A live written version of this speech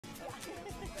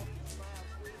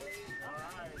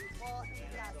Well,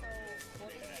 yeah, so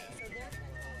they're...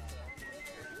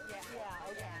 Yeah,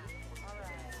 okay. All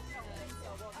right. So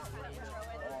we'll just kind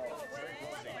of throw in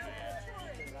the...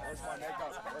 Where's my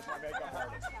makeup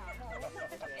artist?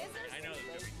 I know the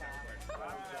movie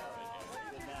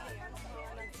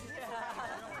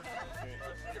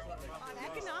On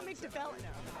economic development.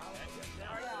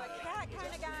 Are you a cat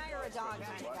kind of guy or a dog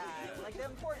kind of guy? Like the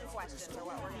important questions are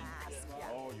what we're going to ask.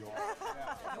 Yeah. Oh, you are?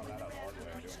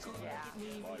 Yeah.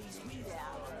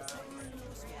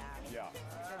 Yeah.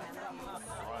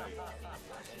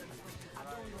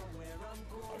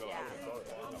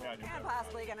 Right. And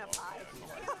possibly going to fly.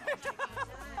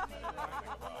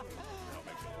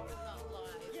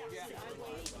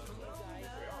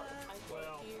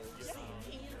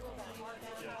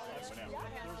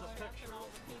 There's a picture.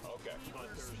 Okay. But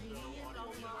there's no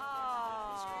audio.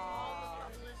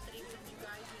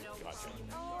 Gotcha.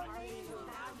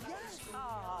 Yes.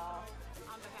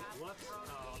 On behalf of Rosie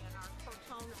and our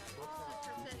Cortona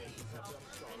sister city.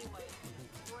 So anyway,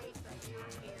 great that you're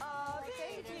here. Oh,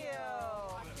 thank you.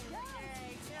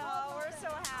 Oh, we're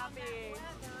so happy.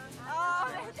 Oh,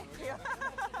 thank you.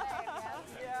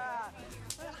 Yeah.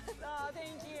 Oh,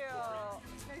 thank you.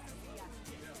 Nice to see you.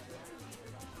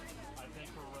 I think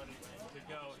we're ready to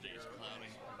go here.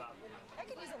 About I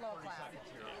could use a little cloud. seconds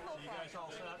here. So you guys all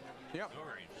set? Yep.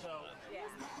 So Yeah.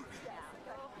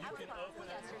 you can open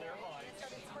up their lights.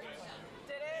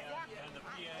 Did it? And the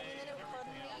PA and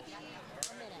everything else.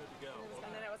 Go.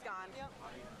 And then it was gone. Yep.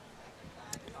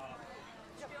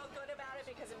 You feel good about it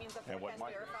because it means the And what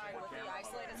forecast mic? verified with the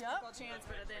isolated sprinkle chance,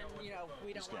 but then, we don't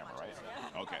know Camera, much.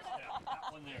 right? Okay. Yeah, that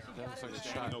one there. That looks like a Is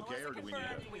shot. it okay, or do we need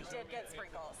Confirmed, it? we did get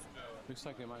sprinkles. Looks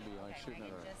like they might be like shooting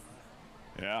at our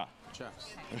Yeah.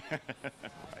 chest.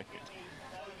 Right.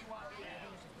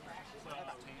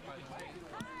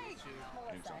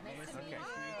 Melissa, nice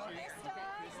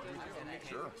to meet you.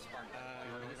 Sure.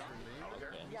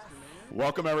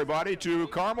 Welcome everybody to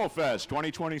CarmelFest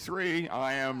 2023.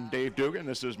 I am Dave Dugan.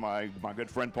 This is my good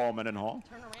friend Paul Mendenhall.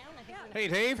 Turn around. I think Hey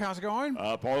Dave, how's it going?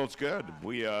 Paul, it's good.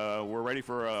 We're ready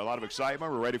for a lot of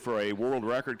excitement. We're ready for a world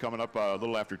record coming up a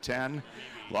little after 10.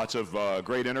 Lots of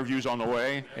great interviews on the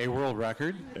way. A world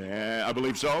record? I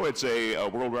believe so. It's a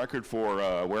world record for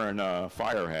wearing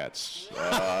fire hats.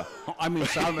 I mean,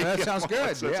 that sounds good.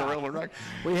 That's a real record.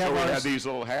 We have we ours- had these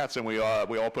little hats, and we all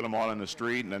put them on in the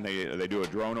street, and then they do a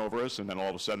drone over us, and then all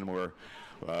of a sudden we're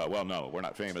well, no, we're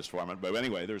not famous for it, but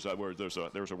anyway, there's a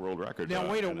world record. Now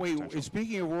wait. potential.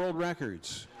 Speaking of world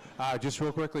records, just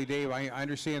real quickly, Dave, I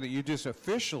understand that you just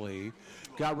officially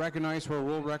got recognized for a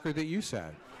world record that you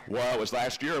set. Well, it was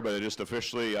last year, but it just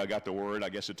officially got the word. I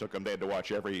guess it took them. They had to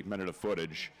watch every minute of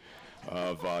footage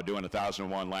of doing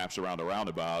 1,001 laps around a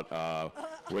roundabout,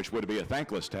 which would be a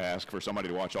thankless task for somebody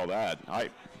to watch all that.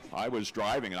 I was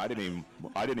driving and I didn't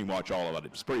even watch all of it.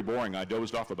 It was pretty boring. I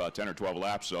dozed off about 10 or 12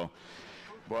 laps. So,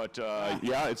 but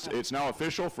yeah, it's now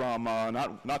official from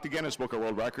not the Guinness Book of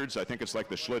World Records. I think it's like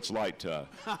the Schlitz Light, or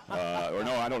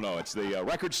no, I don't know. It's the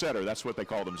record setter. That's what they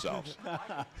call themselves.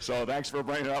 So thanks for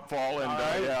bringing it up, Paul. And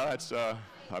yeah, that's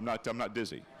I'm not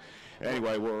dizzy.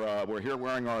 Anyway, we're here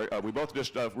wearing our. We both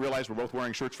just realized we're both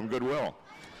wearing shirts from Goodwill.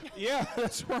 Yeah,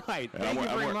 that's right. Thank you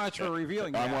very much for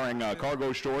revealing that. I'm wearing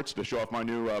cargo shorts to show off my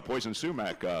new Poison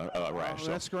Sumac rash. Oh,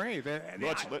 that's great.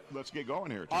 Let's get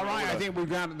going here. All right, I think we've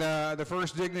got the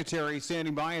first dignitary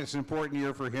standing by, and it's an important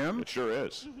year for him. It sure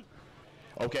is.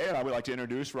 Okay, and I would like to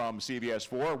introduce from CBS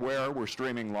 4, where we're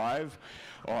streaming live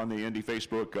on the Indy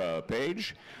Facebook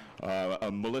page,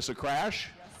 Melissa Crash,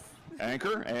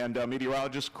 anchor, and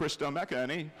meteorologist Krista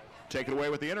McEnany. Take it away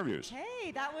with the interviews.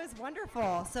 Hey, that was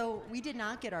wonderful. So we did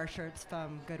not get our shirts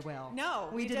from Goodwill. No,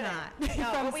 we did didn't. not.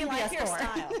 No, From but we like your CBS4.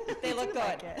 style. They look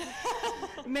good.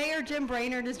 Mayor Jim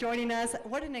Brainerd is joining us.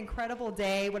 What an incredible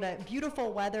day. What a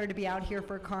beautiful weather to be out here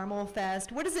for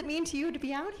CarmelFest. What does it mean to you to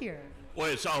be out here? Well,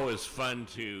 it's always fun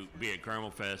to be at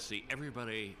CarmelFest, see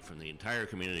everybody from the entire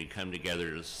community come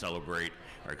together to celebrate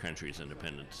our country's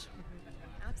independence.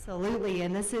 Absolutely,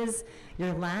 and this is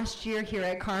your last year here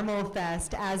at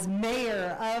CarmelFest as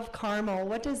mayor of Carmel.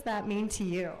 What does that mean to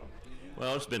you?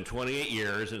 Well, it's been 28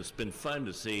 years, and it's been fun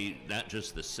to see not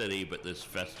just the city, but this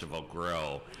festival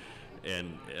grow.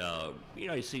 And,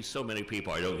 you see so many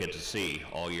people I don't get to see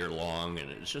all year long, and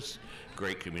it's just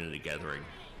great community gathering.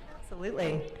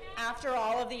 Absolutely. After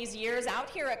all of these years out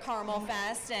here at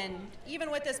CarmelFest, and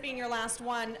even with this being your last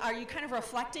one, are you kind of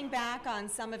reflecting back on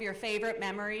some of your favorite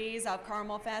memories of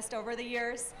CarmelFest over the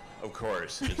years? Of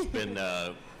course, it's been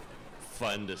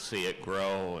fun to see it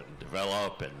grow and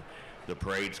develop, and the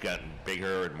parade's gotten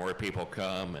bigger and more people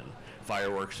come, and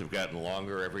fireworks have gotten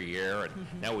longer every year, and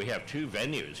now we have 2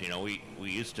 venues. You know, we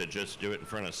used to just do it in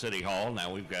front of City Hall.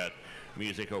 Now we've got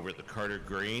music over at the Carter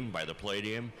Green by the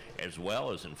Palladium, as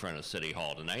well as in front of City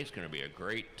Hall. Tonight's going to be a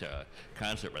great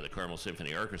concert by the Carmel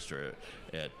Symphony Orchestra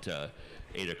at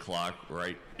 8 o'clock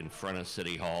right in front of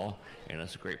City Hall, and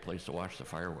it's a great place to watch the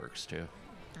fireworks, too.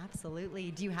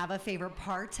 Absolutely. Do you have a favorite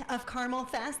part of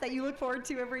CarmelFest that you look forward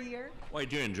to every year? Well, I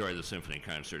do enjoy the symphony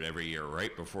concert every year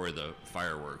right before the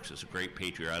fireworks. It's a great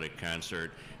patriotic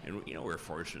concert, and, you know, we're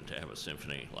fortunate to have a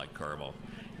symphony like Carmel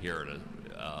here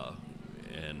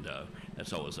and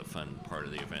that's always a fun part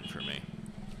of the event for me.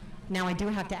 Now, I do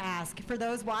have to ask, for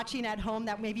those watching at home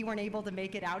that maybe weren't able to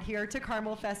make it out here to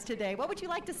CarmelFest today, what would you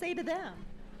like to say to them?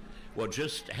 Well,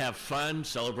 just have fun,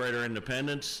 celebrate our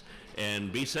independence,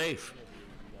 and be safe.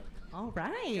 All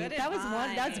right. Good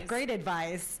That's advice. great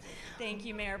advice. Thank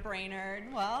you, Mayor Brainerd.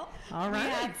 Well, All we right.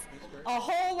 have a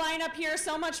whole lineup here.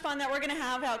 So much fun that we're going to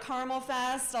have at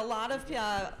CarmelFest. A lot of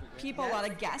people, a lot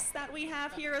of guests that we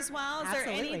have here as well. Is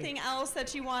Absolutely. there anything else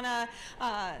that you want to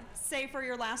say for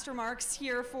your last remarks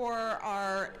here for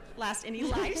our last Indy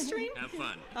live stream? Have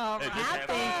fun. All Hey, right. just have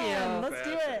Thank you. fun. Let's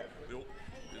do it.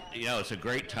 You know, it's a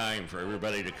great time for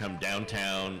everybody to come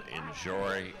downtown,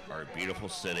 enjoy our beautiful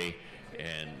city,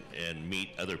 and meet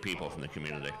other people from the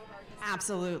community.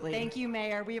 Absolutely. Thank you,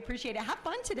 Mayor. We appreciate it. Have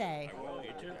fun today. You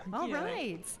too. All you.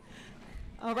 right.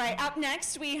 All right, up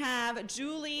next we have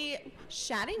Julie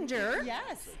Schattinger,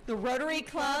 Yes. the Rotary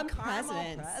Club Carmel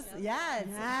president. Yes.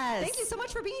 Yes. Thank you so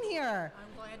much for being here.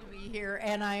 I'm glad to be here,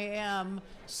 and I am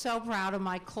so proud of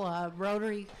my club.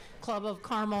 Rotary Club of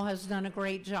Carmel has done a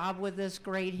great job with this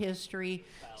great history.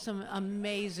 Some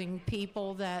amazing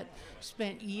people that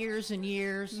spent years and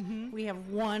years. We have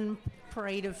one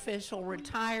parade official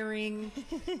retiring,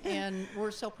 and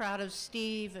we're so proud of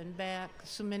Steve and Beck.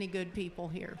 So many good people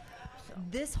here.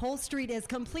 This whole street is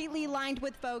completely lined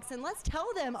with folks, and let's tell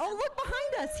them. Oh, look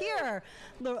behind us here.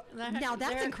 Now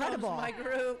that's There incredible. comes my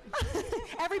group.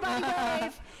 Everybody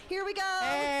wave. Here we go.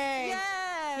 Hey.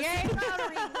 Yes. Yay,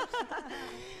 Rotary.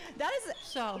 That is.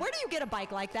 So- where do you get a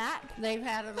bike like that? They've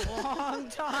had it a long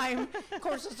time. Of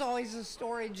course, it's always a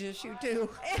storage issue, too.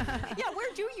 Yeah,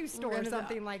 where do you store Rid of the-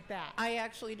 something like that? I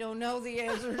actually don't know the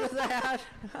answer to that.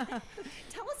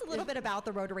 Tell us a little bit about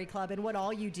the Rotary Club and what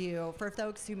all you do for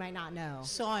folks who might not know.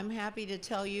 So I'm happy to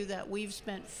tell you that we've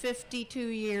spent 52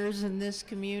 years in this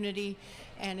community,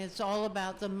 and it's all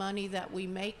about the money that we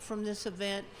make from this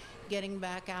event getting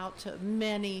back out to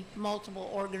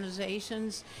multiple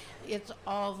organizations. It's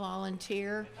all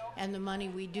volunteer, and the money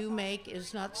we do make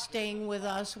is not staying with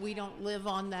us. We don't live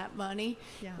on that money.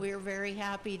 Yeah. We're very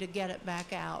happy to get it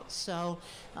back out. So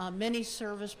many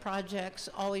service projects,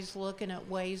 always looking at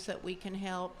ways that we can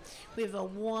help. We have a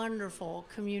wonderful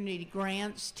community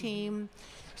grants team,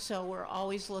 so we're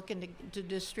always looking to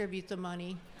distribute the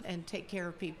money and take care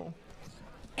of people.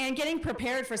 And getting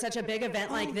prepared for such a big event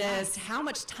like this, how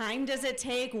much time does it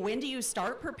take? When do you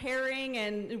start preparing?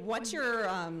 And what's your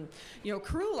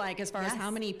crew like as far as Yes.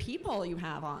 how many people you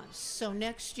have on? So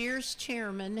next year's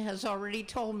chairman has already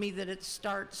told me that it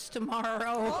starts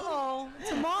tomorrow. Oh,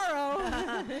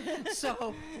 tomorrow.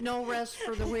 So no rest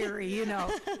for the weary, you know.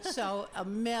 So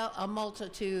a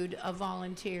multitude of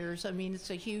volunteers. I mean, it's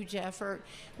a huge effort.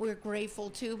 We're grateful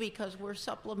too because we're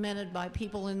supplemented by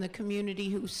people in the community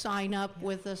who sign up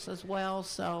with us as well.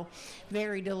 So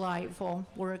very delightful.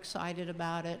 We're excited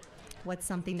about it. What's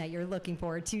something that you're looking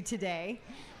forward to today?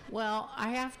 Well, I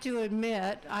have to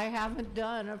admit, I haven't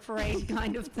done a parade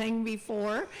kind of thing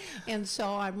before, and so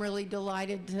I'm really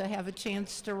delighted to have a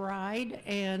chance to ride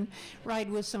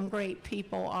with some great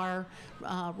people. Our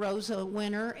Rosa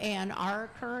Winter and our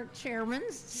current chairman,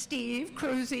 Steve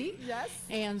Cruzy. Yes.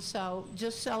 And so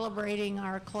just celebrating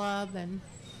our club, and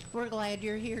we're glad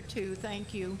you're here too.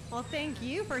 Thank you. Well, thank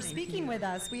you for speaking with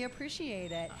us. We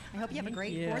appreciate it. I hope you have a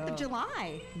great you. 4th of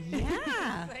July.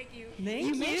 Yeah. Thank you. Thank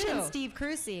You mentioned Steve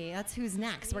Cruzy. That's who's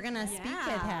next. We're going to speak with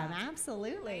Yeah. him.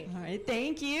 Absolutely. All right,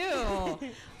 thank you.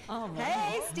 All right.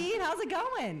 Hey, Steve, how's it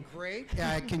going? Great.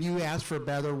 Can you ask for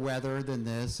better weather than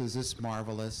this? Is this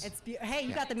marvelous? Hey,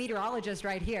 you got the meteorologist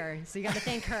right here, so you got to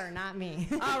thank her, not me.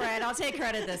 All right, I'll take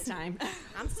credit this time.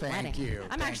 I'm sweating. Thank you.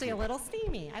 I'm Thank actually you. a little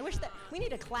steamy. I wish that we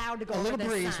need a cloud to go A over little this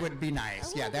breeze sun. would be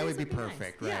nice. A Yeah, little that would breeze be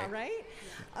perfect, nice. right? Yeah,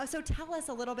 right? So tell us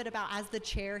a little bit about, as the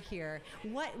chair here,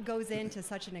 what goes into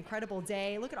such an incredible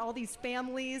day? Look at all these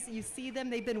families. You see them.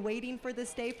 They've been waiting for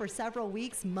this day for several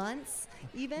weeks, months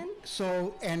even.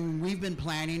 So and we've been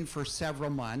planning for several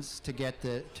months to get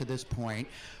to this point.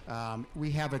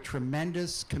 We have a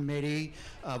tremendous committee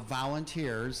of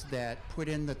volunteers that put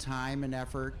in the time and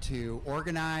effort to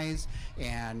organize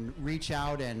and reach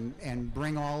out and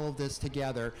bring all of this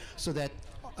together so that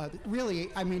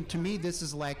really, I mean, to me, this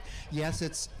is like, yes,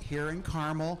 it's here in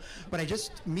Carmel, but I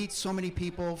just meet so many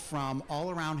people from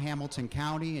all around Hamilton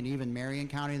County and even Marion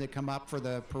County that come up for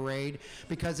the parade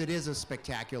because it is a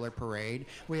spectacular parade.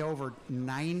 We have over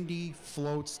 90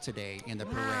 floats today in the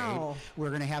parade. We're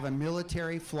going to have a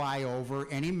military flyover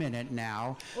any minute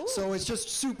now. Ooh. So it's just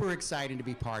super exciting to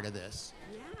be part of this.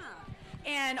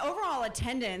 And overall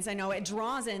attendance, I know it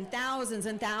draws in thousands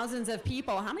and thousands of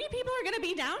people. How many people are going to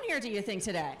be down here, do you think,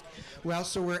 today? Well,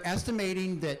 so we're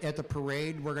estimating that at the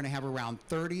parade, we're going to have around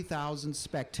 30,000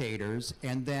 spectators.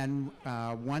 And then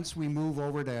once we move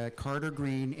over to Carter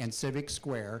Green and Civic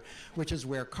Square, which is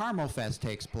where CarmelFest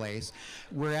takes place,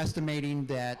 we're estimating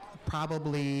that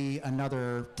probably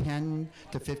another 10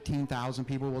 to 15,000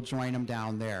 people will join them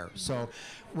down there. So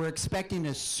we're expecting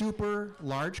a super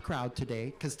large crowd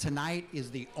today because tonight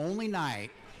is the only night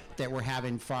that we're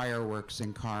having fireworks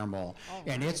in Carmel.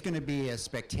 And it's going to be a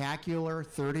spectacular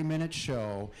 30-minute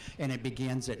show, and it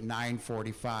begins at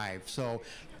 9:45. So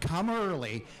come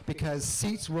early because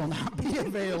seats will not be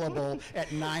available at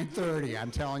 9:30,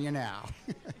 I'm telling you now.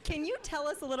 Can you tell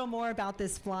us a little more about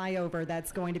this flyover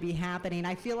that's going to be happening?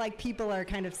 I feel like people are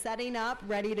kind of setting up,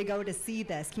 ready to go to see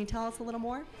this. Can you tell us a little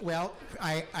more? Well,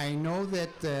 I know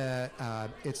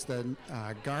that it's the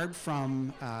guard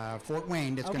from Fort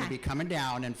Wayne that's going to be coming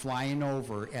down and flying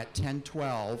over at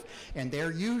 10:12, and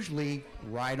they're usually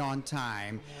right on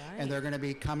time, and they're going to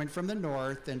be coming from the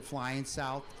north and flying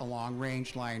south along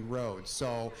Range Line Road.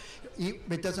 So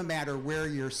it doesn't matter where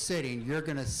you're sitting, you're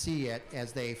going to see it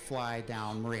as they fly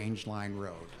down Range Line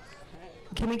Road.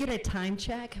 Can we get a time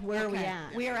check? Where are we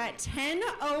at? We are at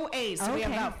 10:08, so we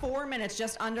have about 4 minutes,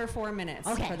 just under 4 minutes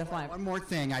for the fly. One more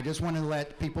thing, I just want to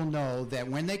let people know that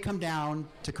when they come down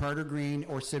to Carter Green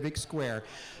or Civic Square,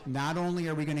 not only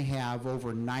are we going to have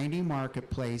over 90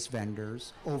 marketplace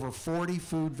vendors, over 40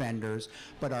 food vendors,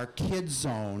 but our kids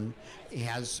zone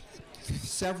has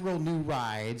several new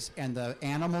rides, and the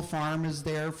animal farm is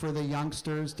there for the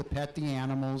youngsters to pet the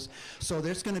animals. So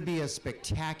there's going to be a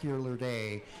spectacular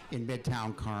day in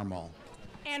Midtown Carmel.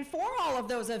 And for all of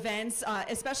those events,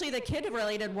 especially the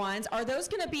kid-related ones, are those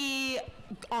going to be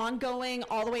ongoing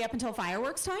all the way up until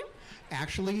fireworks time?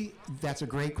 Actually, that's a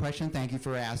great question. Thank you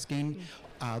for asking.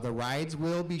 The rides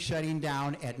will be shutting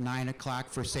down at 9 o'clock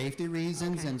for safety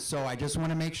reasons, and so I just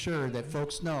want to make sure that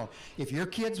folks know, if your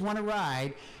kids want to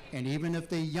ride, and even if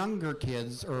the younger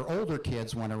kids or older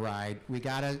kids want to ride, we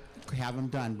got to have them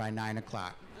done by 9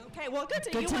 o'clock. Okay, well, good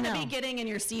to you want to be getting in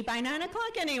your seat by 9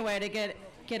 o'clock anyway to get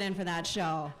in for that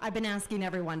show. I've been asking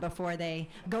everyone before they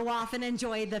go off and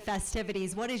enjoy the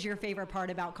festivities, what is your favorite part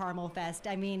about CarmelFest?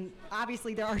 I mean,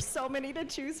 obviously there are so many to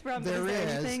choose from. There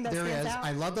is.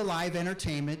 I love the live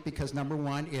entertainment because, number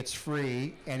one, it's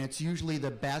free, and it's usually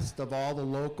the best of all the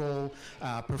local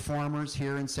performers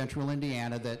here in Central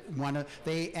Indiana that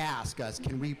they ask us,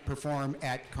 can we perform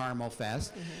at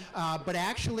CarmelFest? But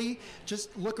actually,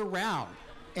 just look around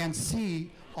and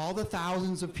see all the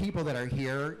thousands of people that are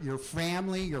here, your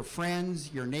family, your friends,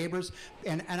 your neighbors,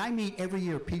 and I meet every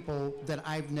year people that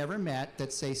I've never met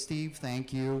that say, Steve,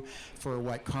 thank you for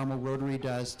what Carmel Rotary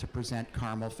does to present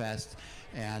CarmelFest,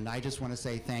 and I just want to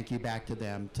say thank you back to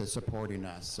them to supporting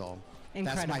us. So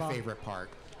that's my favorite part.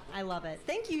 I love it.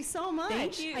 Thank you so much.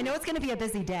 Thank you. I know it's going to be a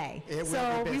busy day,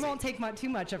 so we won't take too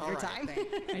much of your time.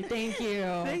 Thank you.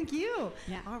 Thank you.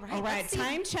 Yeah. All right.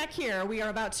 Time check here. We are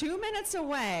about 2 minutes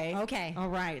away. Okay. All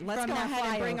right. Let's go ahead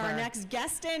and bring our next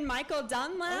guest in, Michael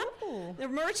Dunlap, the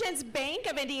Merchants Bank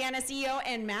of Indiana CEO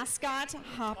and mascot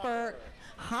Hopper.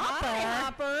 Hi,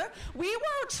 Hopper. We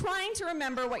were trying to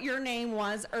remember what your name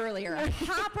was earlier.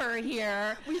 Hopper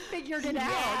here. We figured it out.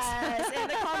 Yes, and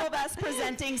the CarmelFest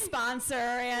presenting sponsor.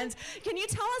 And can you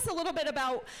tell us a little bit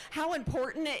about how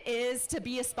important it is to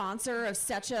be a sponsor of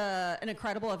such an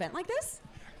incredible event like this?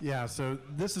 Yeah, so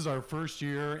this is our first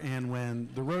year, and when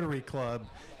the Rotary Club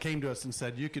came to us and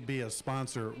said you could be a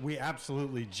sponsor, we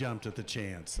absolutely jumped at the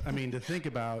chance. I mean, to think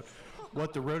about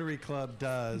what the Rotary Club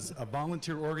does, a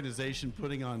volunteer organization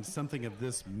putting on something of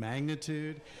this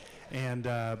magnitude. And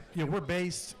we're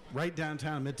based right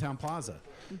downtown Midtown Plaza.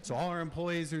 So all our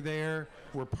employees are there.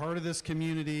 We're part of this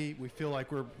community. We feel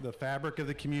like we're the fabric of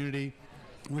the community.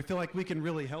 We feel like we can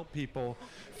really help people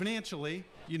financially,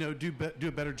 do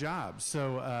a better job.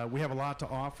 So we have a lot to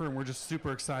offer, and we're just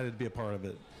super excited to be a part of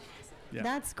it. Yeah.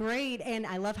 That's great, and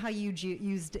I love how you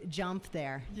used jump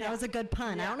there. Yeah. That was a good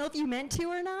pun. Yeah. I don't know if you meant to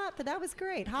or not, but that was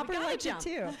great. Hopper gotta liked jump. it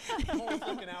too. Always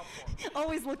looking out for 'em.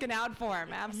 Always looking out for him,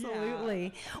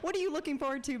 absolutely. What are you looking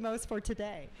forward to most for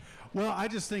today? Well, I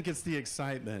just think it's the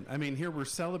excitement. I mean, here we're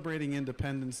celebrating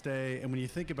Independence Day, and when you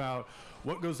think about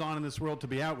what goes on in this world, to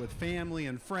be out with family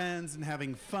and friends and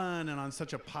having fun and on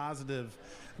such a positive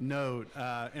note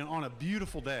and on a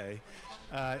beautiful day,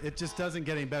 it just doesn't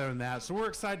get any better than that. So we're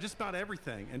excited just about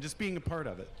everything and just being a part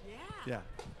of it. Yeah.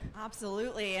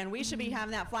 Absolutely, and we should be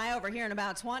having that flyover here in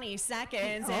about 20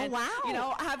 seconds. Oh, and, wow. You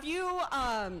know, have you,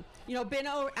 been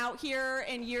out here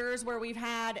in years where we've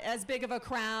had as big of a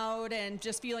crowd and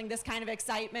just feeling this kind of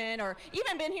excitement, or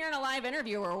even been here in a live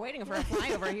interview where we're waiting for a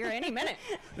flyover here any minute?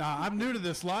 I'm new to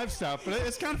this live stuff, but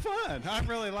it's kind of fun. I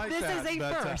really like This that. is a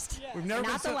but, first, We've never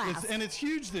not been the last. and it's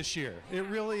huge this year. It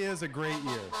really is a great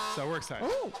year. So we're excited.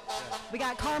 Ooh, we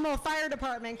got Carmel Fire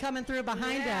Department coming through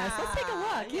behind us. Let's take a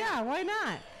look. Yeah, why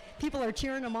not? People are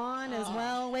cheering them on as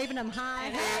well, waving them high.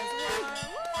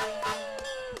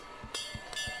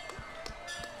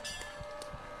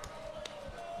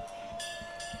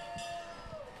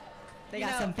 They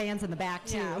got some fans in the back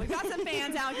too. Yeah, we've got some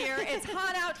fans out here. It's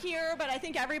hot out here, but I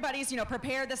think everybody's,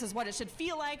 prepared. This is what it should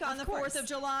feel like on the 4th of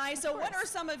July. So what are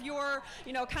some of your,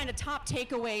 kind of top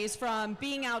takeaways from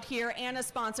being out here and a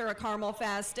sponsor of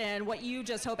CarmelFest, and what you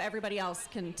just hope everybody else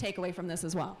can take away from this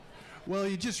as well? Well,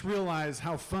 you just realize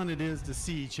how fun it is to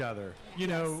see each other.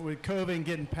 With COVID and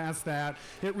getting past that,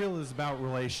 it really is about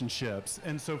relationships.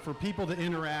 And so for people to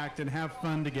interact and have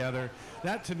fun together,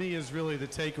 that to me is really the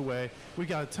takeaway. We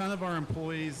got a ton of our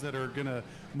employees that are going to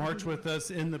march with us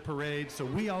in the parade, so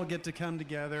we all get to come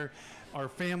together. Our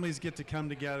families get to come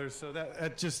together, so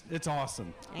it's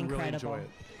awesome. Incredible. We really enjoy it.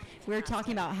 We were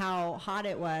talking about how hot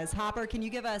it was. Hopper, can you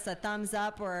give us a thumbs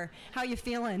up, or how you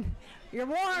feeling? You're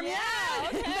warm. Yeah,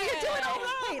 okay. You're doing all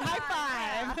right.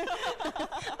 High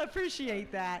five.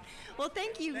 Appreciate that. Well,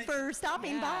 thank you for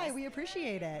stopping by. We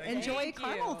appreciate it. Enjoy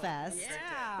CarmelFest. Yeah.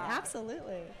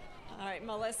 Absolutely. All right,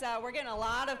 Melissa, we're getting a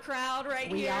lot of crowd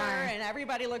We here, are. and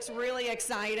everybody looks really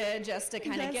excited just to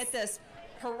kind of get this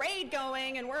parade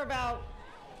going, and we're about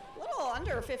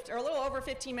a little over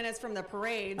 15 minutes from the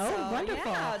parade. Oh, so,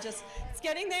 wonderful. Yeah, it's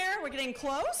getting there. We're getting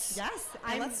close. Yes,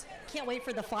 I can't wait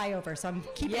for the flyover, so I'm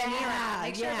keeping an ear out.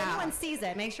 Make sure if anyone sees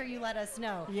it, make sure you let us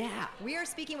know. Yeah. We are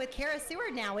speaking with Kara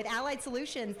Seward now with Allied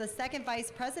Solutions, the second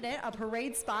vice president, a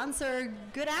parade sponsor.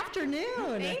 Good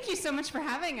afternoon. Thank you so much for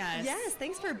having us. Yes,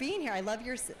 thanks for being here. I love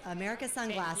your America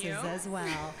sunglasses you. as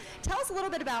well. Tell us a little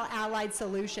bit about Allied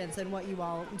Solutions and what you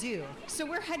all do. So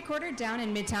we're headquartered down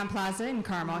in Midtown Plaza in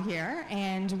Carmel here,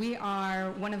 and we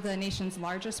are one of the nation's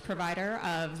largest provider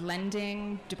of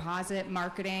lending, deposit,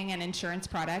 marketing, and insurance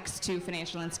products to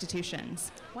financial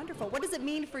institutions. Wonderful. What does it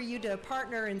mean for you to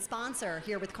partner and sponsor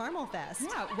here with CarmelFest?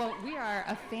 Yeah, well, we are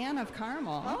a fan of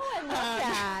Carmel. Oh, I love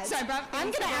that. So I brought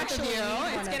I'm fans gonna to both of actually you. need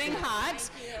one It's of getting these. hot.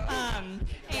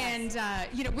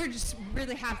 We're just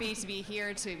really happy to be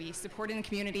here, to be supporting the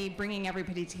community, bringing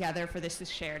everybody together for this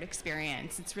shared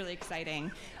experience. It's really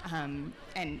exciting.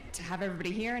 And to have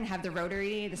everybody here and have the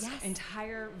Rotary, this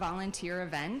entire volunteer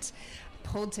event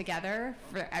pulled together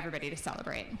for everybody to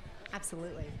celebrate.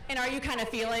 Absolutely. And are you kind of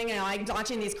feeling, like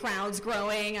watching these crowds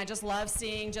growing? I just love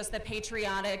seeing just the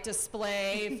patriotic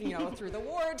display, through the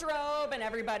wardrobe and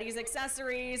everybody's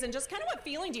accessories, and just kind of what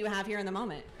feeling do you have here in the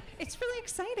moment? It's really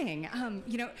exciting.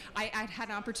 I'd had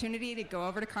an opportunity to go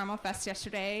over to CarmelFest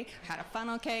yesterday, had a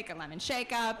funnel cake, a lemon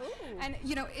shake-up, and,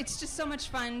 it's just so much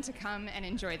fun to come and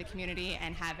enjoy the community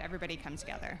and have everybody come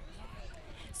together.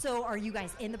 So are you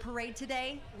guys in the parade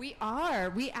today? We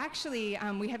are. We actually,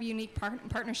 we have a unique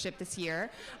partnership this year.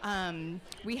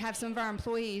 We have some of our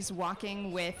employees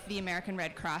walking with the American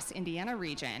Red Cross Indiana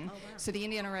region. Oh, wow. So the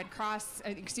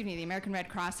American Red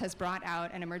Cross has brought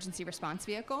out an emergency response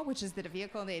vehicle, which is the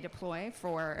vehicle they deploy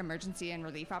for emergency and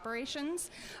relief operations.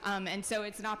 And so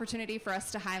it's an opportunity for us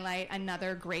to highlight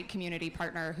another great community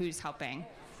partner who's helping.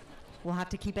 We'll have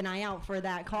to keep an eye out for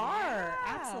that car. Yeah.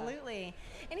 Absolutely.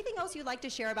 Anything else you'd like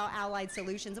to share about Allied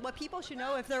Solutions and what people should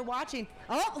know if they're watching?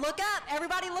 Oh, look up.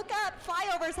 Everybody look up.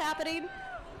 Flyover's happening.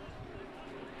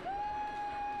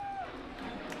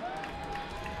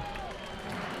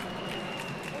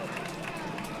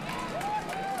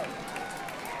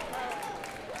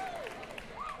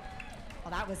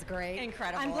 Well, that was great.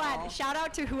 Incredible. I'm glad. Shout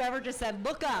out to whoever just said,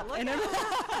 look up. Look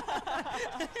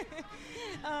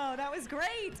Oh, that was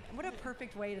great. What a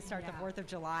perfect way to start the 4th of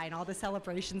July and all the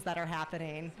celebrations that are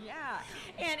happening. Yeah.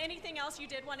 And anything else you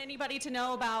did want anybody to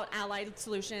know about Allied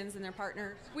Solutions and their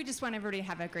partners? We just want everybody to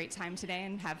have a great time today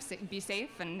and be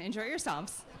safe and enjoy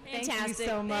yourselves. Fantastic. Thank you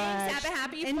so much. Thanks. Have a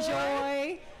happy 4th.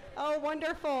 Enjoy. Oh,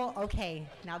 wonderful. Okay,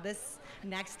 now this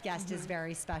next guest is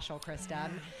very special, Krista.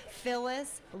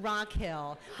 Phyllis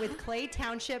Rockhill with Clay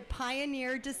Township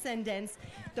Pioneer Descendants,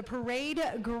 the Parade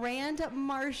Grand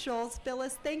Marshals.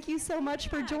 Phyllis, thank you so much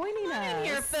for joining us. Come in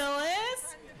here,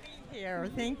 Phyllis. Here,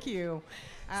 thank you.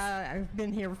 I've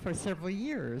been here for several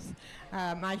years.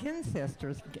 My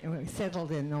ancestors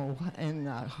settled in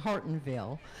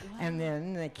Hortonville, and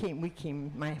then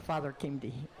my father came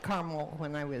to Carmel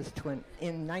when I was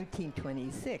in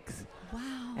 1926.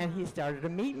 Wow. And he started a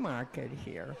meat market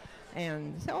here.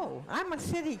 And so I'm a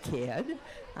city kid,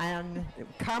 and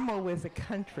Carmel was a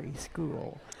country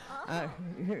school.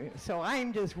 So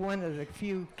I'm just one of the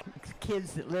few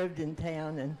kids that lived in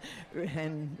town,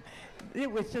 and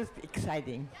it was just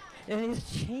exciting. And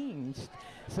it's changed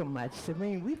so much. I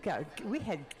mean, we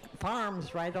had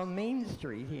farms right on Main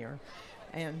Street here.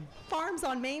 And farms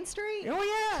on Main Street? Oh,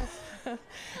 yes.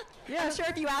 Yeah. I'm sure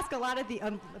if you ask a lot of the,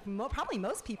 probably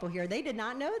most people here, they did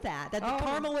not know that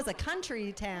Carmel was a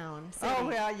country town. City. Oh,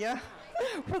 well, yeah.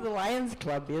 Where the Lions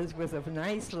Club was a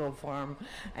nice little farm.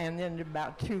 And then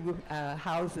about 2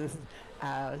 houses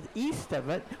east of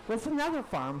it was another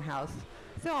farmhouse.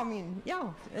 So, I mean, yeah,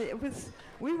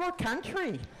 we were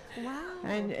country. Wow.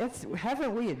 And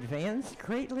haven't we advanced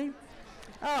greatly?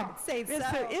 Oh,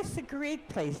 it's a great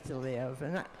place to live,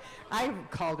 and I've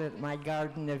called it my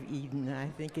Garden of Eden. I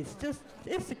think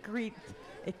it's a great,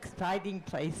 exciting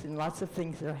place, and lots of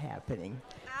things are happening.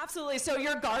 Absolutely. So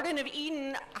your Garden of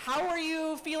Eden, how are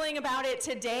you feeling about it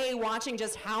today, watching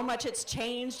just how much it's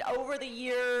changed over the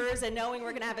years and knowing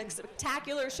we're going to have a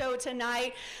spectacular show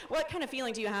tonight? What kind of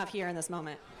feeling do you have here in this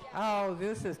moment? Oh,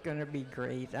 this is going to be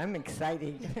great. I'm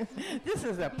excited. This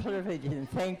is a privilege, and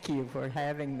thank you for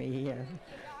having me here.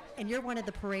 And you're one of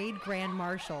the Parade Grand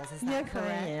Marshals, is that correct?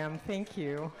 Yes, I am. Thank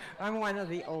you. I'm one of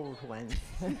the old ones.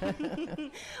 What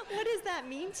does that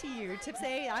mean to you to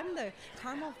say I'm the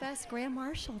CarmelFest Grand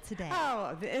Marshal today?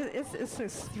 Oh, it's a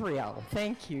thrill.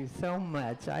 Thank you so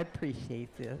much. I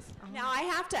appreciate this. Now, I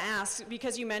have to ask,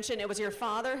 because you mentioned it was your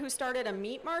father who started a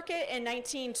meat market in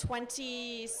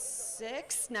 1926.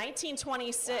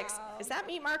 1926. Wow. Is that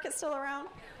meat market still around?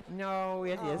 No,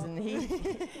 it isn't.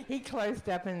 He closed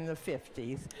up in the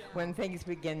 50s when things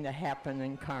began to happen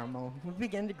in Carmel. We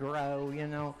began to grow,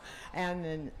 and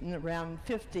in around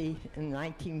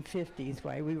 1950s,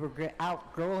 we were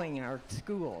outgrowing our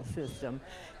school system.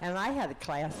 And I had a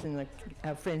class in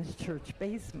a Friends Church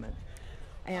basement.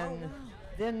 And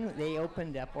then they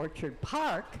opened up Orchard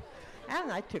Park,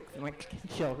 and I took my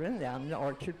children down to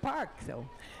Orchard Park. So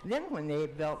then when they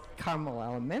built Carmel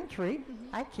Elementary,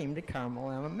 I came to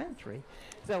Carmel Elementary.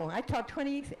 So I taught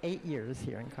 28 years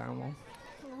here in Carmel.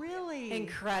 Really?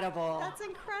 Incredible. That's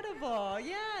incredible.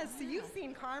 Yes. So you've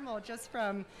seen Carmel just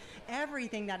from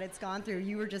everything that it's gone through.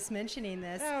 You were just mentioning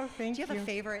this. Oh, thank you. Do you have a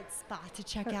favorite spot to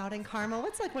check out in Carmel?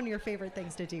 What's like one of your favorite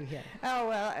things to do here? Oh,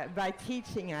 well, by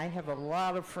teaching, I have a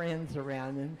lot of friends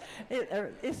around, and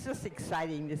it's just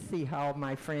exciting to see how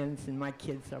my friends and my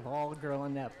kids are all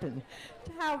growing up and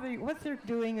what they're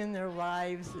doing in their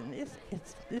lives, and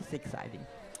it's exciting.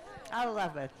 I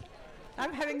love it.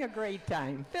 I'm having a great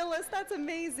time. Phyllis, that's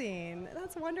amazing.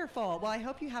 That's wonderful. Well, I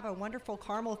hope you have a wonderful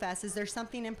CarmelFest. Is there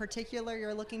something in particular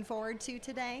you're looking forward to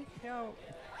today? No.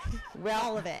 Well,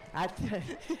 all of it.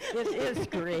 It is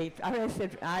great. I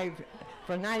said,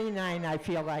 for 99, I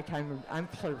feel like I'm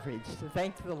privileged.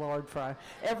 Thank the Lord for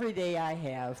every day I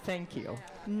have. Thank you.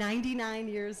 99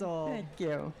 years old. Thank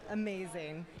you.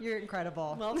 Amazing. You're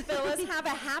incredible. Well, Phyllis, have a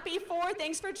happy 4th.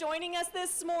 Thanks for joining us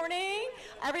this morning.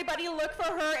 Everybody look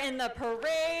for her in the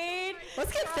parade.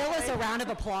 Let's give Phyllis a round of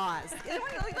applause.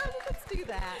 Let's do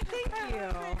that. Thank you.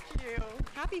 Thank you.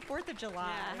 Happy 4th of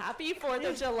July. Yeah, happy 4th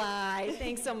of July.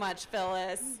 Thanks so much,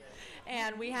 Phyllis.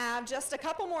 And we have just a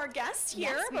couple more guests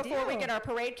here before we get our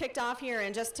parade kicked off here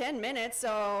in just 10 minutes.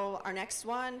 So our next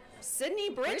one, Sydney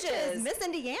Bridges. Miss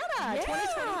Indiana, yeah.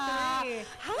 2023.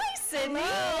 Hi, Sydney.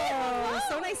 Hello.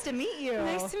 So nice to meet you.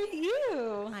 Nice to meet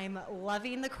you. I'm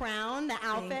loving the crown, the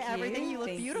outfit, everything. You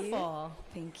look beautiful.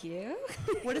 Thank you.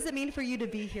 What does it mean for you to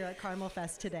be here at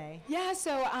CarmelFest today? Yeah,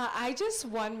 so I just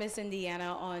won Miss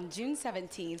Indiana on June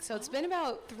 17th. So it's been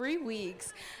about 3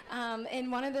 weeks.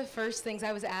 And one of the first things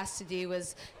I was asked to do do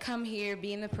was come here,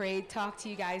 be in the parade, talk to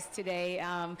you guys today.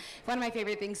 One of my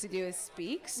favorite things to do is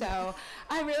speak, so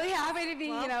I'm really happy to be,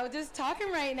 just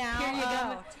talking right now. Here you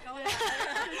go.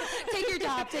 Take your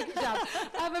job, take your job.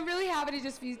 I'm really happy to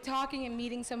just be talking and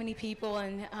meeting so many people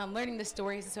and learning the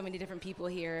stories of so many different people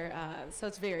here, so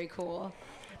it's very cool.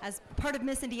 As part of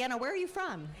Miss Indiana, where are you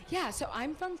from? Yeah, so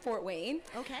I'm from Fort Wayne.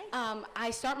 Okay.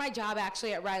 I start my job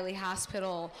actually at Riley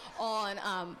Hospital on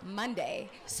Monday.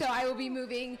 So I will be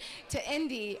moving to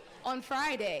Indy on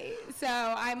Friday. So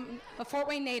I'm a Fort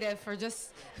Wayne native for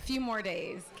just a few more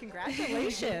days.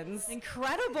 Congratulations.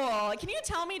 Incredible. Can you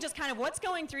tell me just kind of what's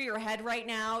going through your head right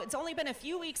now? It's only been a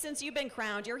few weeks since you've been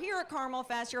crowned. You're here at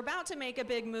CarmelFest. You're about to make a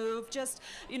big move. Just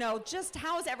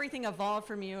how has everything evolved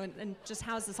from you, and just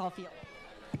how does this all feel?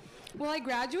 Well, I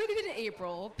graduated in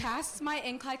April, passed my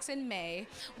NCLEX in May,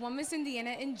 won Miss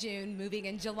Indiana in June, moving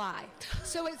in July.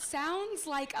 So it sounds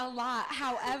like a lot.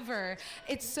 However,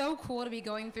 it's so cool to be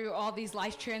going through all these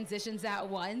life transitions at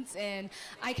once, and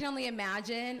I can only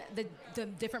imagine the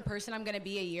different person I'm going to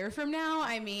be a year from now.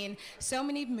 I mean, so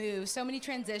many moves, so many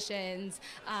transitions,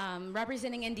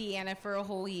 representing Indiana for a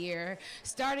whole year,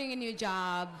 starting a new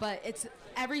job, but it's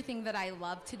everything that I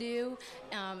love to do,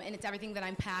 and it's everything that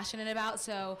I'm passionate about.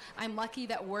 So I'm lucky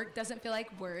that work doesn't feel like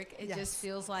work. It just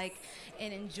feels like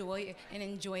an enjoyment.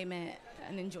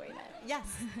 Yes,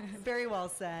 very well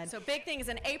said. So big things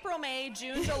in April, May,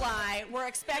 June, July. We're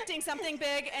expecting something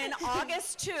big in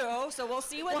August too. So we'll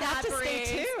see what that brings. We'll have to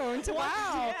stay tuned.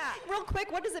 Wow. Yeah. Real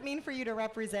quick, what does it mean for you to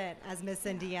represent as Miss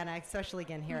Indiana, especially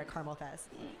again here at CarmelFest?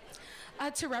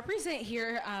 To represent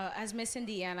here as Miss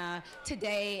Indiana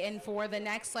today and for the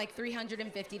next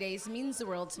 350 days means the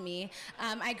world to me.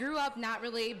 I grew up not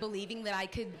really believing that I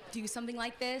could do something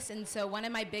like this, and so one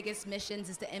of my biggest missions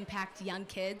is to impact young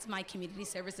kids. My community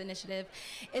service initiative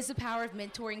is the power of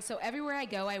mentoring. So everywhere I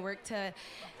go, I work to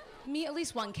meet at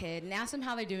least one kid and ask them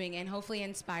how they're doing and hopefully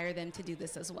inspire them to do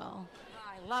this as well.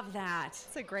 I love that.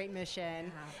 It's a great mission.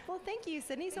 Yeah. Well, thank you,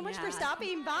 Sydney, so much for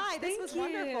stopping by. This was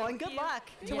Thank you. wonderful, and good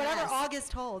luck to whatever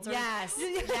August holds. Yes,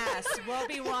 yes, we'll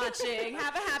be watching.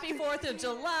 Have a happy 4th of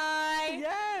July.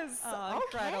 Yes. Oh,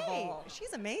 incredible.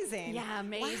 She's amazing. Yeah,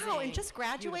 amazing. Wow, and just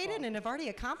graduated and have already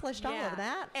accomplished all of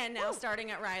that. And now starting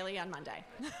at Riley on Monday.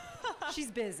 She's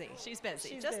busy. She's busy.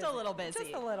 She's just busy. a little busy.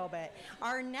 Just a little bit.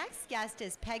 Our next guest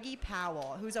is Peggy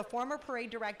Powell, who's a former parade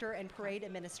director and parade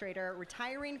administrator,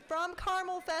 retiring from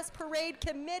CarmelFest Parade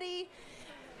Committee.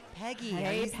 Peggy.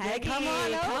 Hey, Peggy. Come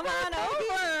on over. Come on Peggy.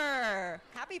 over.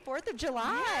 Happy 4th of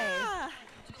July. Yeah.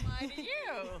 July to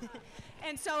you.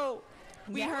 And so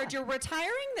we heard you're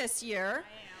retiring this year.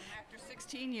 After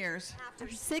 16 years. After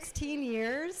 16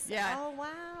 years? Yeah. Oh, wow.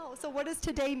 So what does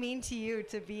today mean to you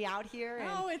to be out here? And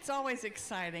Oh, it's always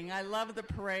exciting. I love the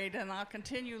parade, and I'll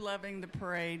continue loving the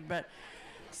parade. But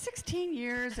 16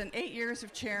 years and 8 years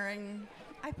of chairing,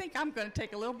 I think I'm going to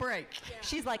take a little break.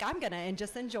 She's like, I'm going to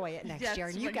just enjoy it next year.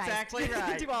 And you guys exactly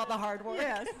right. do all the hard work.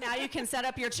 Yes. Now you can set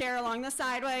up your chair along the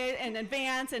sideway and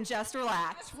advance and just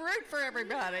relax. It's root for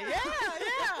everybody.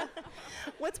 Yeah.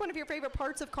 What's one of your favorite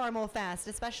parts of CarmelFest,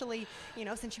 especially,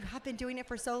 since you have been doing it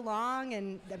for so long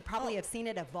and probably have seen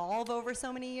it evolve over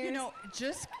so many years?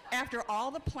 Just after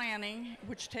all the planning,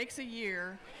 which takes a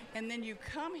year, and then you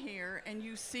come here and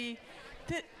you see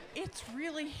that it's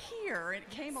really here. It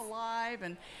came alive,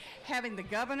 and having the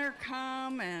governor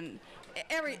come, and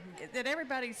that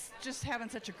everybody's just having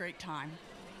such a great time.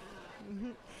 Mm-hmm.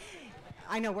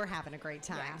 I know we're having a great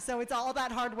time. Yeah. So it's all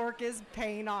that hard work is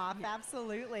paying off. Yeah.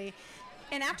 Absolutely.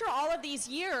 And after all of these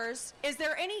years, is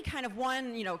there any kind of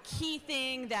one, key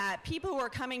thing that people who are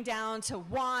coming down to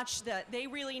watch that they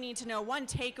really need to know, one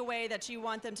takeaway that you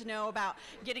want them to know about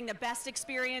getting the best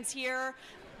experience here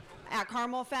at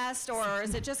CarmelFest, or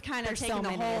is it just kind of taking the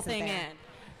whole thing in?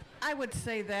 I would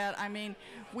say that. I mean,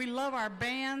 we love our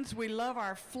bands, we love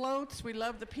our floats, we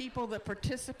love the people that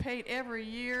participate every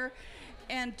year,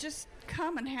 and just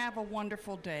come and have a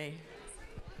wonderful day.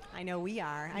 I know we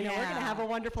are. I know we're going to have a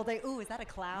wonderful day. Ooh, is that a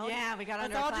cloud? Yeah, we got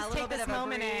Let's under a all cloud. just A little take this bit of a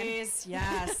moment breeze. in.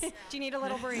 Yes. Do you need a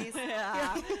little breeze?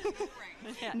 Yeah.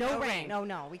 Yeah. No rain. Oh,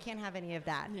 no. We can't have any of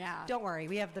that. Yeah. Don't worry.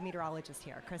 We have the meteorologist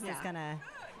here. Chris is going to...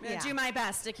 I'm going to do my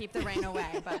best to keep the rain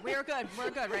away, but we're good.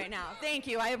 We're good right now. Thank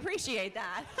you. I appreciate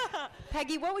that.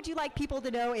 Peggy, what would you like people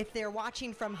to know if they're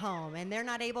watching from home and they're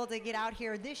not able to get out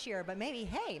here this year, but maybe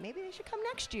they should come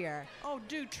next year? Oh,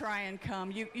 do try and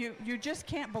come. You just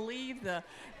can't believe the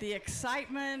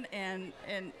excitement, and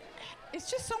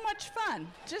it's just so much fun.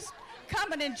 Just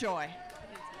come and enjoy.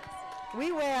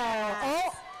 We will.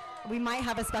 Oh, we might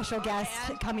have a special guest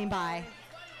coming by.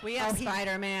 We have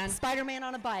Spider-Man. Spider-Man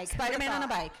on a bike. Spider-Man on a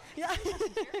bike. Yeah.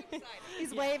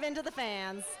 He's waving to the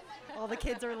fans. All the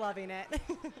kids are loving it.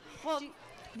 Well,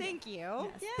 thank you.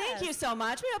 Yes. Thank you so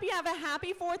much. We hope you have a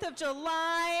happy 4th of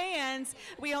July, and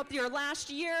we hope your last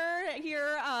year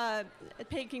here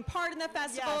taking part in the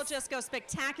festival just goes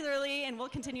spectacularly, and we'll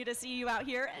continue to see you out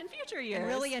here in future years. And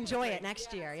really enjoy it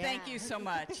next year. Yeah. Thank you so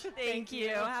much. Thank you.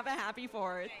 Have a happy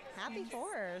 4th. Happy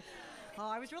 4th. Oh,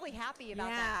 I was really happy about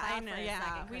yeah, that. I know.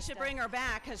 Yeah, we should Krista. bring her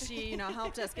back because she,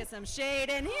 helped us get some shade.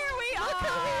 And here we are. Look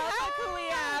who we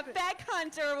have. Beck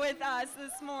Hunter with us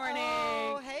this morning.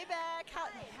 Oh, hey, Beck.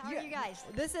 How are you guys?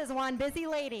 This is one busy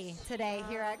lady today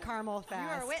here at CarmelFest. You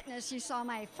are a witness. You saw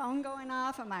my phone going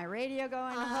off and my radio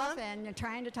going off, and you're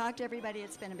trying to talk to everybody.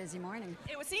 It's been a busy morning.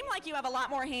 It would seem like you have a lot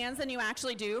more hands than you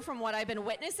actually do from what I've been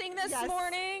witnessing this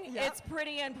morning. Yep. It's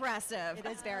pretty impressive. It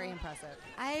is very impressive.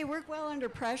 I work well under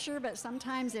pressure, but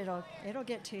sometimes it'll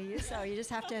get to you. So you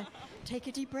just have to take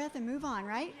a deep breath and move on,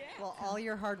 right? Well, all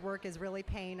your hard work is really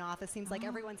paying off. It seems like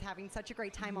everyone's having such a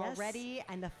great time already,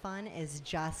 and the fun is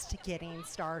just getting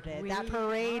started. That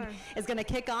parade is going to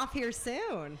kick off here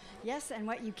soon. Yes, and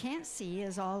what you can't see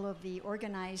is all of the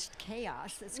organized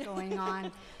chaos that's going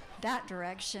on that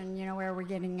direction, where we're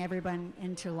getting everyone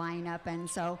into lineup. And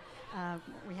so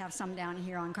we have some down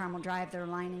here on Carmel Drive. They're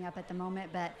lining up at the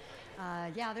moment. But,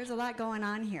 yeah, there's a lot going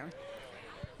on here.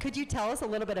 Could you tell us a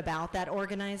little bit about that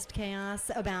organized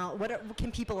chaos, about what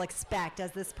can people expect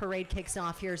as this parade kicks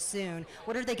off here soon?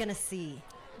 What are they going to see?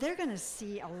 They're going to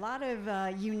see a lot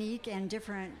of unique and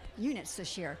different units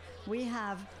this year. We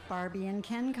have Barbie and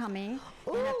Ken coming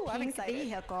in a pink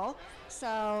vehicle.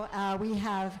 So we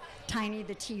have Tiny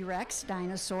the T-Rex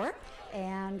dinosaur,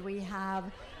 and we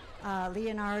have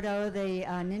Leonardo the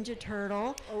Ninja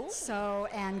Turtle,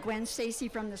 and Gwen Stacy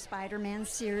from the Spider-Man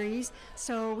series.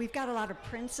 So we've got a lot of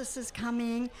princesses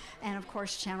coming, and of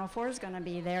course Channel 4 is going to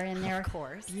be there in their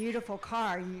beautiful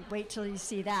car. You wait till you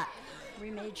see that. We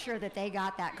made sure that they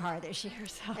got that car this year,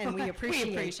 so and we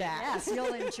appreciate that. Yes,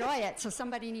 you'll enjoy it. So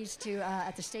somebody needs to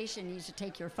at the station needs to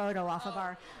take your photo off of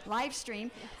our live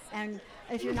stream, and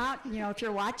if you're not, if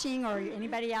you're watching or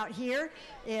anybody out here,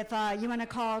 if you want to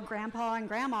call Grandpa and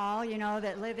Grandma,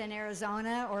 that live in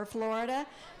Arizona or Florida,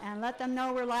 and let them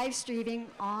know we're live streaming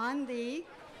on the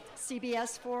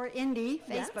CBS 4 Indy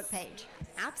Facebook page.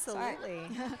 Absolutely.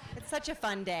 It's such a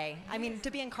fun day. I mean,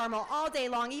 to be in Carmel all day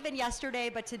long, even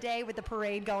yesterday, but today with the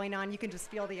parade going on, you can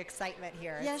just feel the excitement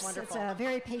here. Yes, it's wonderful. It's a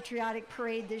very patriotic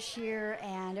parade this year,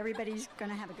 and everybody's going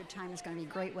to have a good time. It's going to be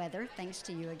great weather, thanks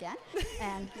to you again.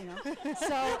 And,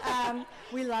 so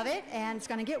we love it, and it's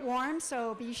going to get warm,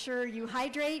 so be sure you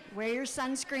hydrate, wear your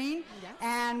sunscreen,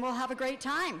 and we'll have a great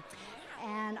time.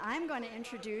 And I'm going to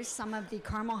introduce some of the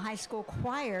Carmel High School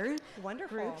choir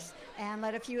groups and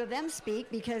let a few of them speak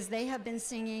because they have been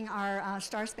singing our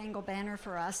Star Spangled Banner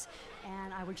for us.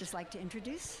 And I would just like to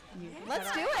introduce you.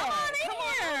 Let's do it. Come on in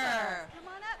here.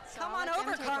 Come on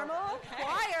over, Carmel.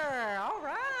 Choir. All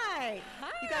right.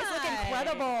 Hi. You guys look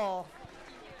incredible. All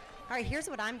right,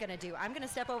 here's what I'm going to do. I'm going to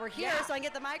step over here so I can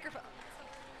get the microphone.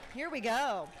 Here we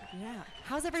go. Yeah.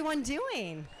 How's everyone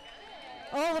doing?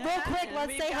 Oh, real quick,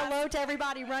 let's say hello to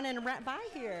everybody running by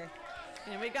here.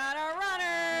 And we got our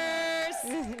runners.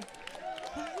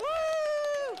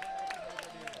 Woo!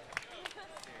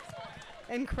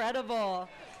 Incredible.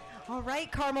 All right,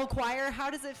 Carmel Choir, how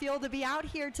does it feel to be out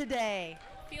here today?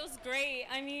 Feels great.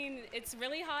 I mean, it's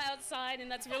really hot outside, and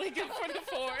that's really good for the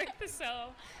 4th,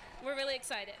 so we're really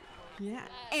excited. Yeah.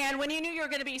 And when you knew you were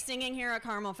going to be singing here at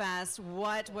CarmelFest,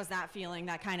 what was that feeling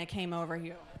that kind of came over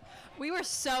you? We were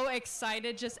so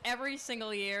excited just every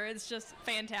single year. It's just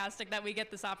fantastic that we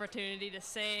get this opportunity to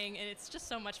sing, and it's just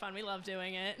so much fun. We love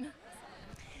doing it.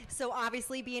 So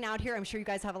obviously being out here, I'm sure you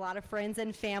guys have a lot of friends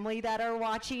and family that are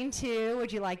watching too.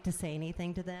 Would you like to say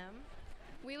anything to them?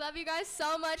 We love you guys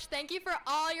so much. Thank you for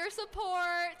all your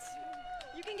support.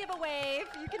 You can give a wave.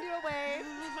 You can do a wave.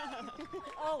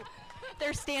 Oh,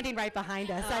 they're standing right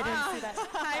behind us. I didn't see that.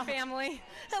 Hi, family.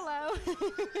 Hello.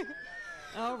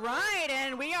 All right,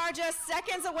 and we are just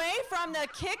seconds away from the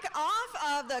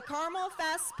kickoff of the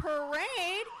CarmelFest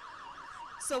parade.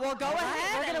 So we'll go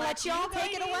ahead. We're going to let y'all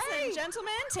take it away. Ladies and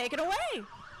gentlemen, take it away.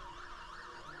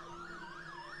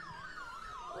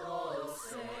 Oh,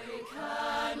 say,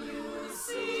 can you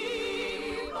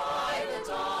see by the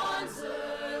dawn's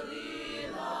early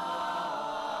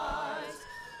light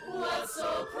what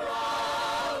so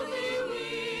proudly we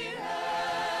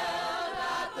held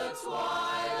at the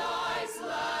twilight's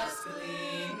last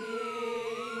gleaming?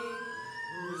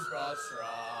 Whose broad stripes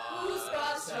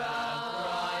and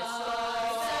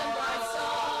bright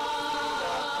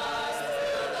stars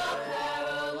through the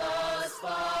perilous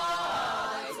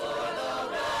fight o'er the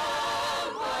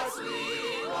ramparts we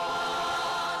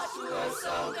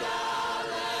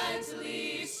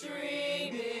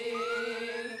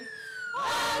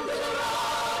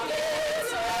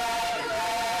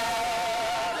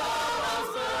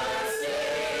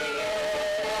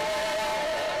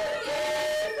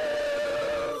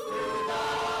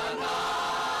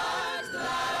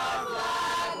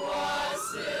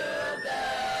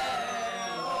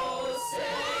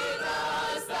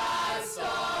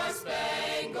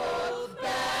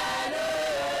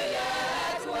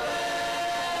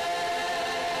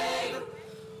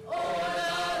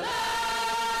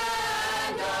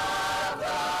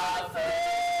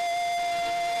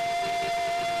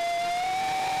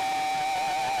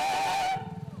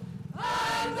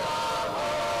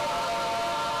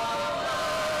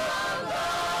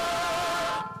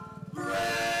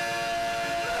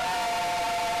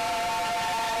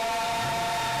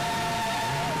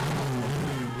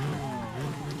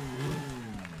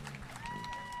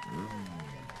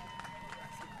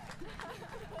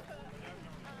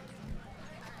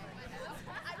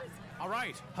All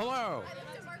right. Hello.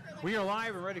 We are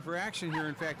live and ready for action here.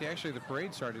 In fact, actually, the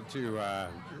parade started to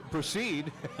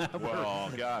proceed. Well,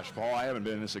 gosh, Paul, I haven't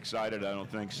been this excited, I don't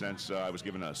think, since I was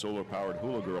given a solar-powered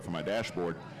hula girl for my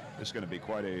dashboard. This is going to be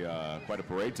quite a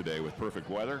parade today with perfect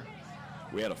weather.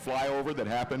 We had a flyover that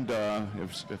happened.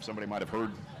 If somebody might have heard,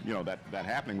 that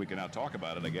happening, we can now talk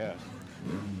about it, I guess.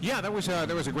 Yeah, that was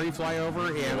a great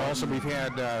flyover, and also we've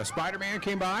had Spider-Man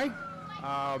came by.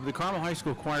 The Carmel High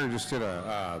School Choir just did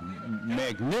a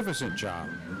magnificent job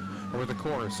with the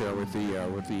chorus there with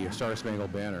the Star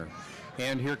Spangled Banner.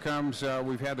 And here comes,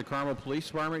 we've had the Carmel Police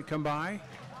Department come by.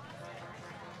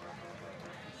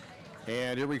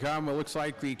 And here we come. It looks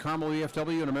like the Carmel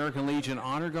VFW and American Legion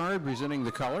Honor Guard presenting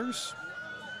the colors.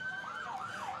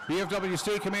 VFW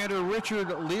State Commander Richard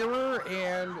Learer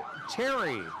and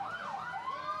Terry.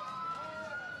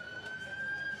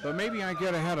 But maybe I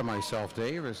get ahead of myself,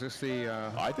 Dave. Is this the...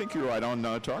 I think you're right on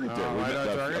target there. Right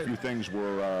on target. A few things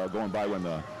were going by when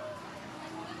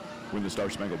the Star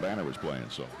Spangled Banner was playing.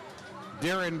 So,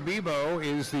 Darren Bebo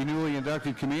is the newly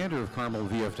inducted commander of Carmel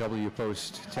VFW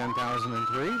Post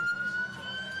 10,003.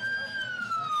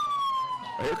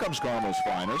 Here comes Carmel's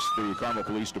finest, the Carmel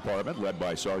Police Department, led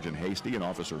by Sergeant Hasty and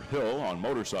Officer Hill on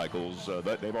motorcycles.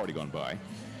 They've already gone by.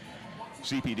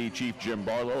 CPD Chief Jim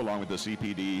Barlow, along with the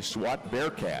CPD SWAT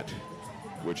Bearcat,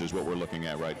 which is what we're looking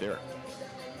at right there.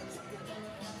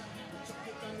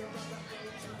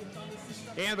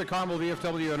 And the Carmel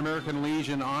VFW and American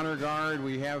Legion Honor Guard.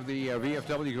 We have the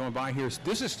VFW going by here.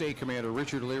 This is State Commander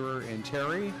Richard Learer and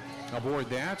Terry aboard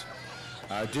that.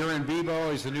 Darren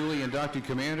Bebo is the newly inducted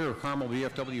commander of Carmel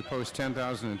VFW Post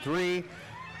 10,003.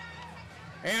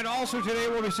 And also today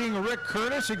we'll be seeing Rick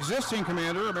Curtis, existing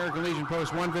commander, American Legion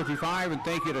Post 155, and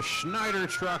thank you to Schneider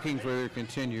Trucking for their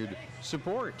continued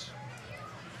support.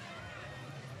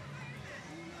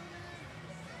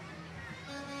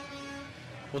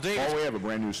 Well, Dave, we have a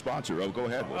brand new sponsor. Oh, go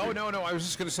ahead. No. I was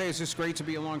just going to say, it's just great to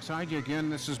be alongside you again.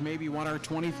 This is maybe our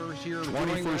 21st year of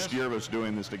doing this. 21st year of us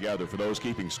doing this together for those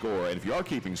keeping score. And if you are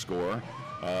keeping score,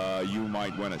 you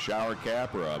might win a shower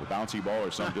cap or a bouncy ball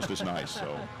or something just as nice.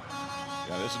 So,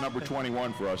 yeah, this is number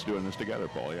 21 for us doing this together,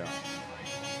 Paul, yeah.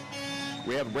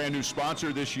 We have a brand new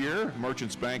sponsor this year,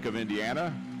 Merchants Bank of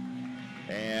Indiana.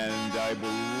 And I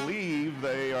believe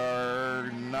they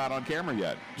are not on camera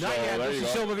yet. Not yet. This is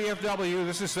still the VFW.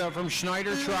 This is from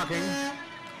Schneider Trucking.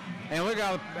 And look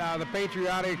at the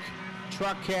patriotic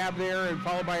truck cab there, and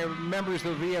followed by members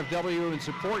of the VFW, and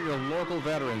support your local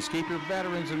veterans. Keep your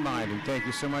veterans in mind, and thank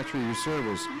you so much for your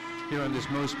service here on this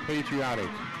most patriotic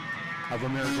of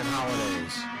American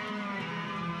holidays.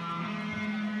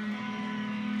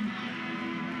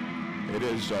 It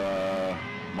is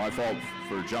my fault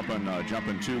for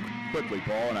jumping too quickly,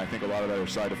 Paul, and I think a lot of that are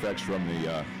side effects from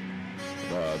the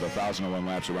 1,001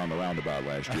 laps around the roundabout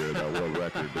last year, the world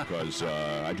record, because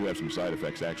I do have some side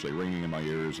effects, actually, ringing in my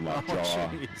ears,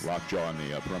 lockjaw on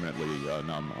the permanently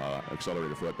numb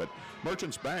accelerator foot. But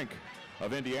Merchants Bank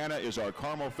of Indiana is our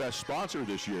CarmelFest sponsor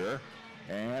this year,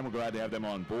 and we're glad to have them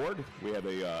on board. We have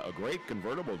a great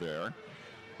convertible there.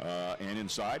 And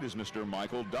inside is Mr.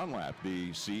 Michael Dunlap,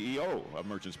 the CEO of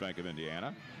Merchants Bank of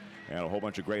Indiana, and a whole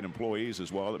bunch of great employees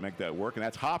as well that make that work. And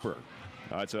that's Hopper.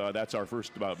 That's our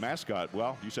first mascot.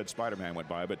 Well, you said Spider-Man went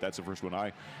by, but that's the first one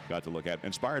I got to look at.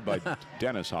 Inspired by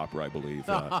Dennis Hopper, I believe,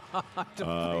 who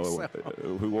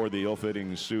wore the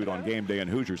ill-fitting suit on game day in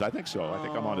Hoosiers. I think so. I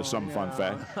think I'm on to some fun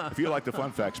fact. If you like the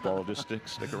fun facts, Paul, just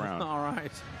stick around. All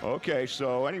right. Okay,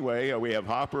 so anyway, we have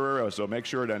Hopper. So make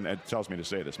sure to, and it tells me to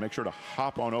say this, make sure to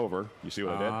hop on over, you see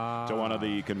what I did, to one of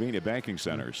the convenient banking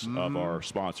centers of our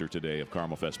sponsor today of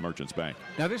CarmelFest Merchants Bank.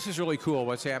 Now, this is really cool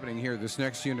what's happening here. This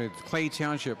next unit, Clay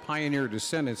Township Pioneer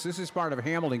Descendants. This is part of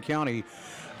Hamilton County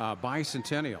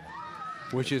Bicentennial,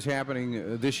 which is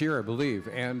happening this year, I believe.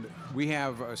 And we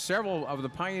have several of the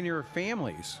Pioneer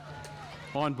families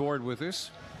on board with us.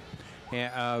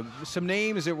 Some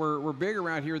names that were big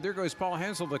around here. There goes Paul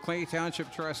Hensel, the Clay Township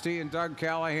trustee, and Doug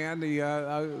Callahan, the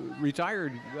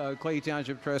retired Clay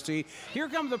Township trustee. Here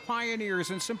come the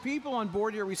Pioneers and some people on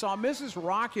board here. We saw Mrs.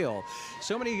 Rockhill.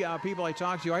 So many people I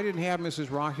talked to. I didn't have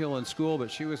Mrs. Rockhill in school, but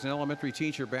she was an elementary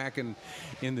teacher back in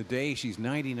the day. She's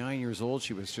 99 years old.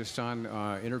 She was just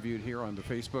interviewed here on the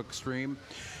Facebook stream.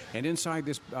 And inside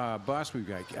this bus, we've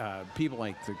got people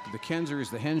like the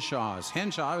Kensers, the Henshaws.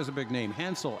 Henshaw was a big name.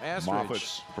 Hensel, Estridge.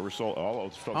 Moffats, Purcell, all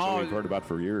those folks that we've heard about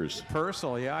for years.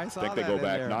 Purcell, yeah, I saw that. I think they go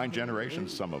back 9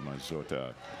 generations, some of them. So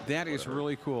that is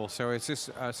really cool. So it's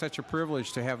just such a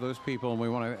privilege to have those people, and we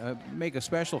want to make a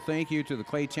special thank you to the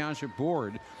Clay Township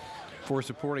Board for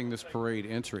supporting this parade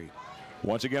entry.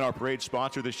 Once again, our parade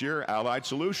sponsor this year, Allied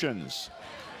Solutions.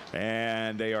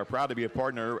 And they are proud to be a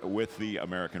partner with the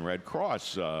American Red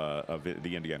Cross of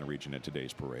the Indiana region at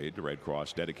today's parade. The Red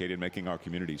Cross dedicated to making our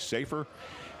communities safer,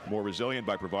 more resilient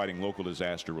by providing local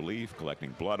disaster relief,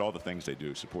 collecting blood, all the things they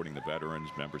do, supporting the veterans,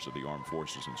 members of the armed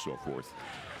forces, and so forth.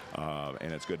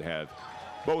 And it's good to have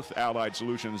both Allied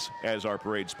Solutions as our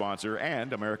parade sponsor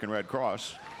and American Red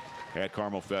Cross at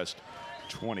CarmelFest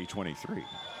 2023.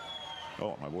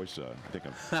 Oh, my voice, I think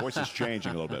my voice is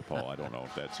changing a little bit, Paul. I don't know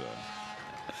if that's...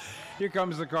 Here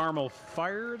comes the Carmel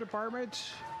Fire Department.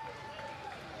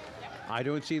 I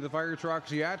don't see the fire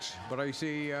trucks yet, but I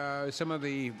see some of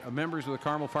the members of the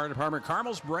Carmel Fire Department,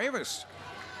 Carmel's bravest,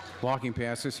 walking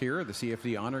past us here. The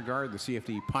CFD Honor Guard, the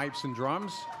CFD Pipes and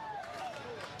Drums,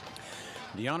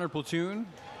 the Honor Platoon.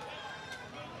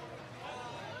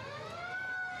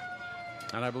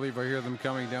 And I believe I hear them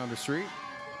coming down the street.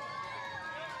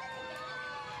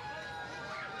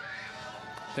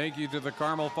 Thank you to the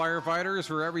Carmel firefighters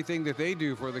for everything that they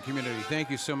do for the community. Thank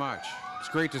you so much. It's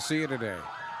great to see you today.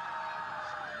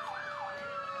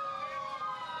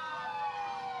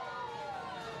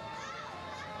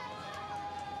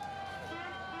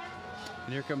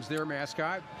 And here comes their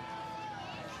mascot.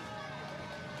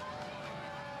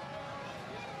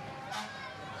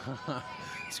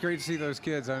 It's great to see those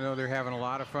kids. I know they're having a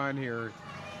lot of fun here.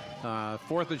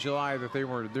 4th of July that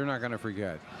they're not going to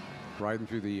forget. Riding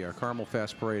through the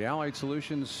CarmelFest parade. Allied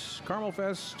Solutions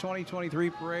CarmelFest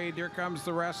 2023 parade. Here comes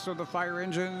the rest of the fire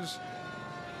engines.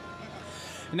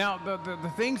 Now,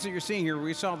 the things that you're seeing here,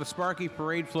 we saw the Sparky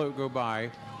parade float go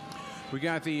by. We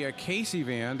got the Casey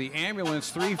van, the ambulance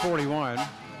 341,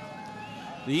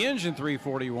 the engine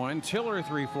 341, tiller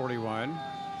 341,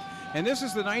 and this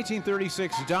is the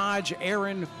 1936 Dodge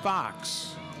Aaron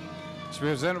Fox. It's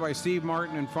presented by Steve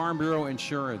Martin and Farm Bureau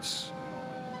Insurance.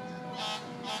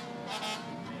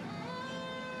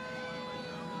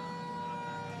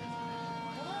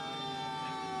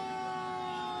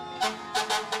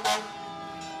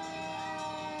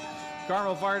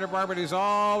 Carmel Fire Department is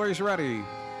always ready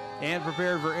and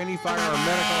prepared for any fire or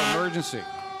medical emergency.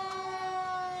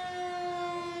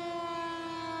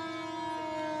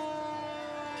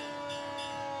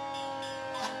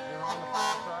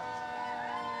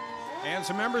 And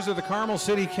some members of the Carmel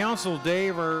City Council,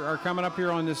 Dave, are coming up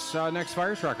here on this next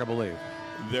fire truck, I believe.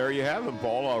 There you have them,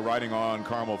 Paul, riding on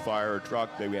Carmel Fire Truck.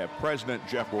 We have President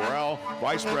Jeff Worrell,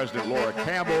 Vice President Laura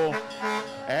Campbell,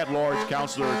 at-large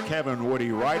Councilor Kevin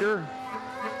Woody Ryder,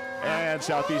 and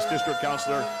Southeast District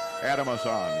Councilor Adam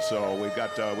Hassan. So we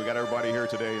got everybody here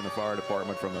today in the fire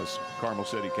department from this Carmel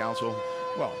City Council.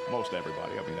 Well, most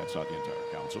everybody. I mean, that's not the entire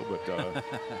council, but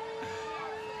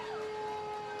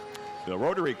the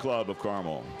Rotary Club of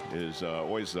Carmel is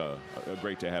always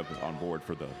great to have on board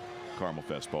for the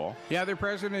CarmelFest, Paul. Yeah, their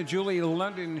president, Julie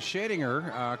London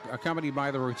Schadinger, accompanied by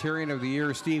the Rotarian of the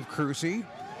Year, Steve Crucy,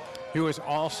 who is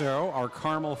also our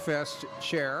CarmelFest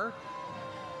chair.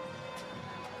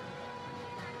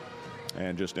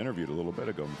 And just interviewed a little bit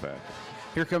ago, in fact.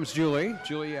 Here comes Julie.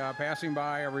 Julie passing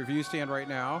by a review stand right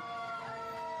now.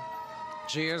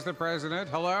 She is the president.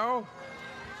 Hello.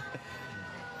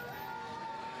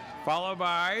 Followed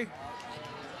by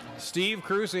Steve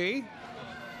Crucy.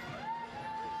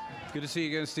 Good to see you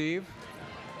again, Steve.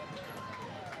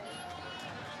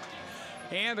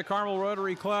 And the Carmel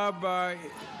Rotary Club,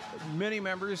 many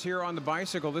members here on the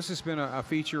bicycle. This has been a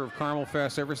feature of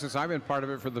CarmelFest ever since I've been part of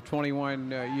it for the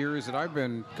 21 years that I've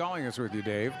been calling this with you,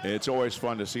 Dave. It's always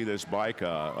fun to see this bike.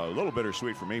 A little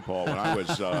bittersweet for me, Paul. When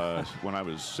I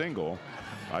was single,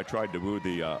 I tried to woo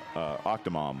the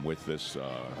Octomom with this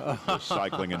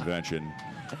cycling invention,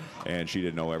 and she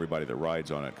didn't know everybody that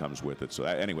rides on it comes with it. So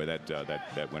anyway,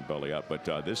 that went belly up. But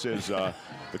this is the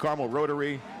Carmel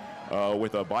Rotary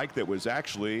with a bike that was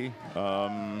actually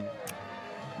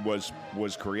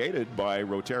was created by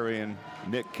Rotarian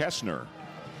Nick Kessner,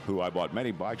 who I bought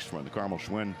many bikes from, the Carmel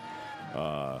Schwinn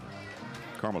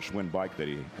bike that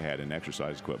he had in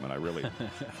exercise equipment. I really.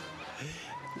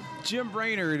 Jim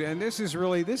Brainerd, and this is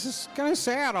kind of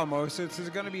sad almost. This is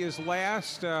going to be his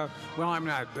last. Well, I'm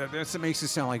not. That makes it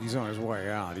sound like he's on his way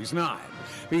out. He's not.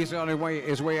 He's on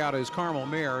his way out as Carmel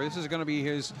Mayor. This is going to be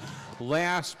his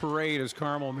last parade as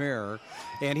Carmel Mayor,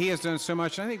 and he has done so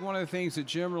much. I think one of the things that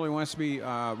Jim really wants to be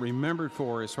remembered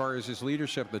for, as far as his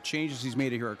leadership, the changes he's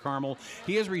made here at Carmel,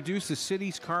 he has reduced the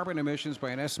city's carbon emissions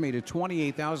by an estimated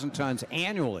 28,000 tons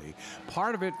annually.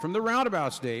 Part of it from the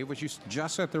roundabouts, Dave, which you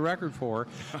just set the record for,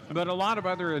 but a lot of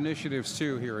other initiatives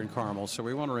too here in Carmel. So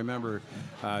we want to remember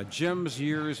Jim's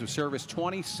years of service,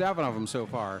 27 of them so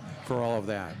far, for all of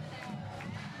that.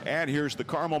 And here's the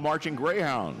Carmel Marching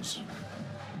Greyhounds.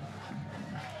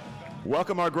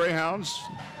 Welcome our Greyhounds.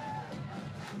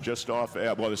 just off,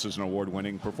 well, this is an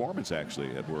award-winning performance, actually,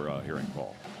 that we're hearing,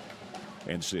 Paul,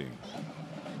 and seeing.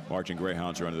 Marching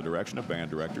Greyhounds are under the direction of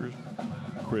band directors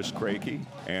Chris Crakey,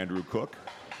 Andrew Cook,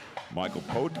 Michael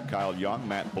Pote, Kyle Young,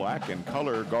 Matt Black, and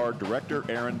color guard director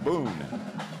Aaron Boone.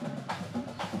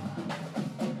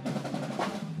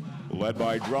 Led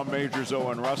by drum majors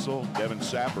Owen Russell, Devin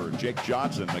Sapper, Jake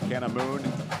Johnson, McKenna Moon,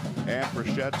 and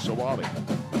Prashad Sawali.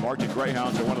 The Marching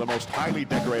Greyhounds are one of the most highly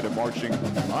decorated marching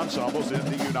ensembles in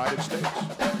the United States.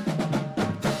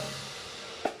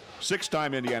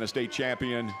 Six-time Indiana State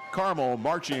champion, Carmel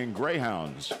Marching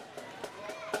Greyhounds.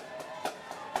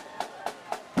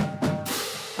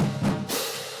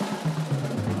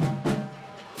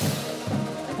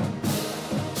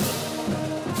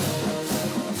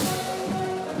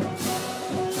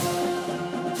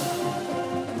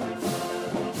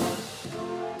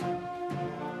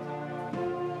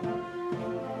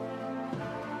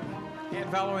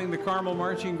 Following the Carmel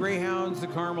Marching Greyhounds, the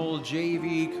Carmel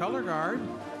JV Color Guard,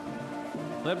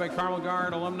 led by Carmel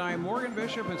Guard alumni Morgan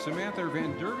Bishop and Samantha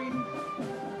Van Derving.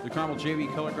 The Carmel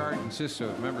JV Color Guard consists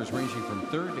of members ranging from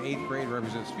 3rd to 8th grade,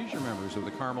 represents future members of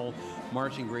the Carmel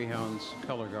Marching Greyhounds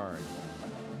Color Guard.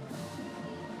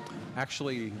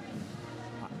 Actually,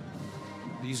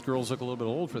 these girls look a little bit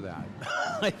old for that.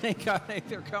 I think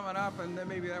they're coming up, and then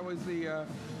maybe that was the...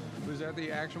 was that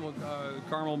the actual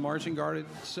Carmel Marching Guard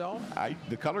itself?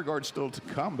 The color guard's still to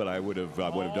come, but I would have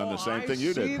done the same thing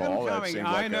you did, Paul. That seemed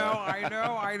like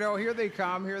I know. Here they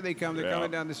come. They're coming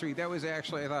down the street. That was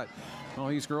actually, I thought, well,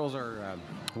 these girls are,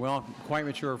 quite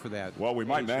mature for that. Well, we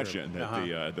might mention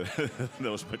that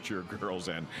those mature girls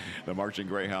and the Marching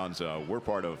Greyhounds were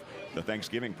part of the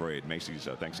Thanksgiving parade, Macy's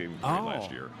Thanksgiving parade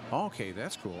last year. Okay,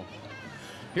 that's cool.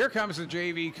 Here comes the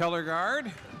JV Color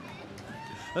Guard.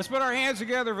 Let's put our hands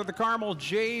together for the Carmel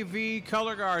JV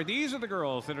Color Guard. These are the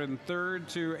girls that are in 3rd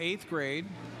to 8th grade,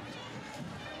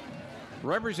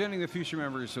 representing the future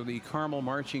members of the Carmel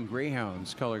Marching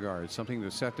Greyhounds Color Guard, something to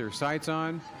set their sights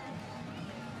on,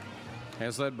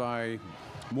 as led by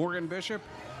Morgan Bishop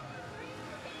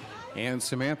and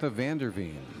Samantha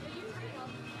Vanderveen.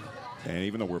 And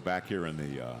even though we're back here in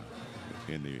the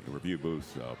review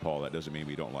booth, Paul, that doesn't mean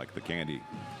we don't like the candy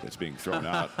that's being thrown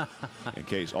out in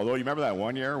case. Although, you remember that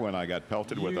one year when I got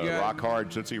pelted with a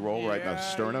rock-hard Tootsie Roll right in the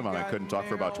sternum and I couldn't talk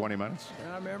for about 20 minutes?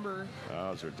 I remember.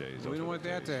 Those are days. We don't want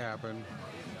that to happen.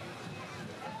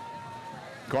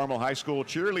 Carmel High School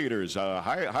cheerleaders,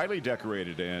 highly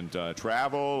decorated and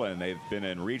travel, and they've been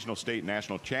in regional, state,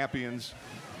 national champions.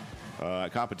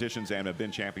 Competitions and have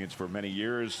been champions for many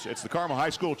years. It's the Carmel High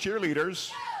School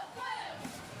cheerleaders.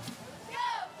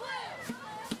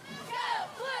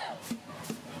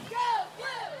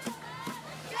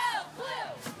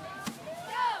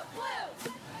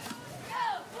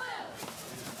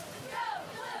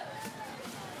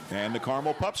 And the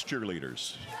Carmel Pups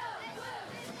cheerleaders.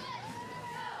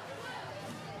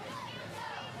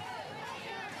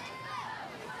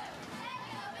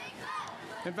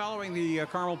 And following the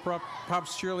Carmel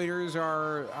Pups cheerleaders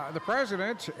are the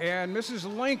President and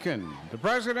Mrs. Lincoln. The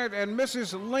President and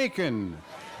Mrs. Lincoln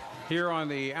here on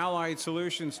the Allied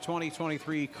Solutions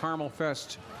 2023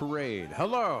 CarmelFest Parade.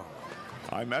 Hello.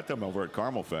 I met them over at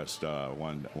CarmelFest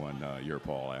one year,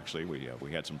 Paul, actually.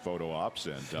 We had some photo ops.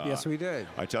 And yes, we did.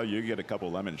 I tell you, you get a couple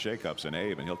lemon shake-ups in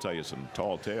Abe, and he'll tell you some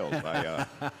tall tales.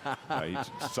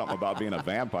 Something about being a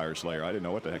vampire slayer. I didn't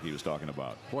know what the heck he was talking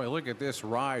about. Boy, look at this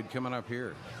ride coming up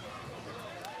here.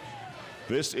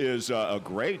 This is a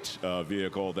great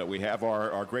vehicle that we have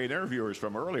our great interviewers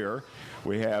from earlier.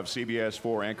 We have CBS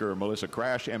 4 anchor Melissa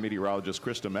Crash and meteorologist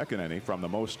Krista McEnany from the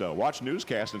most watched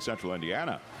newscast in Central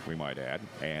Indiana, we might add.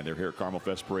 And they're here at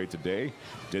CarmelFest Parade today,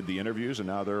 did the interviews, and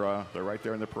now they're right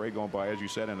there in the parade going by, as you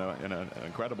said, in an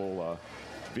incredible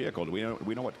vehicle. Do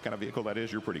we know what kind of vehicle that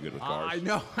is? You're pretty good with cars.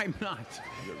 No, I'm not.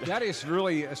 That is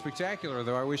really spectacular,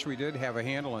 though. I wish we did have a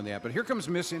handle on that. But here comes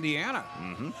Miss Indiana.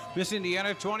 Miss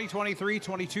Indiana 2023,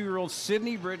 22-year-old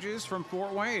Sydney Bridges from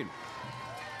Fort Wayne.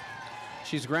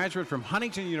 She's a graduate from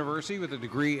Huntington University with a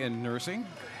degree in nursing.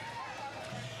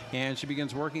 And she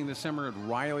begins working this summer at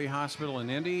Riley Hospital in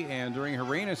Indy. And during her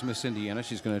reign as Miss Indiana,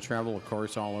 she's going to travel, of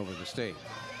course, all over the state.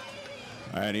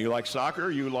 And you like soccer?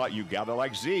 You gotta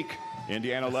like Zeke.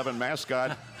 Indiana 11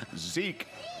 mascot, Zeke.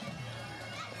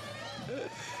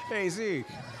 Hey, Zeke.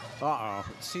 Uh-oh.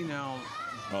 See now.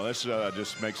 Well, this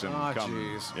just makes him come,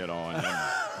 geez. you know. And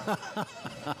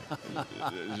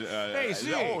hey,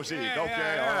 Zeke. Oh, Zeke. Yeah,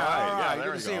 okay, yeah, all right. Yeah, good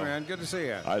there to you see you, go. man. Good to see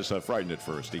you. I was frightened at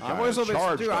first. He I kind was a of little bit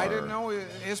charged too. I didn't know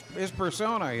his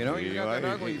persona, you know. You got that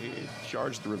ugly. He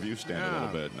charged the review stand a little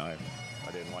bit, and I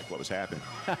didn't like like what was happening.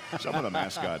 Some of the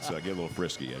mascots get a little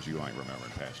frisky, as you might remember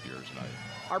in past years. And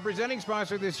Our presenting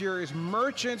sponsor this year is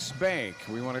Merchants Bank.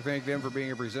 We want to thank them for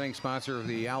being a presenting sponsor of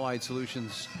the Allied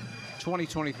Solutions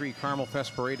 2023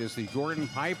 CarmelFest Parade as the Gordon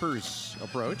Pipers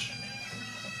approach.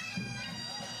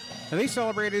 And they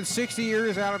celebrated 60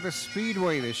 years out of the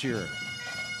Speedway this year.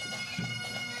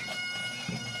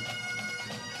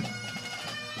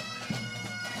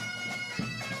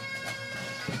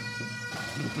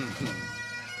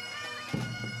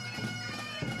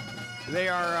 They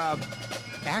are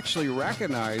actually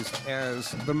recognized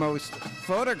as the most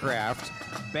photographed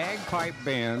bagpipe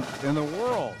band in the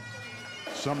world.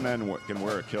 some men can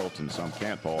wear a kilt and some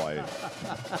can't, Paul. I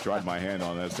tried my hand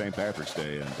on that St. Patrick's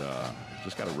Day and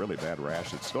just got a really bad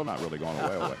rash. It's still not really going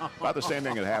away. About the same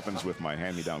thing that happens with my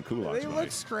hand-me-down culottes. They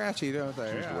look scratchy, don't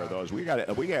they? Used to wear those. We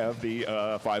have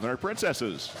the 500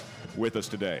 Princesses with us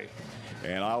today.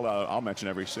 And I'll mention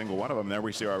every single one of them. There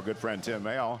we see our good friend Tim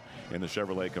Mayle in the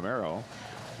Chevrolet Camaro.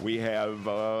 We have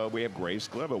Grace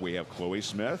Gliva. We have Chloe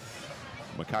Smith,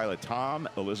 Michaela Tom,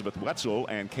 Elizabeth Wetzel,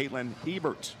 and Caitlin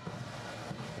Ebert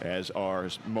as our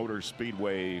Motor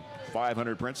Speedway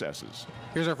 500 Princesses.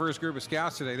 Here's our first group of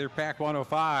scouts today. They're Pack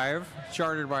 105,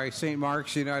 chartered by St.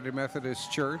 Mark's United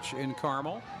Methodist Church in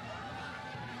Carmel.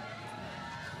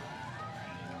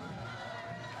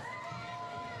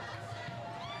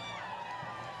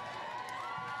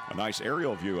 A nice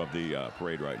aerial view of the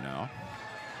parade right now.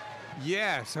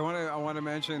 Yes, I want to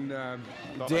mention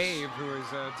Dave, who is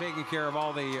taking care of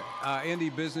all the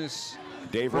Indy business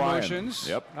Dave promotions.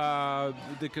 Ryan.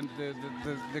 Yep.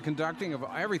 The conducting of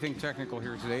everything technical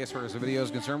here today, as far as the video is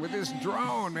concerned, with this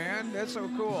drone, man. That's so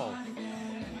cool.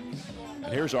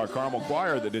 And here's our Carmel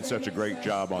Choir that did such a great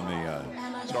job on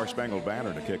the Star Spangled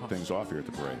Banner to kick things off here at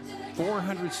the parade.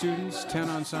 400 students, 10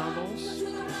 ensembles.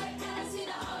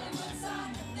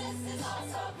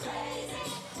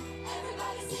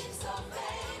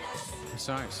 It's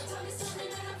nice.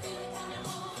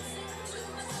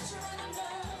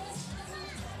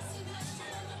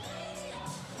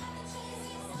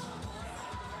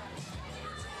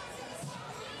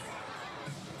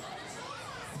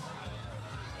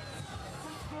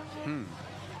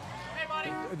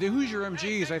 The Hoosier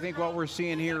MGs, I think what we're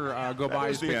seeing here go by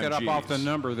is pick it up off the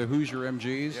number, the Hoosier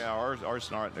MGs. Yeah,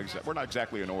 ours aren't we're not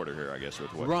exactly in order here, I guess,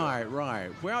 with what. Right.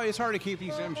 Well, it's hard to keep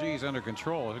these MGs under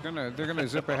control. They're gonna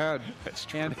zip ahead. That's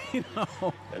true. And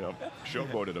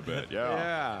Showboated a bit.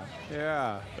 Yeah.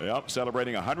 Yep,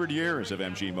 celebrating 100 years of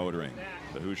MG motoring.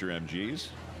 The Hoosier MGs.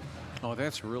 Oh,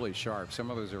 that's really sharp. Some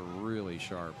of those are really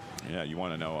sharp. Yeah, you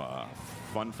want to know a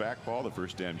fun fact, Paul? The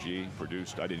first MG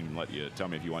produced, I didn't even let you tell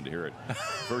me if you wanted to hear it.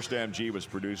 First MG was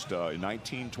produced in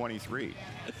 1923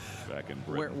 back in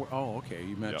Britain. Okay,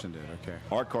 you mentioned it, okay.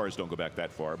 Our cars don't go back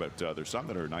that far, but there's some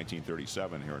that are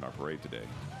 1937 here in our parade today.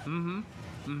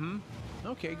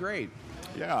 Okay, great.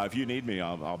 Yeah, if you need me,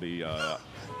 I'll be,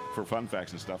 for fun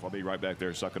facts and stuff, I'll be right back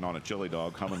there sucking on a chili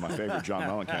dog, humming my favorite John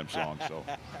Mellencamp song. So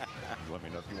let me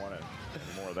know if you want to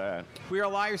do more of that. We are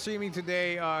live streaming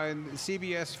today on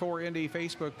CBS 4 Indy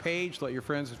Facebook page. Let your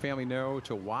friends and family know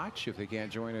to watch if they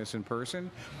can't join us in person.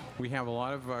 We have a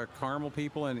lot of Carmel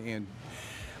people, and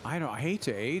I hate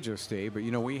to age us, Dave, but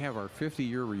we have our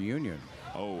 50-year reunion.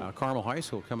 Carmel High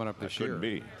School coming up this year. Couldn't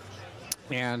be.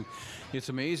 And it's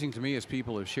amazing to me as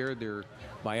people have shared their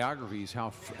biographies how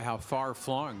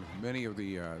far-flung many of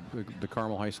the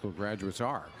Carmel High School graduates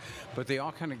are. But they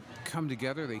all kind of come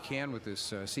together. They can with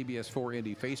this CBS 4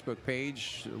 Indy Facebook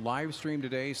page live stream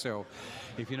today. So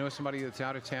if you know somebody that's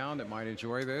out of town that might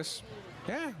enjoy this,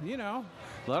 let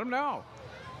them know.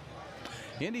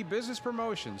 Indy Business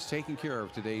Promotions taking care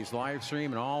of today's live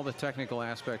stream and all the technical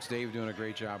aspects. Dave doing a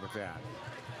great job with that.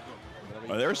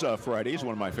 There's Freddy's,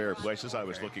 one of my favorite places I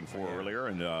was looking for earlier,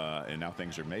 and now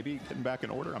things are maybe getting back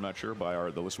in order. I'm not sure by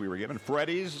the list we were given.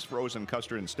 Freddy's, frozen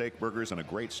custard and steak burgers, and a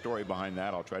great story behind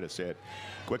that. I'll try to say it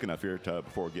quick enough here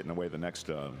before getting away the next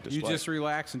display. You just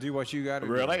relax and do what you got to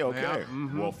do. Really? Okay. Yeah.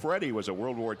 Mm-hmm. Well, Freddy was a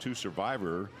World War II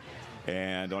survivor,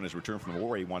 and on his return from the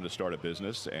war, he wanted to start a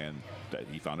business, and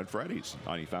he founded Freddy's.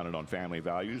 And he founded on family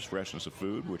values, freshness of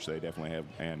food, which they definitely have,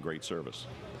 and great service.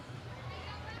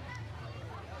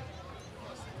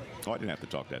 Oh, I didn't have to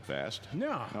talk that fast.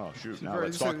 No. Oh, shoot. Now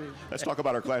let's talk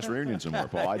about our class reunions some more,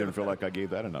 Paul. I didn't feel like I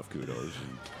gave that enough kudos.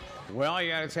 Well,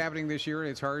 yeah, it's happening this year, and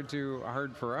it's hard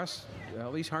for us,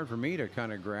 at least hard for me to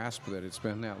kind of grasp that it's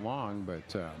been that long. But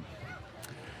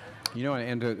You know,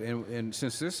 and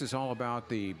since this is all about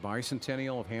the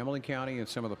bicentennial of Hamilton County and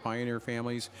some of the pioneer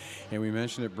families, and we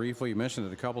mentioned it briefly, you mentioned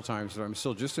it a couple times, but I'm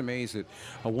still just amazed that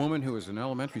a woman who was an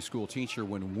elementary school teacher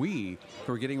when we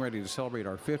were getting ready to celebrate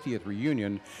our 50th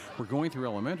reunion, we're going through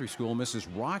elementary school, Mrs.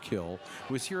 Rockhill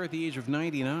was here at the age of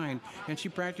 99, and she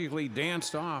practically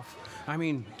danced off. I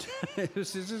mean,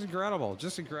 this is incredible,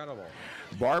 just incredible.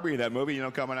 Barbie, that movie, you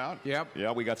know, coming out? Yep.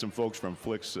 Yeah, we got some folks from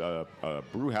Flicks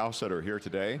Brew House that are here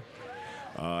today.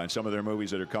 And some of their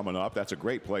movies that are coming up. That's a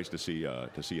great place to see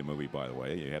a movie, by the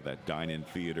way. You have that dine-in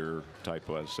theater type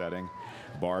setting.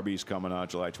 Barbie's coming out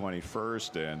July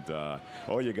 21st,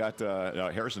 and you got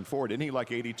Harrison Ford. Isn't he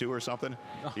like 82 or something?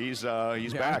 He's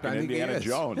back in Indiana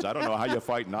Jones. I don't know how you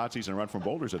fight Nazis and run from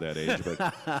boulders at that age,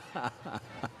 but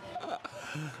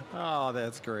oh,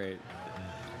 that's great.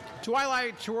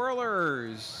 Twilight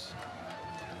Twirlers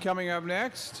coming up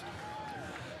next.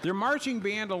 They're marching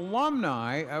band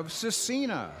alumni of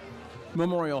Cecina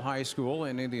Memorial High School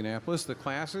in Indianapolis, the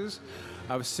classes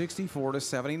of 64 to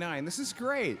 79. This is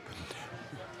great.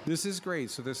 This is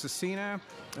great. So the Cecina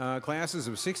classes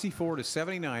of 64 to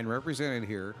 79 represented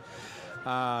here.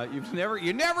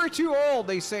 You're never too old,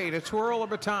 they say, to twirl a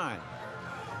baton.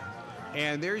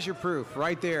 And there's your proof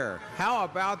right there. How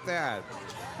about that?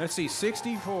 Let's see,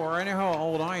 64. I know how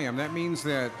old I am. That means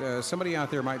that somebody out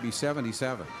there might be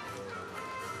 77.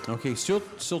 Okay, still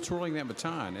twirling that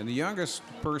baton, and the youngest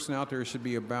person out there should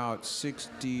be about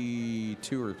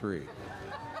 62 or 3.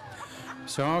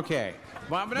 So okay,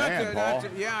 well, but Paul,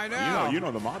 yeah, I know. You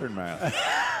know the modern math.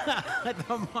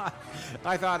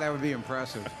 I thought that would be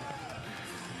impressive.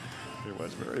 It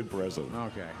was very impressive.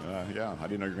 Okay. Yeah, I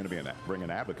didn't know you were going to bring an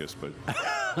abacus, but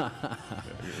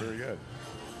you're very good.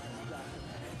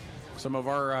 Some of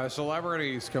our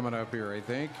celebrities coming up here, I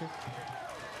think.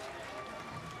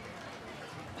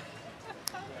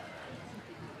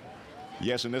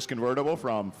 Yes, in this convertible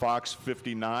from Fox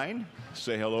 59,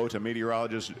 say hello to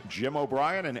meteorologist Jim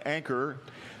O'Brien and anchor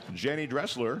Jenny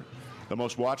Dressler. The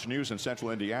most watched news in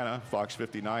central Indiana, Fox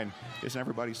 59. Isn't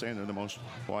everybody saying they're the most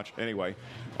watched? Anyway,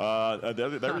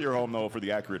 they're your home, though, for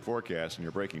the accurate forecast and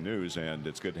your breaking news, and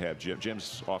it's good to have Jim.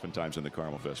 Jim's oftentimes in the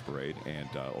CarmelFest parade, and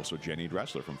also Jenny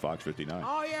Dressler from Fox 59.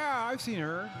 Oh, yeah, I've seen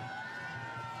her.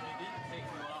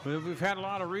 We've had a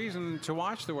lot of reason to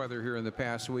watch the weather here in the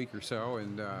past week or so,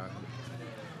 and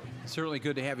certainly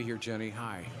good to have you here, Jenny.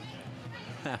 Hi.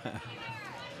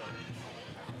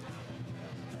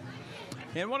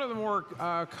 And one of the more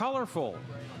colorful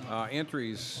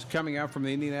entries coming out from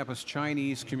the Indianapolis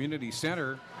Chinese Community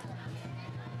Center.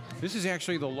 This is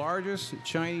actually the largest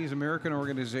Chinese American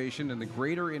organization in the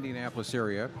greater Indianapolis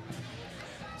area.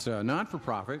 It's a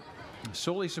not-for-profit,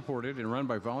 solely supported and run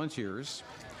by volunteers.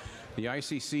 The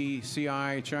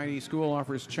ICC-CI Chinese School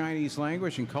offers Chinese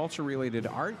language and culture-related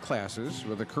art classes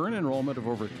with a current enrollment of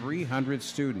over 300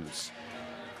 students.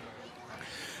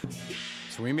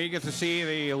 So we may get to see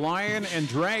the lion and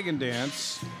dragon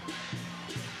dance.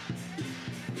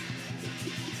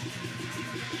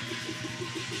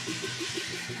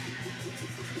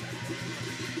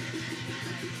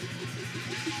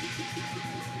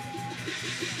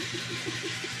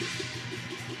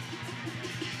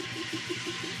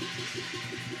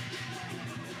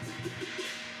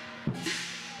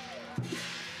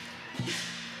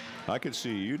 I could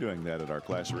see you doing that at our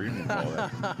class reunion.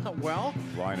 Well,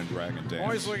 lion and dragon dance.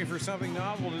 Always looking for something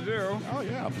novel to do. Oh,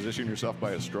 yeah. Position yourself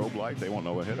by a strobe light. They won't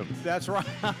know what hit them. That's right.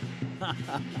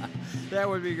 That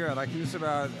would be good. I can just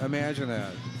about imagine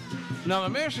that. Now, the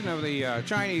mission of the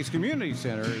Chinese Community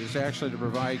Center is actually to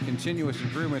provide continuous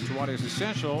improvement to what is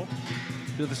essential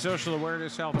to the social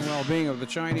awareness, health, and well-being of the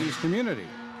Chinese community,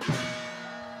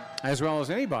 as well as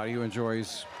anybody who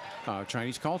enjoys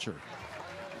Chinese culture.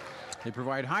 They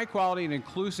provide high-quality and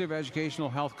inclusive educational,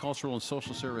 health, cultural, and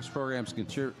social service programs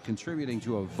contributing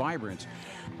to a vibrant,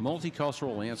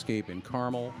 multicultural landscape in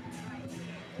Carmel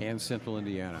and Central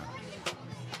Indiana.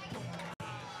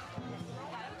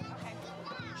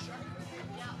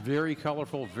 Very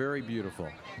colorful, very beautiful.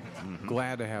 Mm-hmm.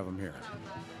 Glad to have them here.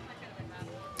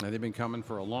 And they've been coming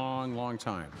for a long, long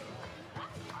time.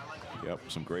 Yep,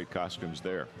 some great costumes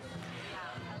there.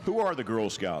 Who are the Girl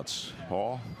Scouts,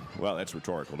 Paul? Well, that's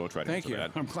rhetorical. Don't try to answer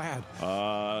that. I'm glad.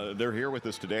 They're here with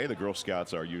us today. The Girl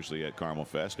Scouts are usually at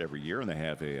CarmelFest every year, and they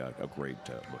have a great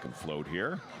looking float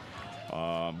here.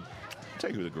 I'll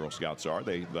tell you who the Girl Scouts are.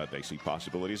 They see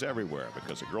possibilities everywhere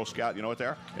because a Girl Scout, you know what they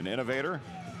are? An innovator,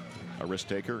 a risk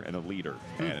taker, and a leader.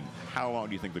 And how long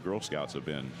do you think the Girl Scouts have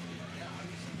been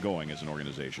going as an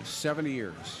organization? 70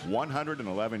 years.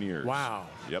 111 years. Wow.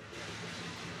 Yep.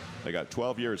 They got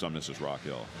 12 years on Mrs.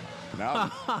 Rockhill. Now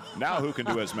who can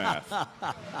do his math?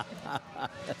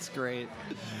 That's great.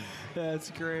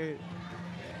 That's great.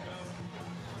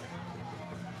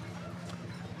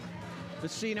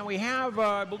 Let's see. Now we have,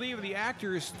 I believe, the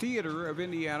Actors Theater of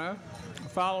Indiana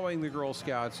following the Girl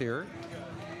Scouts here.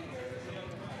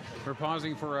 We're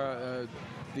pausing for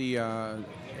the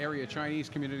area Chinese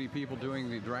community people doing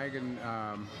the dragon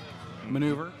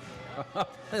maneuver.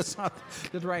 It's not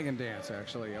the dragon dance,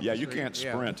 actually. Yeah, you can't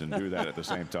sprint and do that at the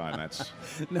same time. That's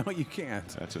no, you can't.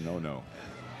 That's a no-no.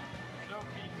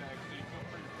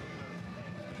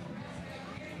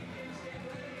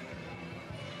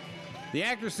 The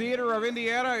Actors Theater of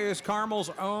Indiana is Carmel's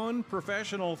own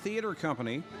professional theater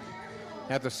company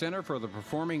at the Center for the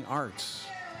Performing Arts.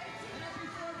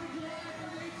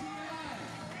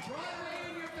 Broadway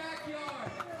in your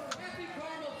backyard. Happy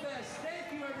CarmelFest.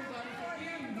 Thank you, everybody, for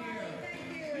being here.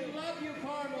 We love you,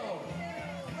 Carmel.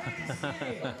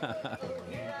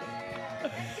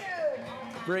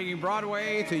 Bringing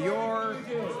Broadway to your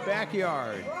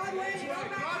backyard.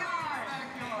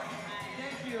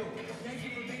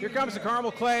 Here comes the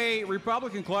Carmel Clay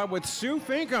Republican Club with Sue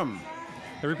Finkham,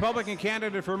 the Republican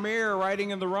candidate for mayor, riding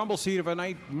in the rumble seat of that's not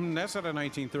a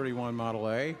 1931 Model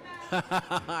A.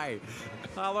 Hi.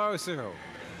 Hello, Sue.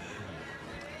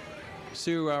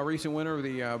 Sue, recent winner of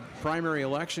the primary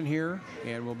election here,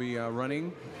 and will be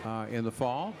running in the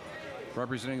fall,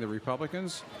 representing the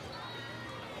Republicans.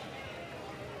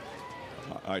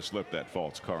 I slipped that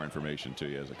false car information to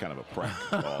you as a kind of a prank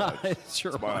call. It's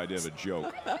my idea of a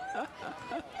joke.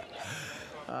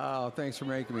 Oh, thanks for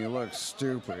making me look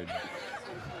stupid.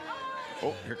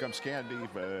 Oh, here comes candy.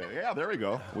 Yeah, there we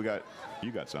go.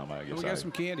 You got some, I guess. We got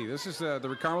some candy. This is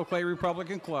the Carmel Clay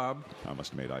Republican Club. I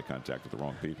must have made eye contact with the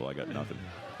wrong people. I got nothing.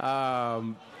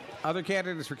 Other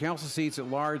candidates for council seats at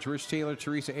large: Rich Taylor,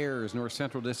 Teresa Ayers, North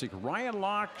Central District, Ryan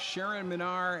Locke, Sharon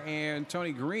Minar, and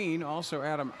Tony Green. Also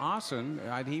Adam Austin,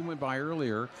 he went by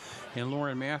earlier, and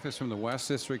Lauren Mathis from the West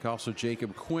District. Also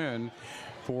Jacob Quinn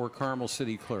for Carmel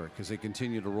City Clerk as they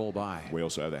continue to roll by. We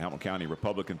also have the Hamilton County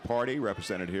Republican Party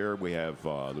represented here. We have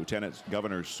Lieutenant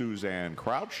Governor Suzanne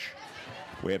Crouch.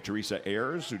 We have Teresa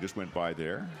Ayers, who just went by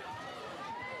there.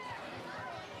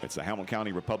 It's the Hamilton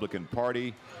County Republican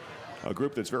Party, a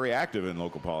group that's very active in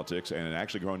local politics and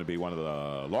actually growing to be one of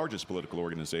the largest political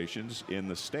organizations in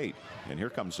the state. And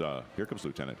here comes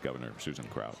Lieutenant Governor Suzanne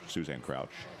Crouch.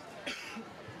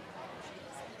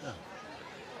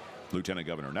 Lieutenant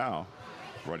Governor now,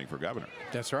 running for governor.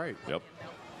 That's right. Yep.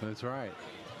 That's right.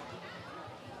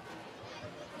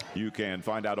 You can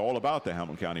find out all about the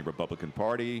Hamilton County Republican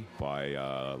Party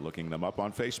by looking them up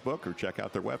on Facebook or check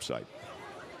out their website.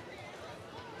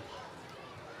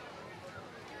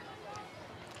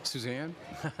 Suzanne?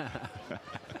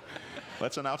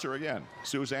 Let's announce her again.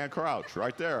 Suzanne Crouch,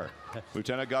 right there.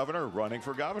 Lieutenant Governor, running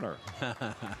for governor.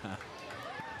 The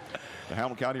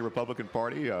Hamilton County Republican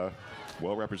Party,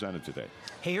 well represented today.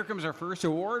 Hey, here comes our first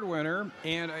award winner,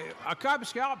 and a Cub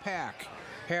Scout pack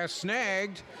has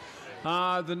snagged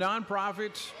the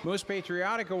nonprofit Most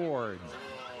Patriotic Award.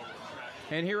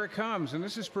 And here it comes, and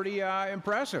this is pretty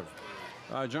impressive.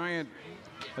 A giant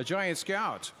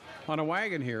scout on a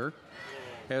wagon here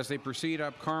as they proceed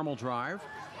up Carmel Drive.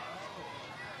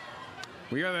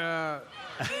 We are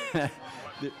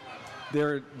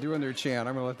they're doing their chant.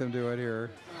 I'm going to let them do it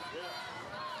here.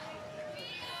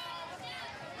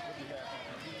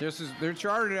 They're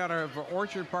chartered out of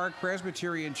Orchard Park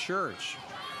Presbyterian Church.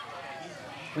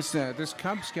 This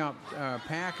Cub Scout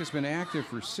pack has been active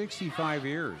for 65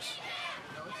 years.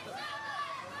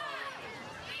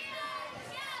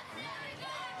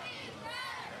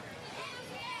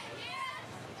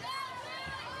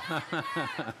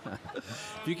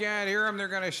 If you can't hear them, they're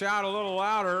going to shout a little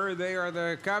louder. They are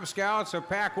the Cub Scouts of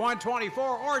Pack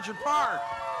 124, Orchard Park.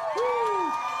 Woo!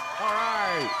 All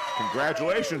right.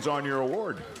 Congratulations on your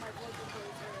award.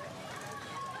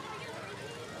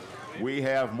 We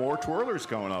have more twirlers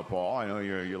coming up, Paul. I know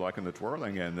you're liking the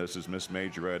twirling, and this is Miss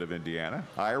Majorette of Indiana,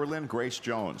 Ireland Grace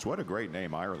Jones. What a great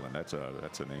name, Ireland. That's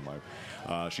a name.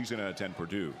 She's going to attend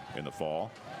Purdue in the fall,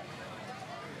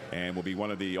 and will be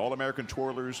one of the All-American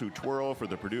twirlers who twirl for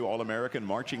the Purdue All-American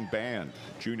Marching Band.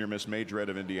 Junior Miss Majorette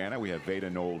of Indiana, we have Veda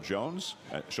Noel Jones.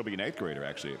 She'll be an 8th grader,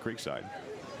 actually, at Creekside.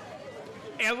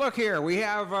 And look here, we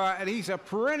have, and he's a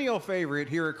perennial favorite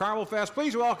here at CarmelFest.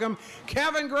 Please welcome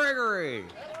Kevin Gregory.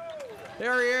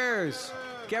 There he is.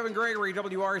 Kevin Gregory,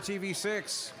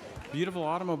 WRTV6. Beautiful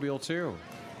automobile, too.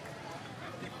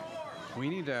 We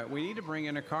need to bring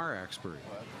in a car expert.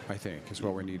 I think is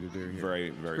what we need to do here. Very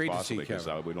Great possibly, to see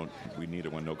because we need to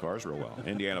win no cars real well.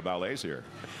 Indiana Ballet's here.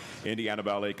 Indiana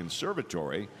Ballet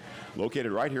Conservatory,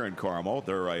 located right here in Carmel.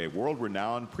 They're a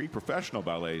world-renowned pre-professional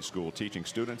ballet school teaching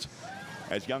students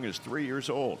as young as 3 years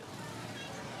old.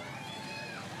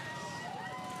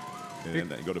 And then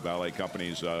they go to ballet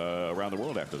companies around the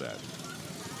world after that.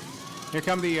 Here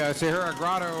come the Sahara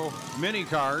Grotto mini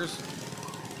cars.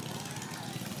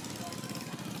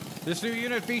 This new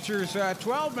unit features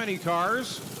 12 mini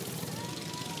cars.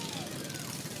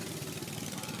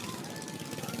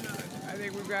 I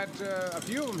think we've got a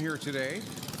few of them here today.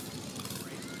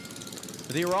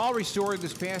 They were all restored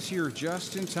this past year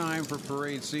just in time for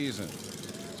parade season.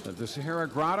 The Sahara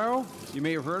Grotto, you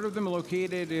may have heard of them,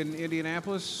 located in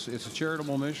Indianapolis. It's a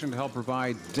charitable mission to help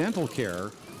provide dental care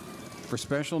for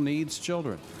special needs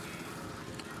children.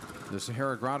 The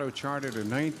Sahara Grotto charted in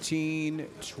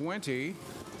 1920,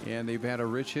 and they've had a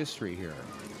rich history here.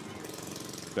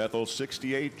 Bethel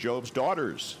 68 Job's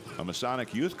Daughters, a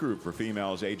Masonic youth group for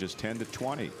females ages 10 to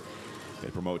 20.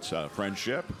 It promotes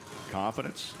friendship,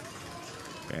 confidence,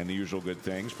 and the usual good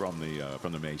things from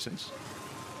the Masons.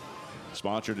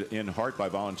 Sponsored in part by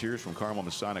volunteers from Carmel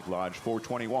Masonic Lodge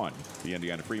 421, the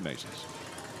Indiana Freemasons.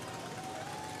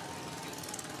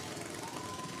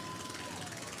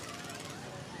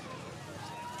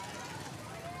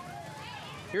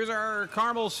 Here's our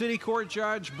Carmel City Court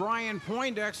Judge, Brian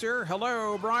Poindexter.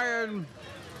 Hello, Brian.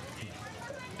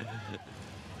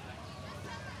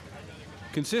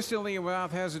 Consistently and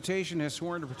without hesitation has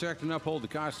sworn to protect and uphold the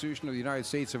Constitution of the United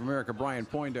States of America, Brian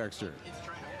Poindexter.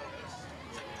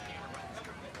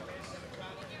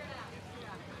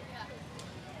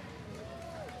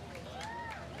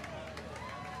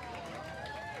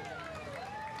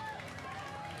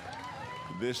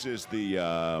 This is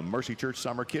the Mercy Church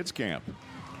Summer Kids Camp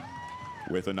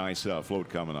with a nice float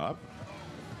coming up.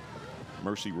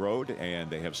 Mercy Road, and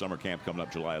they have summer camp coming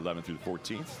up July 11th through the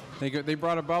 14th. They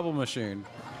brought a bubble machine.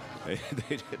 They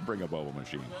did bring a bubble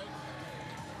machine.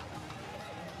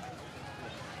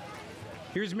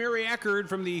 Here's Mary Eckerd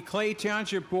from the Clay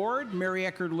Township Board. Mary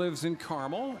Eckerd lives in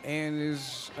Carmel and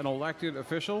is an elected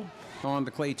official on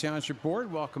the Clay Township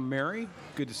Board. Welcome, Mary.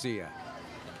 Good to see you.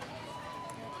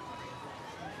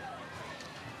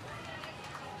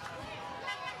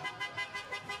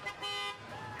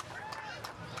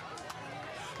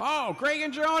 Oh, Greg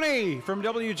and Joni from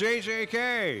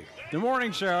WJJK, the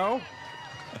morning show.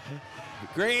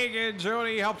 Greg and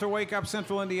Joni help to wake up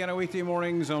Central Indiana weekday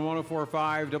mornings on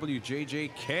 104.5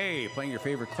 WJJK, playing your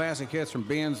favorite classic hits from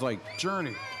bands like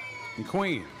Journey and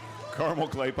Queen. Carmel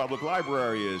Clay Public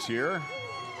Library is here.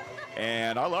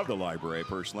 And I love the library,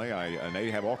 personally. And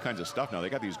they have all kinds of stuff now. They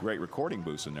got these great recording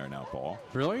booths in there now, Paul.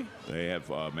 Really? They have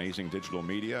amazing digital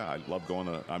media. I love going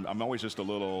to... I'm always just a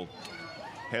little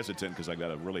hesitant because I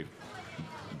got a really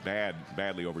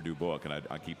badly overdue book, and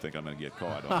I keep thinking I'm going to get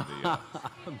caught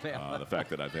on the fact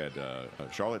that I've had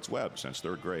Charlotte's Web since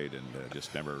third grade, and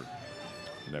just never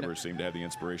seemed to have the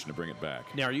inspiration to bring it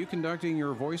back. Now, are you conducting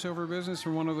your voiceover business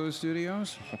from one of those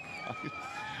studios?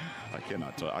 I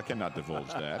cannot divulge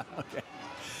that. Okay.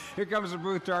 Here comes the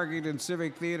booth Targeted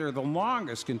Civic Theater, the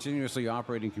longest continuously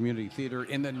operating community theater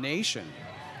in the nation.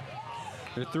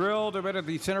 They're thrilled to have been at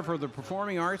the Center for the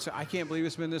Performing Arts. I can't believe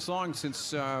it's been this long,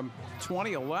 since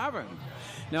 2011.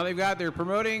 Now they're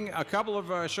promoting a couple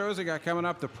of shows they got coming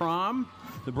up. The Prom,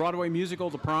 the Broadway musical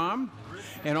The Prom.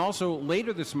 And also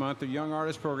later this month, the Young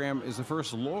Artist Program is the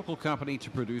first local company to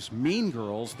produce Mean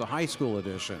Girls, the high school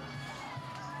edition.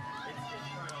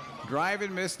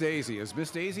 Driving Miss Daisy. Is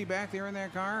Miss Daisy back there in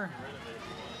that car?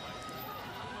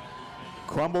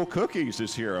 Crumble Cookies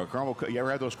is here. You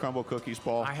ever had those crumble cookies,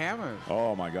 Paul? I haven't.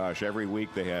 Oh my gosh! Every week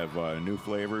they have new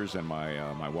flavors, and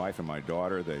my wife and my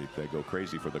daughter they go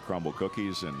crazy for the crumble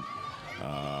cookies, and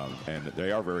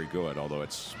they are very good. Although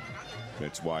it's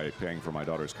why paying for my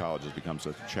daughter's college has become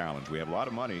such a challenge. We have a lot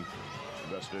of money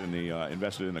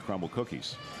invested in the crumble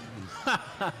cookies.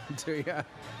 Do you?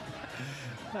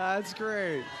 That's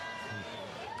great.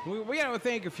 We got to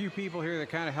thank a few people here that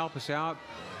kind of help us out.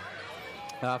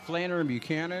 Flannery and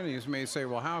Buchanan. You may say,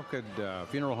 well, how could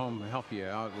Funeral Home help you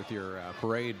out with your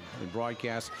parade and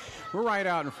broadcast? We're right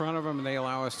out in front of them, and they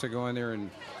allow us to go in there and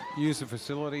use the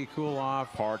facility, cool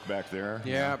off. Park back there.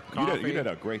 Yeah, you did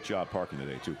a great job parking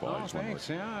today, too, Paul. Oh, thanks.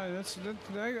 Yeah,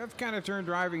 I've kind of turned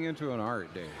driving into an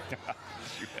art, Dave.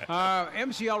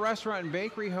 MCL Restaurant and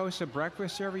Bakery hosts a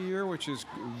breakfast every year, which is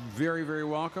very, very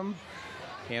welcome.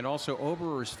 And also,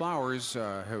 Oberer's Flowers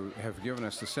have given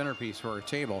us the centerpiece for our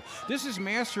table. This is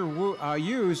Master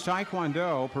Yu's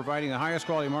Taekwondo, providing the highest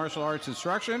quality martial arts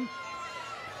instruction.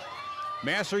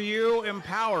 Master U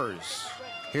empowers.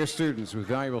 Here's students with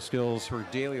valuable skills for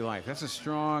daily life. That's a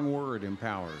strong word,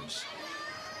 empowers.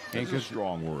 That's a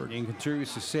strong word. And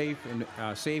contributes to safe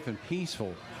and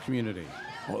peaceful community.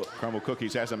 Well, Carmel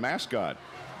Cookies has a mascot.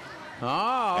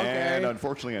 Oh, okay. And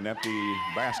unfortunately, an empty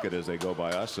basket as they go by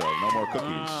us. So no more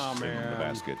cookies in the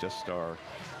basket. Just our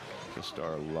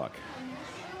luck.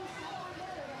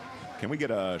 Can we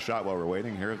get a shot while we're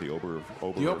waiting here? The Ober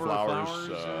flowers.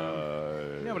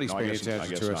 Nobody's paying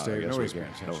attention to us, Dave. Nobody's paying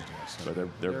attention to us.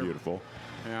 But they're beautiful.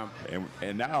 Yeah.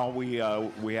 And now we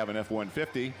have an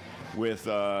F-150 with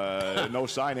no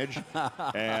signage,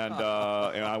 and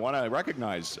I want to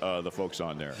recognize the folks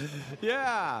on there.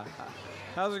 Yeah.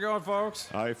 How's it going, folks?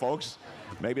 Hi, folks.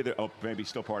 Maybe they're maybe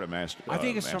still part of Master. I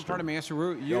think it's some part of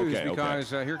Master U's because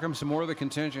here comes some more of the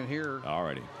contingent here.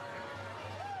 Alrighty.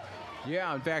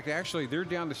 Yeah, in fact, actually, they're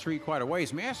down the street quite a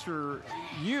ways. Master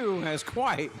U has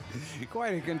quite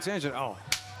a contingent. Oh,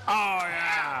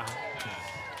 yeah.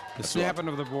 The snapping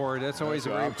of the board, that's always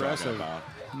very impressive.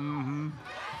 Mm-hmm.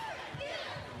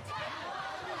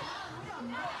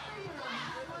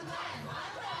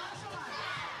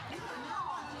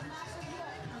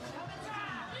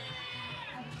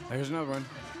 There's another one.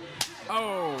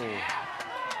 Oh!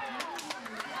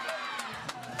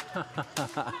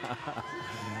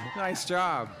 Nice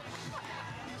job.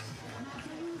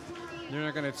 You're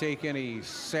not going to take any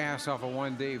sass off of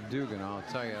one Dave Dugan, I'll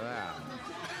tell you that.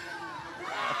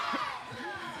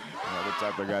 The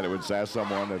type of guy that would sass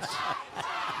someone that's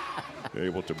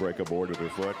able to break a board with their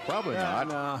foot? Probably not.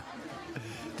 No.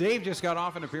 Dave just got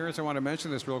off an appearance. I want to mention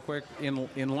this real quick in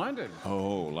London.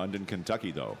 Oh, London,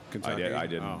 Kentucky, though. Kentucky? I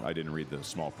didn't read the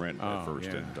small print at first,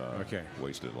 and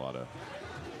wasted a lot of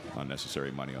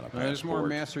unnecessary money on a passport. There's more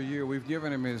Master U. We've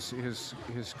given him his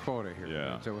quota here.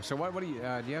 Yeah. So what do you do?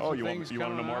 You have Oh, some you things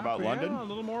want to know more up? about London? Yeah, a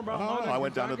little more about London. I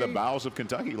went down to the bowels of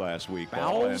Kentucky last week,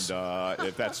 Paul, and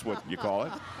if that's what you call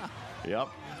it. Yep.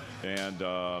 And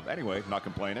anyway, not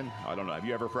complaining. I don't know. Have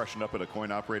you ever freshened up at a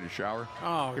coin-operated shower?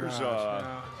 Oh, here's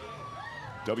gosh,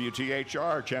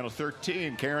 WTHR, Channel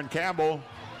 13, Karen Campbell,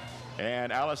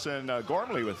 and Allison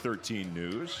Gormley with 13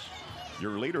 News.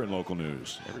 Your leader in local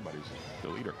news. Everybody's the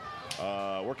leader.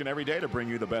 Working every day to bring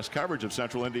you the best coverage of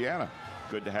Central Indiana.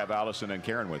 Good to have Allison and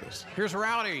Karen with us. Here's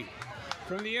Rowdy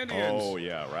from the Indians. Oh,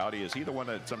 yeah. Rowdy, is he the one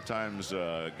that sometimes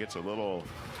gets a little...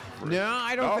 No,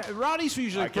 I don't. Rowdy's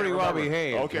usually pretty well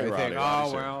behaved. Okay, Rowdy.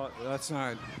 Oh, well, let's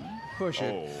not push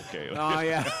it. Oh, okay. Oh,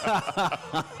 yeah.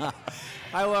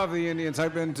 I love the Indians.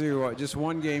 I've been to just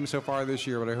one game so far this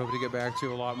year, but I hope to get back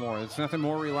to a lot more. It's nothing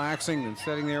more relaxing than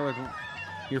sitting there with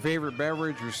your favorite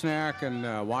beverage or snack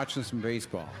and watching some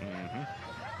baseball. Mm-hmm.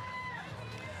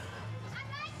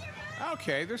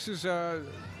 Okay, this is all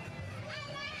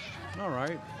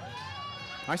right.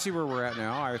 I see where we're at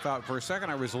now. I thought for a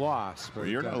second I was lost. But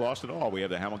you're not lost at all. We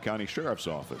have the Hamilton County Sheriff's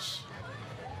Office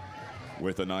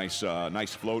with a nice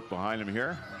float behind him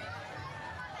here.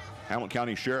 Hamilton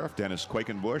County Sheriff Dennis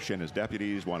Quakenbush and his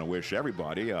deputies want to wish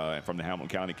everybody from the Hamilton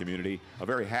County community a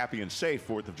very happy and safe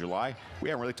 4th of July. We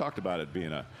haven't really talked about it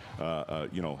being a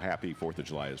happy 4th of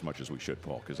July as much as we should,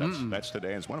 Paul, because that's today,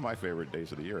 and it's one of my favorite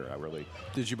days of the year. I really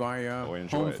Did you buy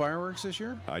home fireworks this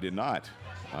year? I did not.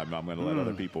 I'm going to let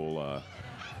other people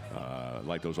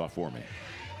light those off for me.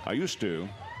 I used to.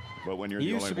 But when you're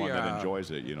the only one that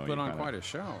enjoys it, put on quite a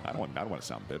show. I don't want to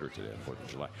sound bitter today on 4th of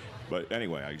July. But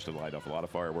anyway, I used to light off a lot of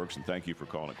fireworks, and thank you for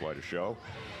calling it quite a show.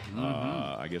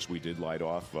 I guess we did light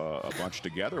off a bunch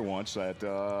together once at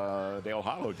Dale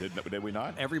Hollow, did we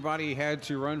not? Everybody had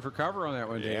to run for cover on that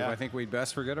one, Dave. Yeah. I think we'd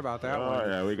best forget about that one.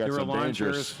 Yeah, we got there some were lawn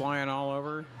dangerous chairs flying all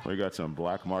over. We got some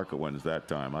black market ones that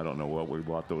time. I don't know what we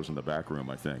bought those in the back room.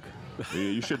 I think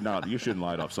you shouldn't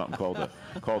light off something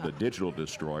called the Digital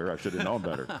Destroyer. I should have known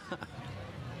better.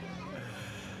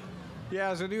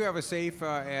 Yeah, so do have a safe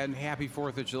and happy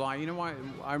 4th of July. You know what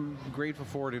I'm grateful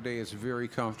for today? It's very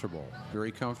comfortable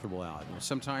out.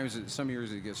 Sometimes, some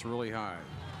years it gets really hot.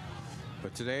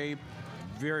 But today,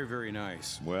 very, very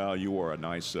nice. Well, you wore a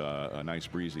nice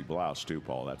breezy blouse too,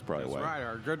 Paul. That's probably That's why.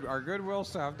 right. Our Goodwill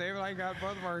stuff. David and I got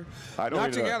both of our. I don't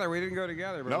not together. We didn't go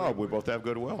together. But no, we both have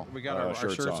Goodwill. We got our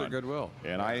shirts on. at Goodwill.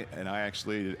 And I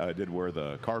actually did wear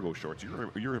the cargo shorts.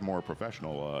 You're more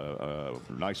professional,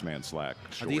 nice man slack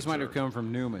shorts. These might have come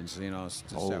from Newman's.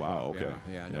 Oh wow. Okay.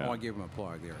 Yeah. No, I'll give them a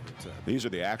plug there. But, these are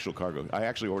the actual cargo. I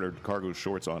actually ordered cargo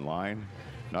shorts online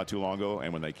not too long ago,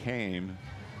 and when they came,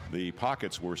 the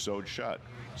pockets were sewed shut.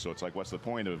 So it's like, what's the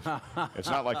point of? It's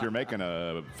not like you're making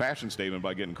a fashion statement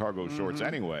by getting cargo shorts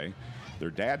anyway. they're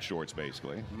dad shorts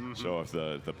basically. So if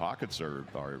the pockets are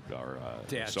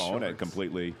Dad sewn shorts. and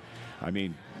completely, I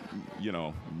mean, you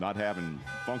know, not having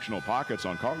functional pockets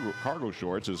on cargo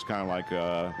shorts is kind of like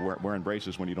wearing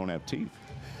braces when you don't have teeth.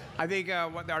 I think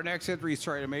what our next entry is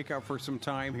trying to make up for some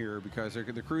time here because they're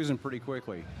cruising pretty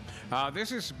quickly.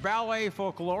 This is Ballet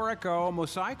Folklorico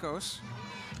Mosaicos.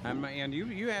 And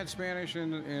you had Spanish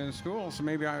in school, so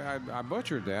maybe I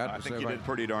butchered that. I think you did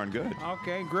pretty darn good.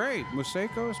 Okay, great.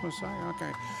 Mosaicos,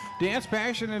 okay. Dance,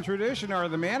 passion, and tradition are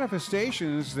the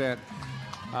manifestations that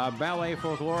Ballet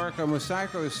Folklorico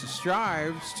Mosaicos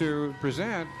strives to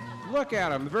present. Look at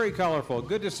them, very colorful.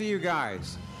 Good to see you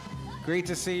guys. Great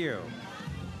to see you.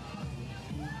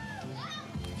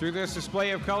 Through this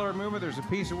display of color and movement, there's a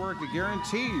piece of work that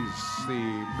guarantees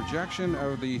the projection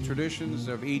of the traditions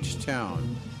of each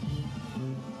town.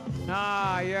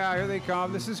 Ah, yeah, here they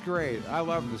come. This is great. I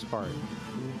love this part.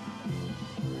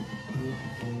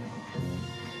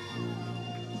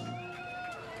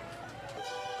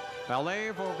 Ballet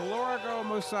Folklorico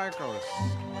Mosaicos.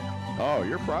 Oh,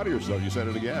 you're proud of yourself. You said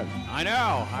it again. I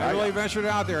know. I really ventured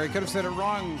out there. I could have said it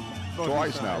wrong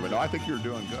twice now, but no, I think you're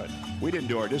doing good. We didn't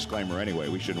do our disclaimer anyway.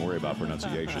 We shouldn't worry about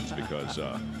pronunciations because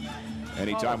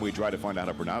anytime we try to find out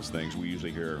how to pronounce things, we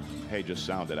usually hear, hey, just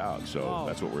sound it out. So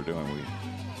that's what we're doing.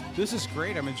 This is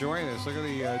great. I'm enjoying this. Look at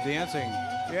the dancing.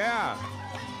 Yeah.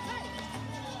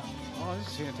 Oh, this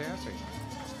is fantastic.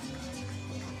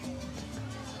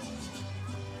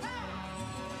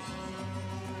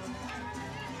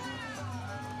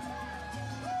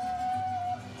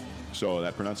 So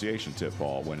that pronunciation tip,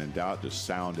 Paul, when in doubt, just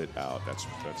sound it out. That's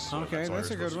okay.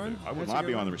 That's a good one. I would not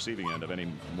be on the receiving end of any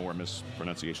more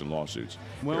mispronunciation lawsuits.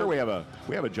 Well, here we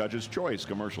have a Judge's Choice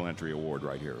commercial entry award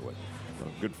right here with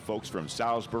good folks from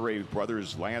Salisbury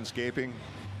Brothers Landscaping,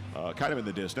 kind of in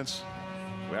the distance.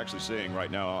 We're actually seeing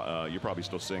right now. You're probably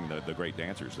still seeing the great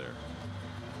dancers there.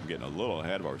 I'm getting a little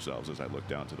ahead of ourselves as I look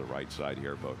down to the right side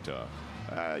here, but.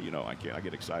 You know, I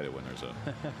get excited when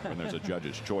there's a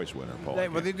Judge's Choice winner, Paul.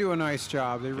 But they do a nice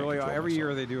job. They really are. Every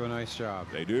year they do a nice job.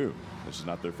 They do. This is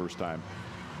not their first time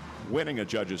winning a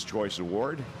Judge's Choice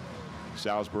award.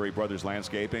 Salisbury Brothers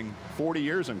Landscaping, 40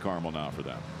 years in Carmel now for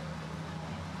them.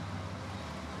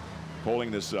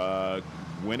 Pulling this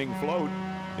winning float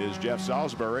is Jeff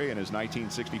Salisbury and his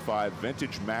 1965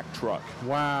 vintage Mack truck.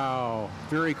 Wow,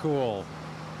 very cool.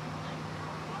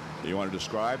 You want to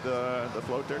describe the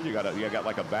float there? You got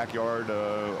like a backyard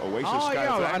oasis kind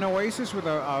of thing? An oasis with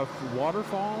a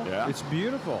waterfall. Yeah. It's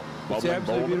beautiful. Bubbling it's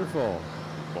absolutely beautiful.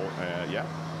 Yeah.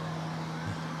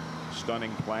 Stunning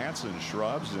plants and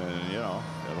shrubs and, you know,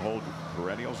 the whole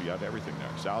perennials. You got everything there.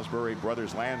 Salisbury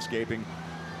Brothers Landscaping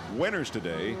winners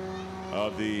today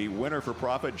of the Winner for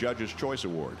Profit Judge's Choice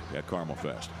Award at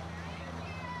CarmelFest.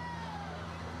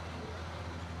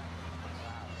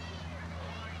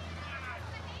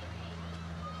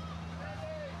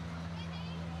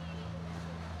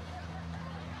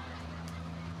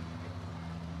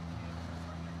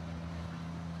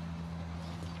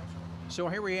 So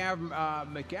here we have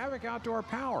McGavick Outdoor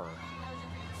Power.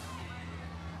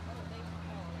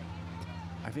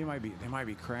 I think they might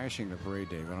be crashing the parade,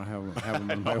 Dave. I don't have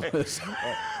them on my list.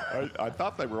 I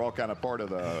thought they were all kind of part of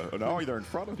the. No, they're in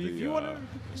front of the.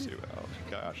 Let's see, oh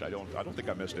gosh, I don't think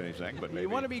I missed anything, but maybe. You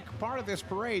want to be part of this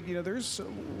parade? You know, there's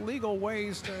legal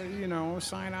ways to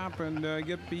sign up and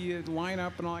line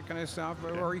up and all that kind of stuff,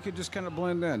 or you could just kind of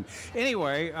blend in.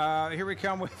 Anyway, here we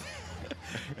come with.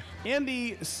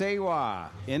 Indy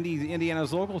Sewa. Indy,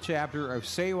 Indiana's local chapter of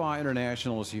Sewa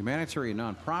International is a humanitarian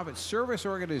nonprofit service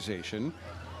organization.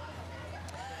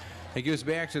 It gives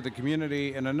back to the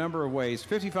community in a number of ways.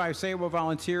 55 Sewa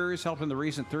volunteers helped in the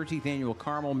recent 13th annual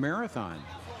Carmel Marathon.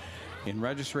 In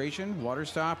registration, water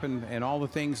stop, and all the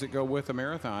things that go with a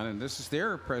marathon. And this is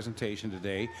their presentation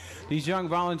today. These young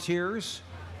volunteers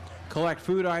collect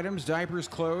food items, diapers,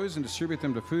 clothes, and distribute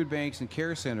them to food banks and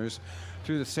care centers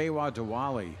through the Sewa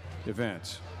Diwali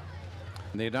events.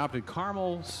 And they adopted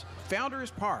Carmel's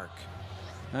Founders Park.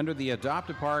 Under the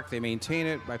adopted park, they maintain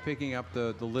it by picking up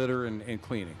the litter and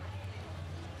cleaning.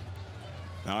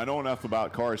 Now, I know enough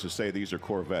about cars to say these are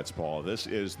Corvettes, Paul. This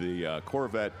is the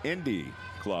Corvette Indy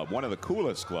Club, one of the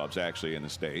coolest clubs, actually, in the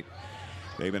state.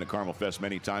 They've been at CarmelFest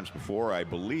many times before. I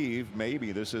believe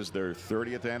maybe this is their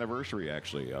 30th anniversary,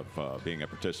 actually, of being a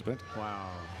participant.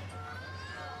 Wow.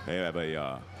 They have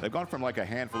they've gone from like a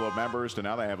handful of members to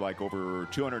now they have like over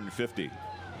 250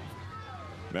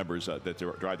 members that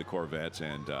drive the Corvettes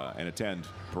and attend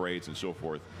parades and so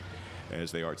forth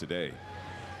as they are today.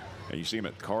 And you see them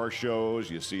at car shows,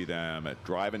 you see them at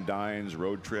drive-in dines,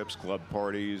 road trips, club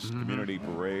parties, community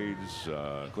parades,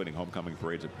 including homecoming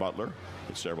parades at Butler,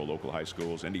 at several local high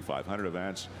schools, Indy 500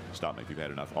 events. Stop me if you've had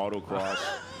enough autocross.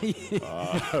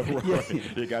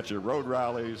 You got your road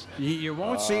rallies. You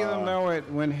won't see them, though,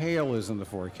 when hail is in the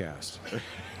forecast.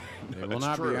 They will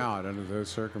not be out under those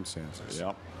circumstances.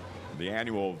 Yep. The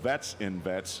annual Vets in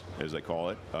Vets, as they call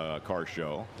it, car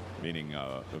show, meaning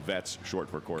Vets, short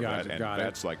for Corvette, and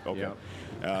Vets, like, okay,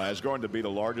 is going to be the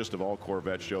largest of all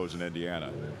Corvette shows in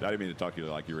Indiana. I didn't mean to talk to you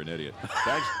like you're an idiot.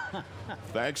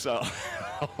 Thanks a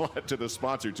lot to the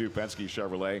sponsor, too, Penske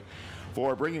Chevrolet,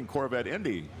 for bringing Corvette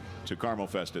Indy to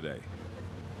CarmelFest today.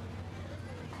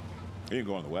 You can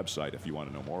go on the website if you want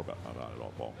to know more about it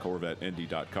all, Paul.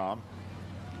 CorvetteIndy.com.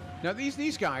 Now,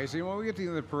 these guys, when we get to the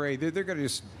end of the parade, they're going to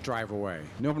just drive away.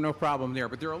 No problem there.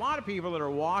 But there are a lot of people that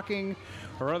are walking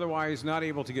or otherwise not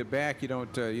able to get back. You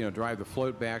don't, drive the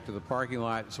float back to the parking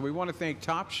lot. So we want to thank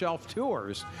Top Shelf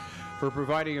Tours for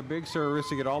providing a big service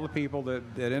to get all the people that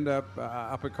end up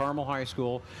at Carmel High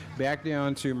School back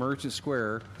down to Merchant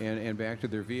Square and back to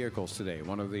their vehicles today.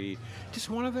 One of the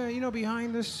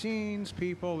behind the scenes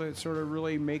people that sort of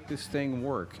really make this thing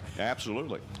work.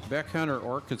 Absolutely. Beck Hunter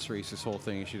orchestrates this whole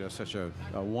thing, and she does such a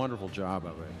wonderful job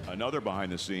of it. Another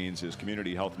behind the scenes is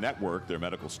Community Health Network. Their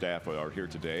medical staff are here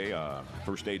today.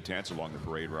 First aid tents along the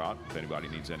parade route if anybody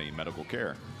needs any medical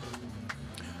care.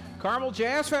 Carmel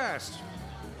Jazz Fest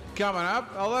coming up.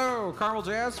 Hello, Carmel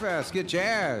Jazz Fest. Get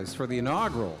jazz for the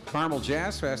inaugural Carmel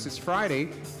Jazz Fest. It's Friday,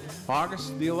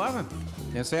 August the 11th,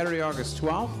 and Saturday, August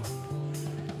 12th.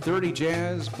 30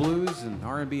 jazz, blues, and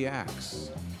R&B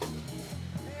acts.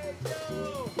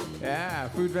 Yeah,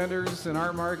 food vendors and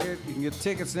art market. You can get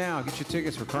tickets now. Get your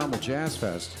tickets for Carmel Jazz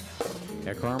Fest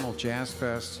at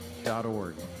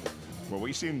carmeljazzfest.org. Well,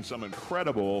 we've seen some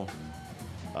incredible,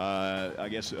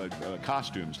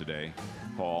 costumes today,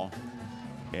 Paul.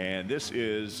 And this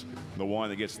is the one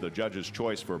that gets the judge's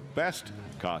choice for best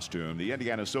costume, the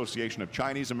Indiana Association of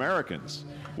Chinese Americans.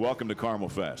 Welcome to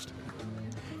CarmelFest.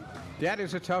 That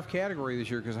is a tough category this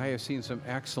year because I have seen some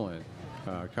excellent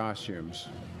costumes.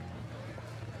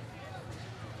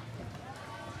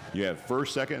 You have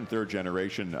first, second, and third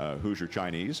generation Hoosier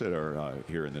Chinese that are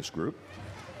here in this group.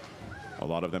 A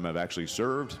lot of them have actually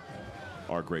served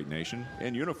our great nation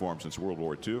in uniform since World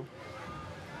War II.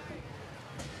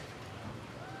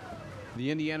 The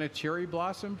Indiana Cherry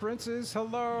Blossom Princess,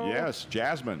 hello. Yes,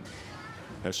 Jasmine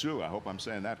Hesu, I hope I'm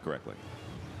saying that correctly.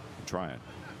 I'm trying.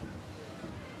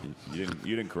 You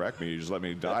didn't correct me. You just let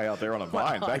me die out there on a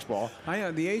vine. Thanks, Paul.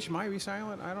 The H might be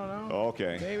silent. I don't know.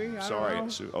 Okay. Maybe. Sorry.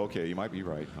 Don't know. Okay, you might be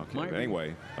right. Okay. But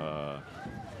anyway,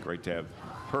 great to have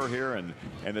her here and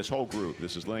this whole group.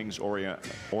 This is Ling's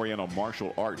Oriental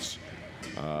Martial Arts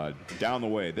down the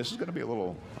way. This is going to be a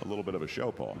little bit of a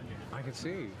show, Paul. I can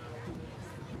see.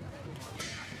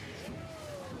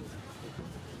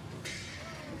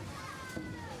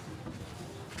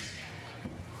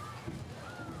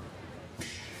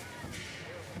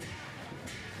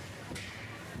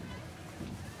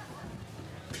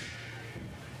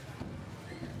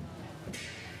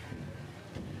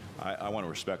 I want to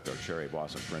respect our Cherry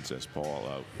Blossom Princess,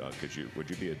 Paul. Would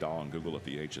you be a doll on Google if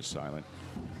the H is silent?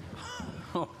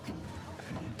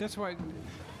 That's why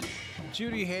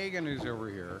Judy Hagan is over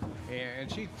here,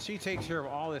 and she takes care of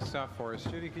all this stuff for us.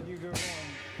 Judy, can you Google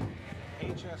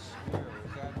HS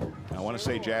Sue? I want to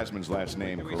say Jasmine's last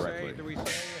name correctly. Do we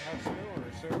say Sue or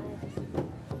Sue?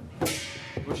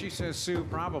 Well, she says Sue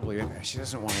probably. She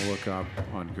doesn't want to look up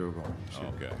on Google.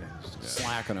 Okay.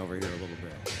 Slacking over here a little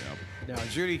bit. Yep. Now,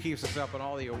 Judy keeps us up on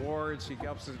all the awards. She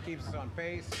keeps us on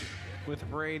pace with the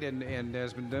parade and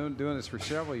has been doing this for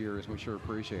several years. We sure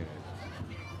appreciate it.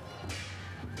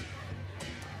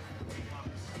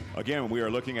 Again, we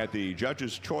are looking at the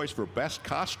judge's choice for best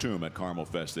costume at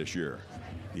CarmelFest this year.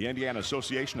 The Indiana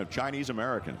Association of Chinese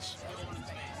Americans.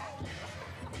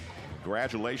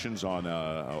 Congratulations on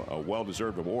a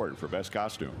well-deserved award for best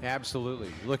costume. Absolutely.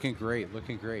 Looking great.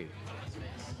 Looking great.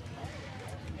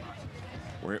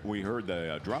 We heard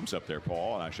the drums up there,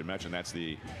 Paul, and I should mention that's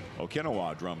the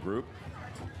Okinawa drum group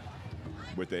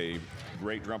with a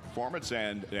great drum performance,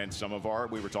 and we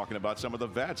were talking about some of the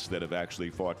vets that have actually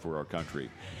fought for our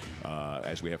country,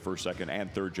 as we have first, second,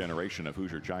 and third generation of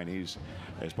Hoosier Chinese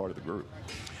as part of the group.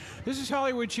 This is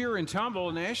Hollywood Cheer and Tumble,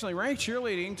 a nationally ranked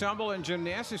cheerleading, tumble, and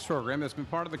gymnastics program that's been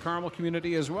part of the Carmel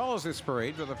community as well as this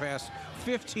parade for the past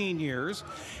 15 years.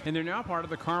 And they're now part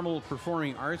of the Carmel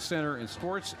Performing Arts Center and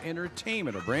Sports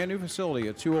Entertainment, a brand new facility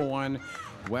at 201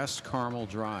 West Carmel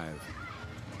Drive.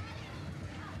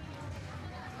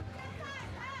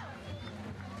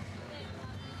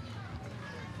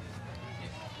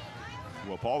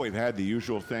 Well, Paul, we've had the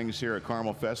usual things here at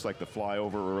CarmelFest, like the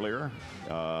flyover earlier,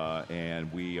 and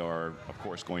we are, of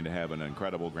course, going to have an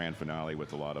incredible grand finale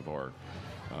with a lot of our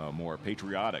more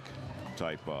patriotic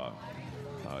type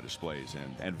displays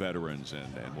and veterans,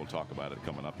 and we'll talk about it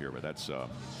coming up here. But this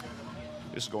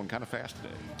is going kind of fast today.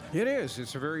 It is.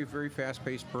 It's a very, very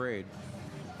fast-paced parade,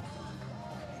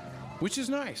 which is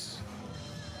nice.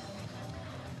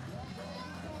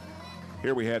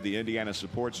 Here we have the Indiana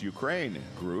Supports Ukraine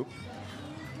group.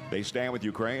 They stand with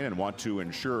Ukraine and want to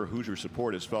ensure Hoosier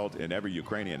support is felt in every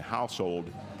Ukrainian household.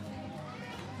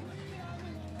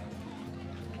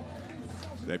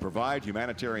 They provide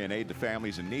humanitarian aid to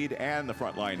families in need and the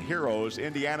frontline heroes.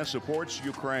 Indiana Supports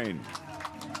Ukraine.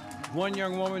 One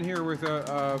young woman here with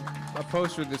a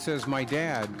poster that says, "My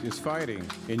dad is fighting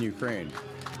in Ukraine."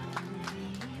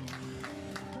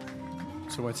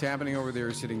 So what's happening over there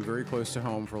is hitting very close to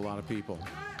home for a lot of people.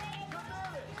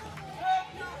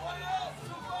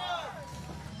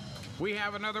 We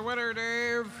have another winner,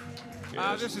 Dave.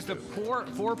 This is the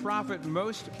for-profit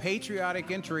most patriotic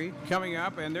entry coming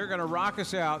up, and they're going to rock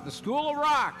us out. The School of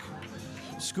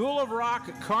Rock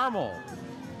Carmel,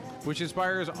 which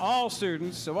inspires all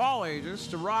students of all ages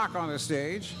to rock on the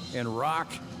stage and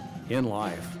rock in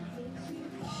life.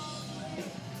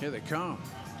 Here they come.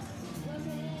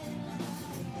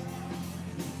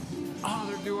 Oh,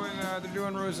 they're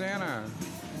doing Rosanna.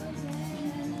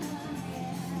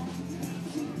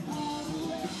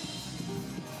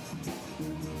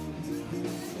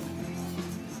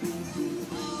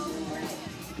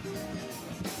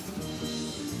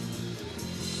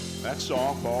 That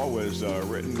song, Paul, was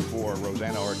written for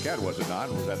Rosanna Arquette, was it not?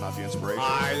 Was that not the inspiration?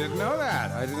 I didn't know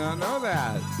that. I did not know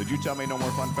that. Did you tell me no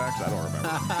more fun facts? I don't remember.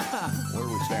 Where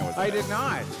do we stand with that? I did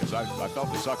not. Because I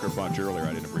felt the sucker punch earlier.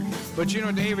 I didn't appreciate it. But you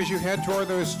know, Dave, as you head toward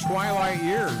those twilight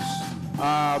years,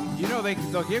 you know,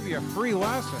 they'll give you a free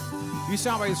lesson. You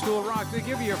sound by the School of Rock, they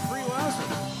give you a free lesson.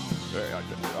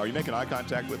 Are you making eye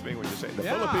contact with me when you say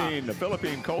the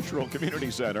Philippine Cultural Community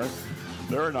Center?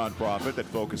 They're a nonprofit that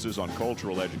focuses on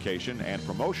cultural education and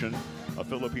promotion of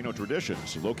Filipino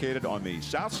traditions, located on the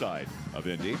south side of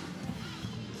Indy.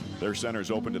 Their center is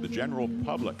open to the general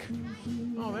public.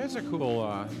 Oh, that's a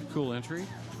cool entry.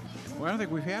 Well, I don't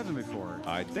think we've had them before.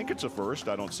 I think it's a first.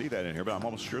 I don't see that in here, but I'm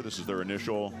almost sure this is their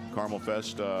initial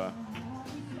CarmelFest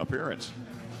appearance.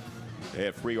 They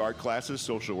have free art classes,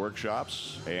 social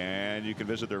workshops, and you can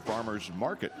visit their farmers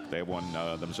market. They have one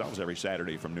themselves every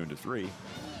Saturday from noon to 3.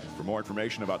 For more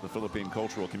information about the Philippine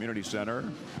Cultural Community Center,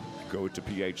 go to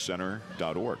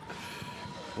phcenter.org.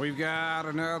 We've got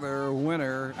another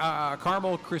winner,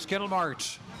 Carmel Chris Kendall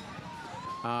Marked.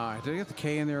 Did I get the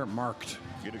K in there? Marked.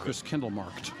 Chris Kendall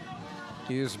Marked.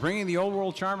 He is bringing the old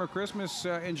world charm of Christmas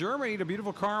in Germany to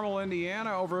beautiful Carmel,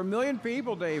 Indiana. Over 1 million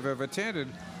people, Dave, have attended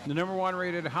the #1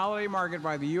 rated holiday market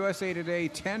by the USA Today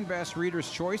 10 Best Readers'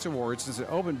 Choice Awards since it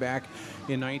opened back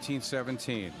in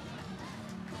 1917.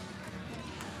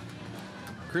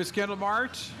 Chris Kendall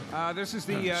Mart, this is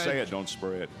the... Say it, don't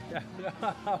spray it.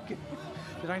 Okay.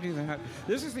 Did I do that?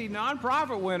 This is the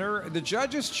nonprofit winner, the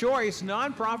Judge's Choice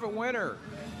nonprofit winner.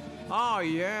 Oh,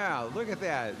 yeah, look at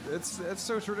that. It's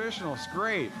so traditional. It's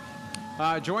great.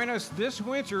 Join us this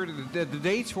winter. The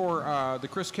dates for the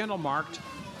Chris Kendall Marked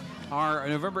are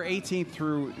November 18th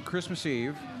through Christmas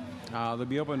Eve. They'll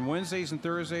be open Wednesdays and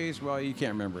Thursdays. Well, you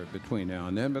can't remember it between now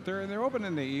and then, but they're open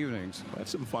in the evenings.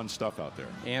 That's some fun stuff out there.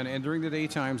 And during the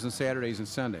daytimes and Saturdays and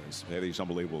Sundays. They have these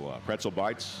unbelievable pretzel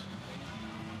bites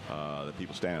that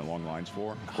people stand in long lines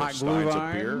for. Hot glue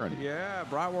wine. Yeah,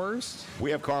 bratwurst.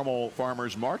 We have Carmel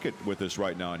Farmers Market with us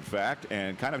right now, in fact,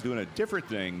 and kind of doing a different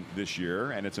thing this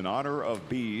year, and it's in honor of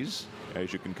bees,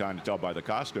 as you can kind of tell by the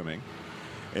costuming.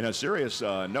 In a serious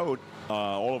note,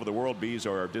 all over the world, bees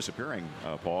are disappearing,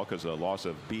 Paul, because of the loss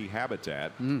of bee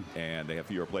habitat, and they have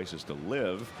fewer places to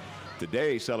live.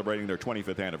 Today, celebrating their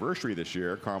 25th anniversary this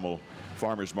year, Carmel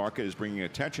Farmers Market is bringing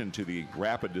attention to the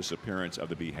rapid disappearance of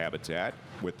the bee habitat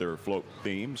with their float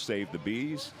theme, Save the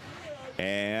Bees,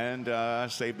 and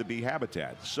Save the Bee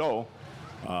Habitat. So,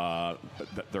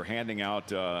 they're handing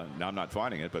out, now I'm not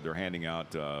finding it, but they're handing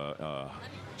out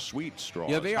sweet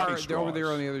straws. Yeah, they are. They're over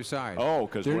there on the other side. Oh,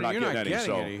 because we're not getting any.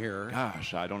 So, any here.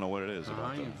 Gosh, I don't know what it is.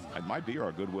 It might be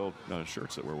our Goodwill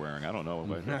shirts that we're wearing. I don't know.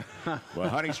 But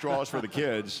honey straws for the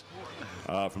kids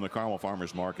from the Carmel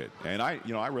Farmers Market. And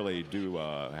I really do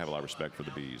have a lot of respect for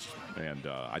the bees. And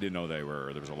I didn't know there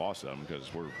was a loss of them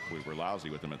because we were lousy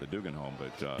with them at the Dugan home.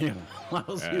 But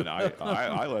lousy. And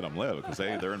I let them live because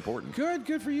they're important.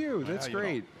 Good for you. That's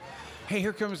great. Hey,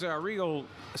 here comes Regal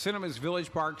Cinemas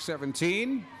Village Park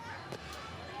 17.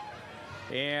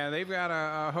 And they've got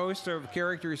a host of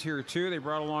characters here, too. They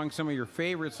brought along some of your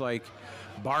favorites, like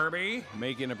Barbie,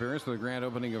 making an appearance for the grand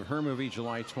opening of her movie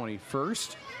July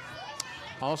 21st.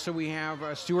 Also, we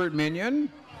have Stuart Minion.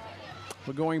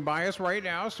 We're going by us right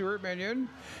now, Stuart Minion.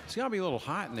 It's going to be a little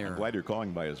hot in there. I'm glad you're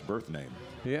calling by his birth name.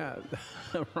 Yeah,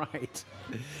 right.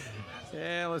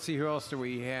 Yeah, let's see, who else do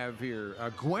we have here?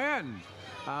 Gwen.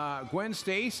 Gwen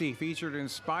Stacy, featured in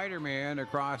Spider-Man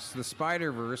Across the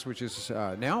Spider-Verse, which is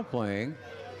now playing.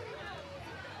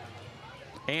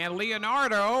 And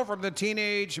Leonardo from the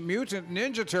Teenage Mutant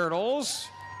Ninja Turtles.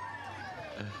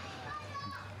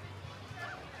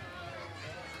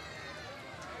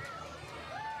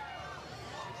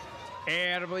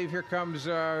 And I believe here comes,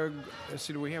 let's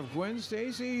see, do we have Gwen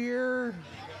Stacy here?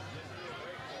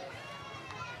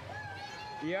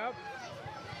 Yep.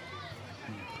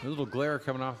 A little glare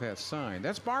coming off that sign.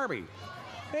 That's Barbie.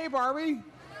 Hey, Barbie.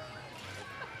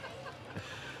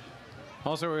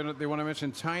 Also, they want to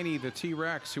mention Tiny the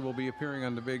T-Rex, who will be appearing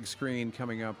on the big screen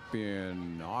coming up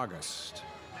in August.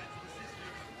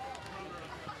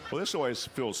 Well, this always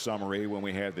feels summery when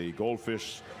we had the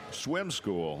Goldfish Swim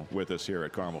School with us here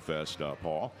at CarmelFest,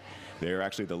 Paul. They're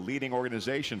actually the leading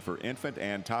organization for infant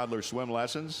and toddler swim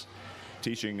lessons,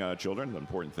 teaching children the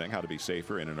important thing, how to be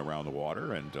safer in and around the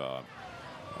water. And,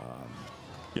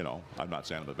 you know, I'm not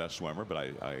saying I'm the best swimmer, but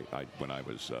I when I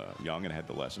was young and had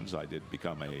the lessons, I did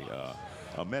become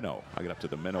a minnow. I got up to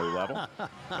the minnow level.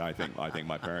 And I think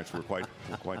my parents were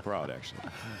quite proud, actually.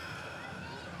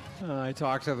 I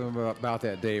talked to them about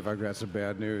that, Dave. I've got some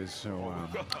bad news, so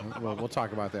we'll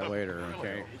talk about that later,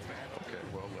 okay? Okay,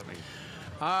 well, let me...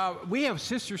 We have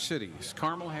sister cities.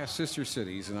 Carmel has sister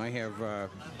cities, and I have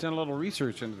done a little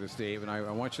research into this, Dave, and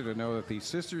I want you to know that these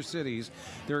sister cities,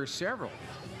 there are several.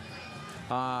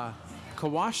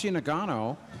 Kawashi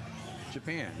Nagano,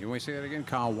 Japan. You want to say that again?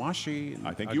 Kawashi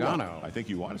Nagano. I think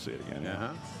you want to say it again.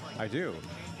 Yeah. I do.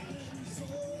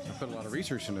 I put a lot of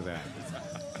research into that.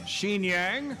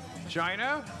 Shenyang,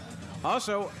 China.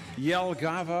 Also,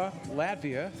 Jelgava,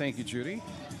 Latvia. Thank you, Judy.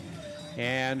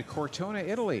 And Cortona,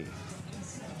 Italy.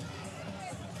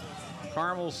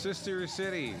 Carmel's sister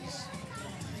cities.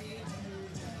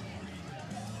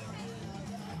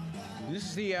 This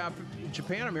is the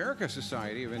Japan America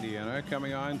Society of Indiana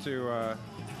coming on to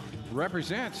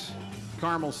represent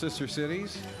Carmel's sister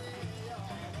cities.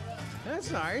 That's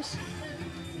nice.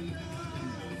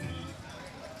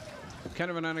 Kind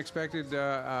of an unexpected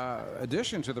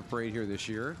addition to the parade here this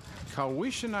year.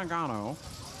 Kawashi Nagano,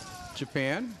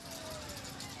 Japan.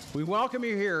 We welcome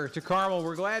you here to Carmel.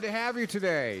 We're glad to have you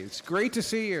today. It's great to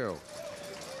see you.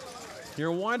 You're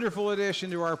a wonderful addition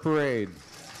to our parade.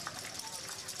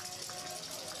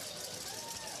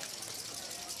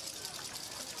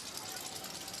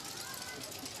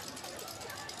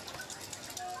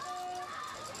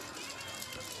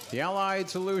 The Allied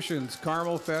Solutions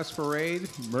CarmelFest Parade,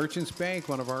 Merchants Bank,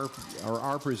 one of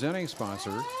our presenting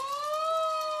sponsor.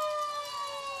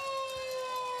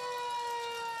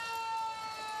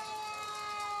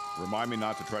 Remind me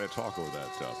not to try to talk over that,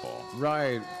 Paul.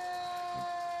 Right.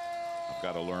 I've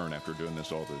got to learn after doing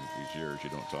this all these years. You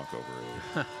don't talk over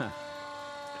it.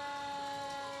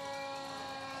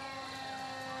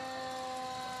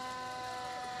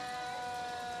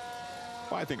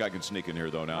 Well, I think I can sneak in here,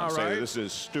 though, now and say this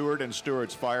is Stewart &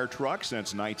 Stewart's fire truck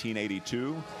since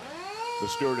 1982. The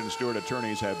Stewart & Stewart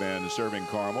attorneys have been serving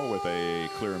Carmel with a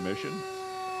clear mission,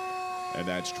 and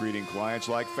that's treating clients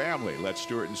like family. Let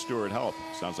Stewart & Stewart help.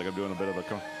 Sounds like I'm doing a bit of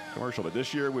a commercial, but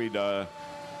this year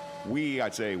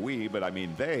I'd say we, but I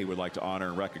mean they would like to honor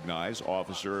and recognize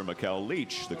Officer Mikkel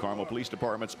Leach, the Carmel Police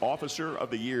Department's Officer of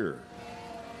the Year.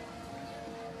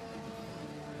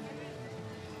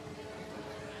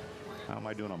 How am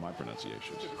I doing on my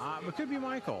pronunciations? It could be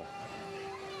Michael.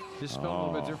 Just spelled a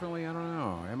little bit differently. I don't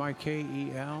know.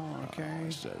 M-I-K-E-L. Okay.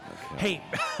 Hey.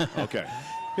 Okay.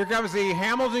 Here comes the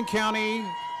Hamilton County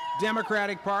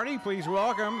Democratic Party. Please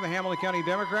welcome the Hamilton County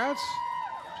Democrats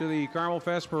to the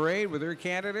CarmelFest Parade with their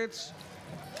candidates.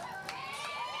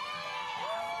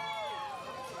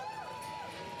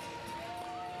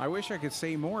 I wish I could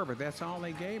say more, but that's all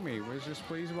they gave me. Was just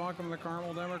please welcome the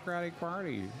Carmel Democratic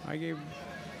Party.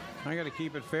 I got to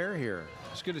keep it fair here.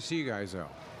 It's good to see you guys, though.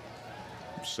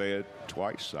 Say it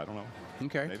twice. I don't know.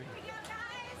 Okay. Maybe.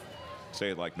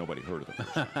 Say it like nobody heard of it.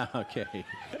 Okay.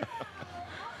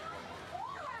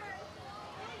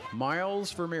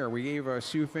 Miles for mayor. We gave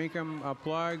Sue Finkham a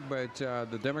plug, but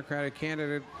the Democratic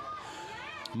candidate,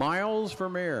 Miles for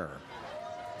mayor.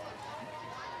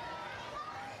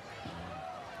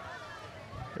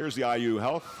 Here's the IU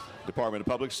Health Department of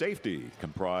Public Safety,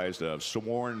 comprised of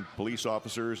sworn police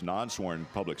officers, non-sworn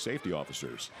public safety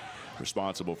officers,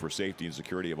 responsible for safety and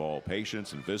security of all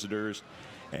patients and visitors,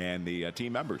 and the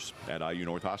team members at IU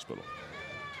North Hospital.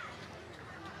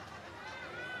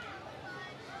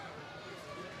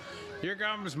 Here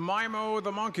comes Mimo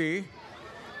the monkey.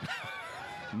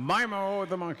 Mimo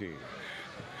the monkey.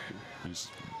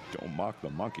 Don't mock the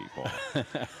monkey, Paul.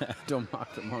 Don't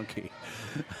mock the monkey.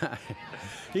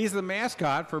 He's the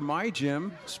mascot for My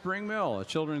Gym Spring Mill, a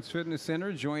children's fitness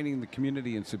center joining the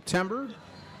community in September.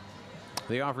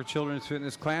 They offer children's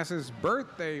fitness classes,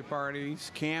 birthday parties,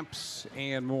 camps,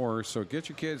 and more. So get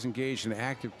your kids engaged in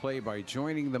active play by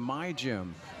joining the My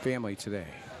Gym family today.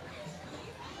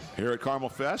 Here at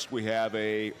CarmelFest, we have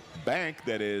a bank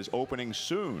that is opening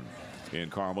soon in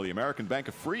Carmel, the American Bank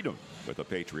of Freedom, with a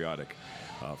patriotic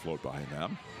float behind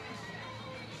them.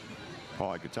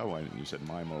 Paul, I could tell when you said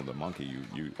Mimo the monkey,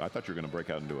 I thought you were going to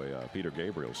break out into a Peter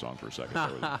Gabriel song for a second.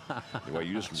 The way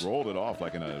you just rolled it off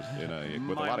like with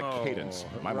a lot of cadence.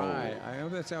 Mimo. Right. I know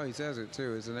that's how he says it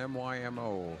too. It's an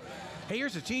M-Y-M-O. Hey,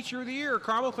 here's a Teacher of the Year.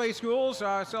 Carmel Clay Schools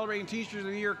celebrating Teachers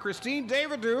of the Year. Christine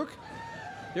Daviduke.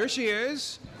 There she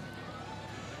is.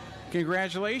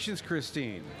 Congratulations,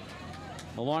 Christine.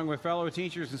 Along with fellow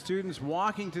teachers and students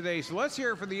walking today. So let's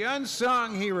hear it for the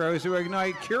unsung heroes who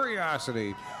ignite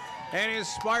curiosity and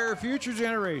inspire future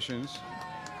generations.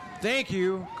 Thank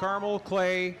you, Carmel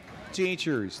Clay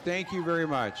teachers. Thank you very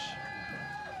much.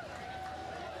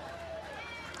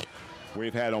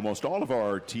 We've had almost all of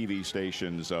our TV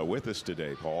stations with us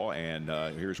today, Paul, and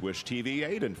here's Wish TV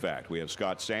 8, in fact. We have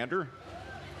Scott Sander.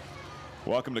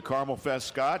 Welcome to CarmelFest,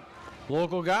 Scott.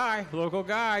 Local guy.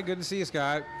 Good to see you,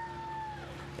 Scott.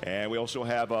 And we also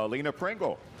have Lena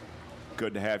Pringle.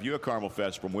 Good to have you at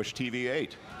CarmelFest from Wish TV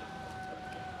 8.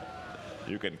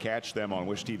 You can catch them on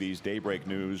Wish TV's Daybreak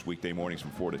News weekday mornings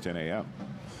from 4 to 10 a.m.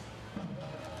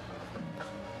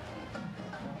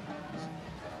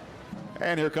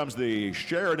 And here comes the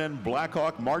Sheridan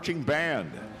Blackhawk Marching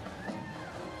Band.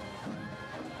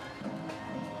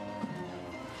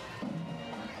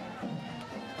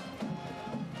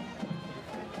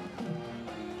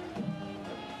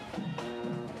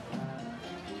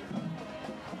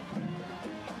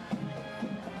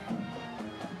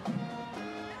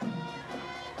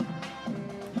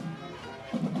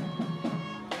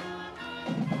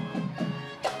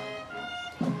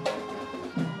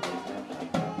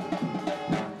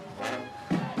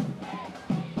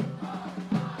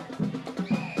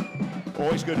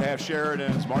 Always good to have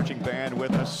Sheridan's marching band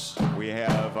with us. We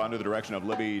have, under the direction of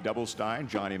Libby Doublestein,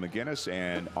 Johnny McGinnis,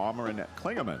 and Amrin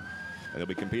Klingeman. They'll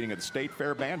be competing at the State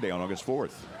Fair Band Day on August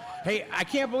 4th. Hey, I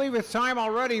can't believe it's time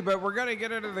already, but we're going to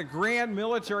get into the grand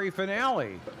military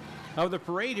finale of the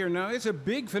parade here. Now, it's a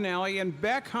big finale, and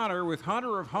Beck Hunter with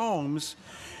Hunter of Homes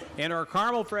and our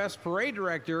CarmelFest parade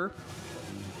director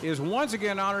is once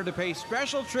again honored to pay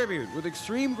special tribute with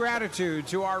extreme gratitude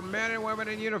to our men and women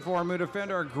in uniform who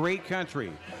defend our great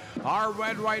country. Our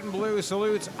red, white, and blue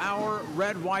salutes our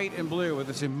red, white, and blue with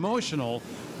this emotional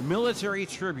military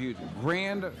tribute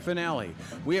grand finale.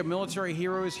 We have military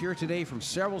heroes here today from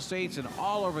several states and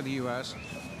all over the U.S.,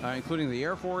 including the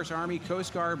Air Force, Army,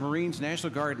 Coast Guard, Marines,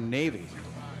 National Guard, and Navy.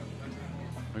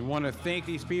 We want to thank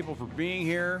these people for being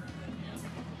here.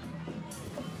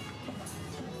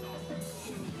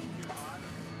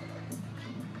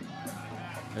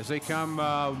 As they come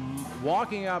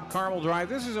walking up Carmel Drive,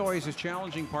 this is always a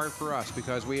challenging part for us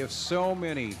because we have so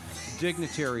many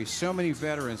dignitaries, so many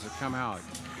veterans that come out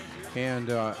and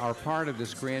are part of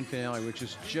this grand finale, which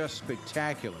is just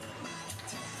spectacular.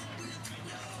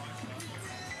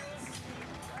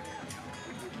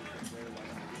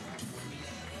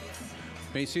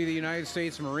 You see the United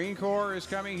States Marine Corps is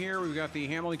coming here. We've got the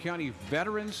Hamilton County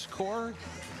Veterans Corps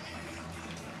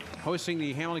hosting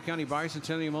the Hamilton County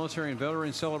Bicentennial Military and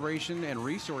Veteran Celebration and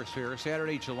Resource Fair.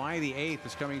 Saturday, July the 8th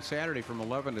is coming Saturday from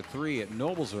 11 to 3 at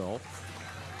Noblesville.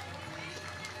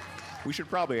 We should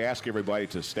probably ask everybody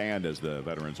to stand as the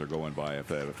veterans are going by. If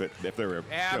they're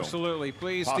absolutely,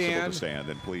 please possible stand. To stand,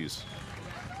 then please.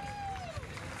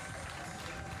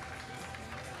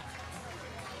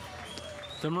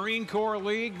 The Marine Corps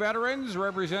League veterans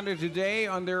represented today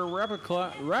on their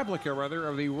replica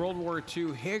of the World War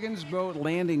II Higgins boat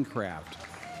landing craft.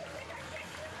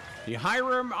 The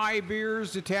Hiram I.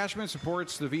 Beers Detachment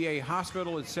supports the VA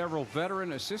hospital and several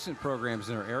veteran assistance programs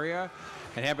in our area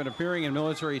and have been appearing in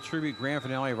military tribute grand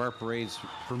finale of our parades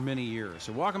for many years.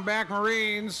 So welcome back,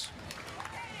 Marines.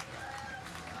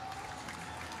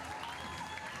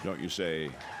 Don't you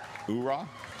say hoorah?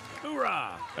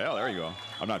 Hoorah! Well, there you go.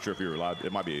 I'm not sure if you're allowed.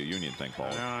 It might be a union thing,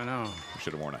 Paul. I know. You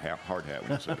should have worn a hard hat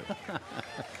when you said it.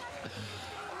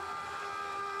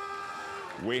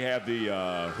 We have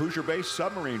the Hoosier-based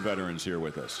submarine veterans here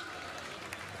with us,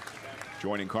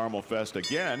 joining CarmelFest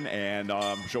again and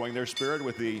showing their spirit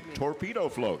with the torpedo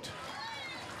float.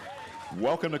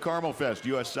 Welcome to CarmelFest,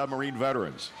 U.S. submarine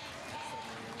veterans.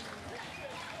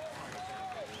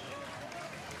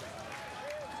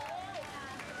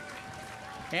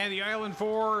 And the Island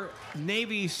 4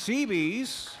 Navy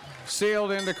Seabees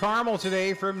sailed into Carmel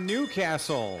today from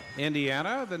Newcastle,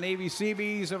 Indiana. The Navy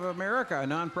Seabees of America, a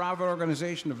nonprofit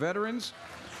organization of veterans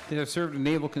that have served in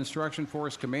Naval Construction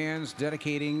Force commands,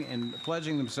 dedicating and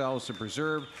pledging themselves to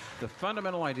preserve the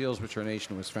fundamental ideals which our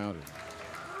nation was founded.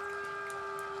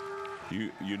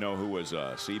 You know who was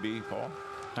Seabee, Paul?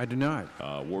 I do not.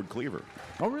 Ward Cleaver.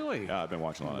 Oh, really? Yeah, I've been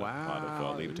watching a lot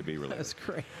of Leave It to Be related. That's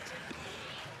great.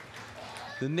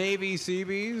 The Navy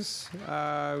Seabees,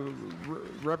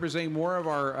 representing more of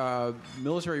our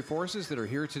military forces that are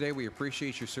here today. We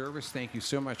appreciate your service. Thank you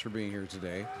so much for being here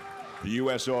today. The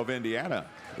USO of Indiana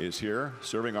is here,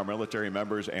 serving our military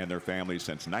members and their families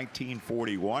since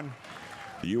 1941.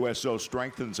 The USO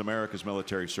strengthens America's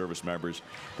military service members.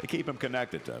 They keep them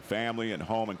connected to family and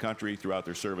home and country throughout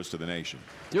their service to the nation.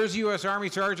 There's U.S. Army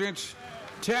Sergeant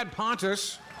Ted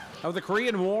Pontus of the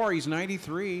Korean War. He's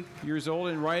 93 years old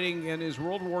and riding in his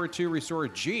World War II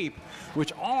restored Jeep,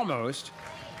 which almost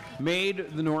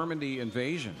made the Normandy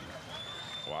invasion.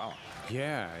 Wow.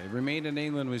 Yeah, it remained in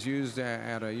England, was used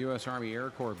at a U.S. Army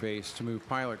Air Corps base to move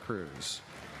pilot crews.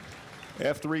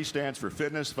 F3 stands for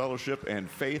Fitness, Fellowship, and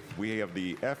Faith. We have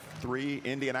the F3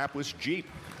 Indianapolis Jeep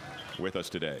with us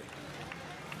today.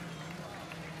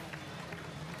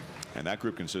 And that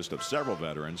group consists of several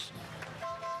veterans.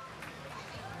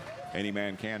 Any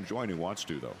man can join who wants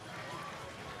to, though.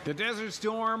 The Desert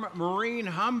Storm Marine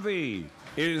Humvee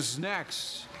is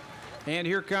next. And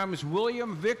here comes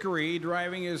William Vickery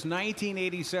driving his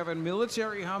 1987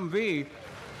 military Humvee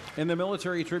in the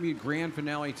Military Tribute Grand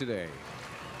Finale today.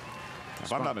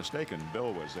 If I'm not mistaken,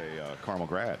 Bill was a Carmel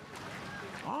grad.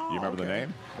 Oh, you remember the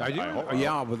name? I do.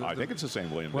 I think it's the same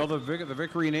William. Well, the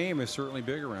Vickery name is certainly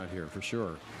big around here for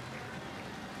sure.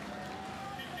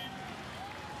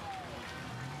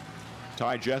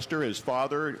 Ty Jester, his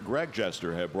father, Greg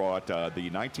Jester, had brought the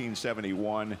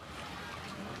 1971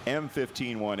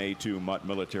 M151A2 Mutt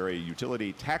military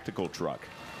utility tactical truck.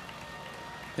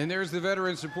 And there's the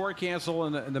Veteran Support Council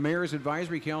and the Mayor's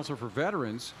Advisory Council for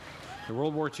Veterans, the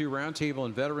World War II Roundtable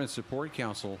and Veteran Support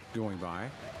Council going by.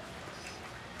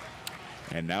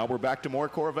 And now we're back to more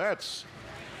Corvettes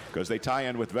because they tie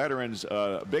in with veterans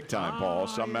big time, Paul.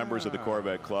 Some members of the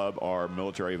Corvette Club are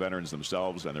military veterans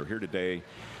themselves, and they're here today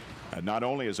not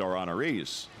only as our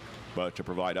honorees, but to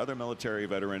provide other military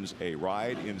veterans a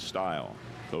ride in style.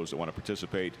 Those that want to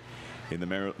participate in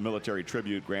the military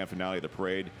tribute grand finale of the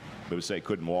parade, but would say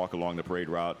couldn't walk along the parade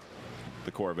route,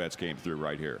 the Corvettes came through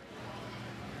right here.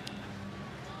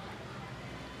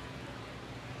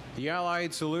 The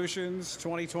Allied Solutions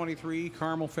 2023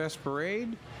 CarmelFest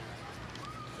Parade.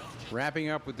 Wrapping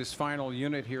up with this final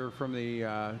unit here from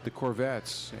the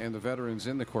Corvettes and the veterans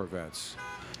in the Corvettes.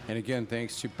 And again,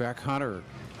 thanks to Beck Hunter,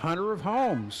 Hunter of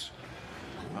Homes,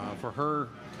 for her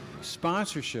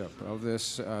sponsorship of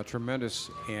this tremendous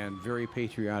and very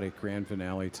patriotic grand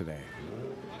finale today.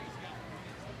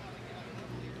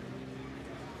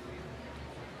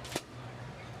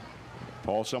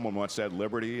 Paul, someone once said,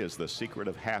 liberty is the secret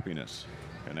of happiness.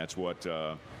 And that's what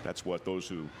those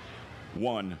who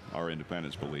won our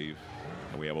independence believe.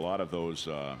 And we have a lot of those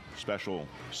special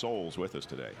souls with us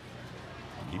today,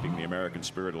 keeping the American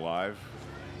spirit alive.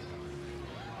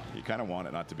 You kind of want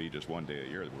it not to be just one day a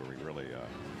year where we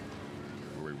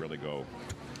really go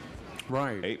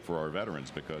ape for our veterans,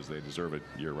 because they deserve it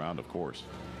year-round, of course.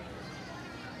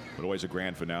 But always a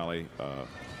grand finale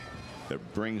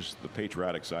that brings the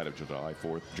patriotic side of July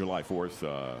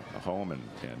 4th home. And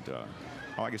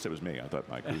I guess it was me. I thought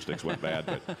my acoustics went bad,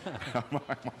 but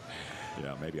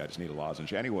yeah, maybe I just need a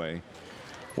lozenge. Anyway,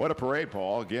 what a parade,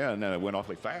 Paul. Again, it went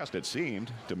awfully fast, it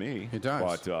seemed to me. It does.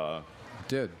 But it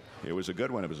did. It was a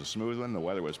good one. It was a smooth one. The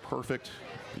weather was perfect.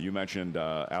 You mentioned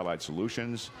Allied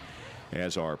Solutions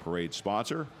as our parade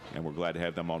sponsor, and we're glad to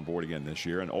have them on board again this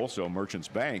year. And also Merchants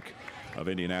Bank of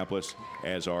Indianapolis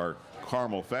as our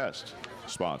CarmelFest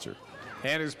sponsor.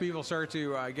 And as people start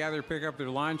to pick up their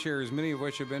lawn chairs, many of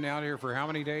which have been out here for how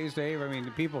many days, Dave? I mean,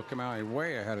 the people come out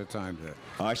way ahead of time.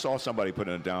 I saw somebody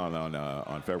putting it down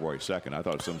on February 2nd. I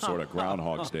thought it was some sort of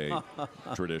Groundhog's Day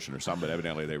tradition or something, but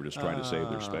evidently they were just trying to save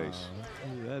their space.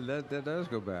 That does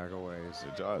go back a ways.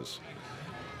 It does.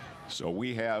 So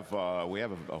we have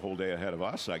a whole day ahead of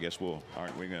us. I guess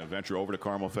aren't we going to venture over to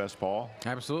CarmelFest, Paul?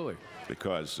 Absolutely.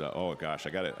 Because oh gosh,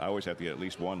 I always have to get at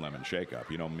least one lemon shake-up.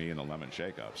 You know me and the lemon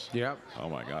shake-ups. Yep. Oh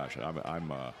my gosh, I'm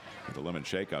with the lemon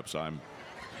shake-ups.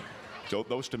 So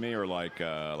those to me are like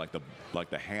the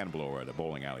hand blower at a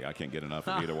bowling alley. I can't get enough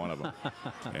of either one of them.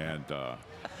 And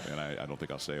I don't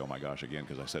think I'll say oh my gosh again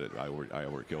because I said it. I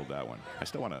overkilled that one. I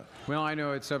still want to. Well, I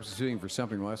know it's substituting for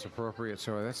something less appropriate,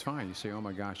 so that's fine. You say oh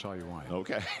my gosh all you want.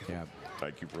 Okay. Yeah.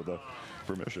 Thank you for the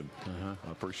permission.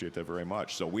 I appreciate that very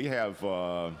much. So we have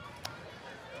a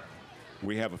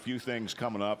few things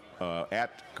coming up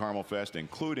at CarmelFest,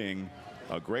 including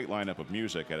a great lineup of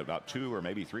music at about 2 or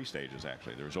maybe 3 stages,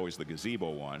 actually. There's always the gazebo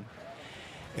one.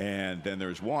 And then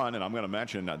there's one, and I'm going to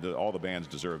mention, all the bands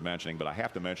deserve mentioning, but I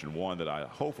have to mention one that I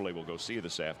hopefully will go see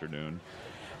this afternoon.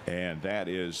 And that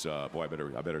is, boy,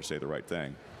 I better say the right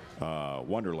thing.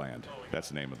 Wonderland. That's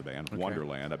the name of the band. Okay.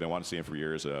 Wonderland. I've been wanting to see him for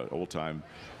years. Old time.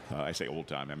 I say old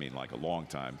time. I mean like a long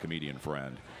time comedian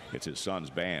friend. It's his son's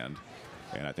band,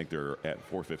 and I think they're at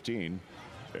 415.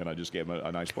 And I just gave him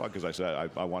a nice plug because I said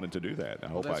I wanted to do that. I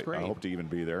hope to even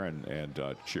be there and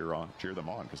cheer them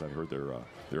on because I've heard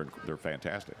they're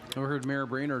fantastic. I heard Mayor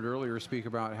Brainerd earlier speak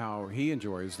about how he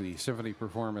enjoys the symphony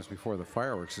performance before the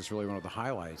fireworks. It's really one of the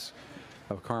highlights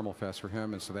of CarmelFest for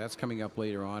him, and so that's coming up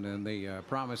later on. And they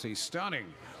promise a stunning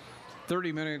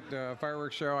 30-minute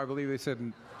fireworks show. I believe they said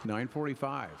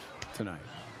 9:45 tonight.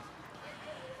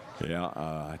 Yeah,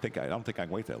 I don't think I can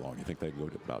wait that long. You think they can go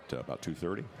to about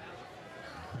 2:30?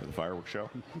 For the fireworks show?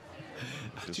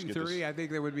 2:30, I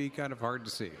think that would be kind of hard to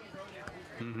see.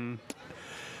 Mm-hmm.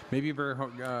 Maybe very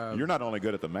hard. You're not only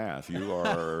good at the math, you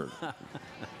are.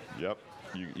 Yep,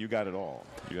 you got it all.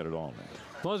 You got it all, man.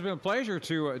 Well, it's been a pleasure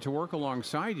to work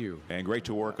alongside you. And great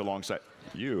to work alongside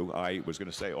you. I was going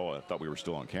to say, I thought we were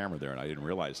still on camera there, and I didn't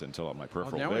realize until on my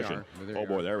peripheral vision.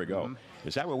 There we go. Mm-hmm.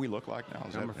 Is that what we look like now?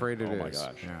 I'm afraid it is. Oh, my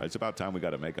gosh. Yeah. It's about time we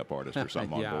got a makeup artist or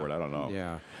something on board. I don't know.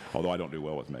 Yeah. Although I don't do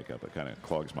well with makeup. It kind of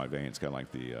clogs my veins, kind of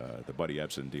like the Buddy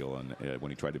Epson deal when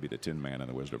he tried to be the Tin Man in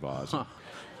The Wizard of Oz.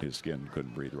 His skin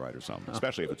couldn't breathe right or something,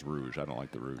 especially if it's rouge. I don't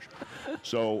like the rouge.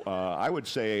 So I would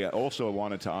say also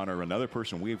wanted to honor another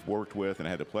person we've worked with and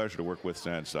had the pleasure to work with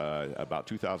since about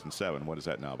 2007. What is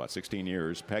that now? About 16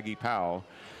 years. Peggy Powell.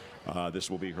 This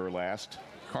will be her last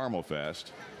CarmelFest.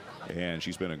 And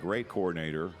she's been a great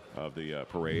coordinator of the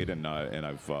parade, and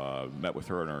I've met with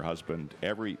her and her husband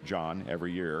John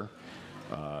every year.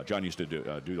 John used to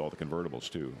do all the convertibles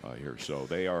too here, so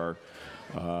they are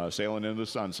sailing into the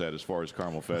sunset as far as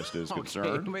CarmelFest is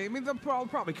concerned. I mean, they'll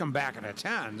probably come back and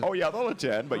attend. Oh yeah, they'll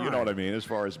attend, but you know what I mean as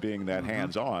far as being that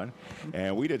hands-on.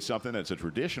 And we did something that's a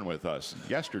tradition with us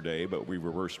yesterday, but we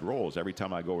reversed roles. Every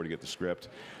time I go over to get the script,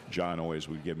 John always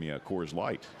would give me a Coors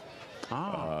Light.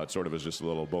 It sort of was just a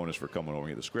little bonus for coming over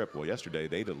and get the script. Well, yesterday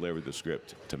they delivered the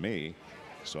script to me,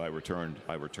 so I returned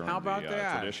How about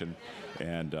that? Tradition,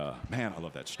 and man, I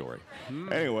love that story.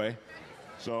 Anyway,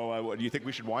 so do you think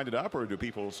we should wind it up, or do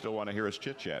people still want to hear us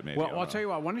chit chat? Maybe. Well, I'll tell you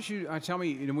what. Why don't you tell me?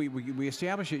 You know, we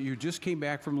established it. You just came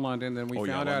back from London, then we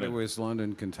found out it was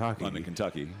London, Kentucky. London,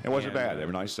 Kentucky. It wasn't bad. They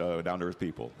were nice, down-to-earth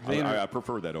people. I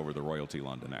preferred that over the royalty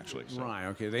London, actually. So. Right.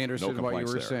 Okay. They understood what you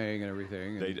were saying and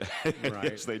everything. Right.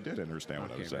 Yes, they did understand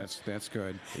what I was saying. That's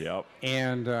good. Yep.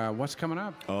 And what's coming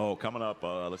up? Oh, coming up.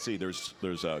 Let's see. There's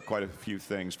quite a few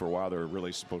things. For a while, they're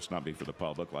really supposed to not be for the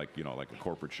public, like a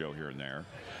corporate show here and there.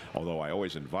 Although I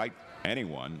always invite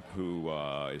anyone who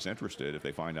is interested, if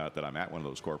they find out that I'm at one of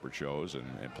those corporate shows and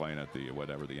playing at the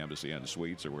Embassy Inn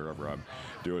Suites or wherever I'm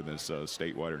doing this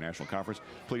statewide or national conference,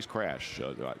 please crash.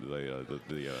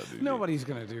 Nobody's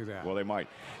going to do that. Well, they might.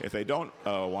 If they don't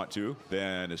want to,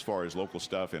 then as far as local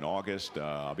stuff in August,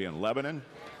 I'll be in Lebanon.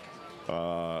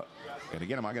 And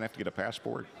again, am I going to have to get a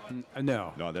passport?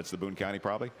 No. No, that's the Boone County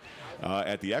probably.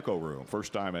 At the Echo Room.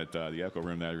 First time at the Echo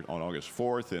Room there on August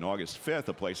 4th. And August 5th,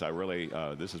 a place I really,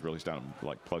 this is really sounding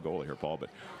like plug-ola here, Paul, but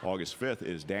August 5th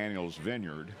is Daniel's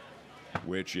Vineyard,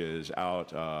 which is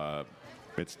out,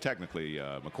 it's technically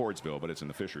McCordsville, but it's in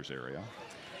the Fishers area.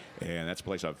 And that's a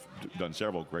place I've done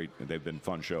several they've been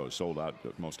fun shows, sold out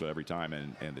most of every time.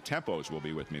 And the Tempos will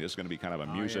be with me. This is going to be kind of a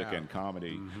music and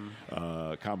comedy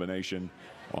combination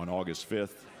on August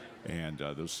 5th. And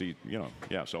they'll see,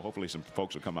 so hopefully some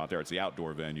folks will come out there. It's the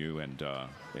outdoor venue and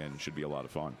should be a lot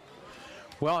of fun.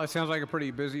 Well, it sounds like a pretty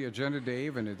busy agenda,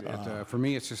 Dave, and for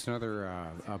me, it's just another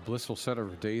blissful set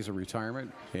of days of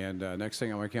retirement. And next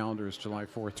thing on my calendar is July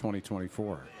 4th,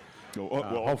 2024.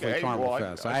 Hopefully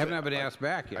CarmelFest. I haven't been asked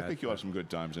back yet. I think you'll have some good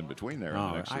times in between there in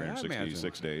the next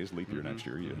 366 days. Leap year next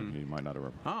year. You might not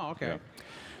have. Oh, okay.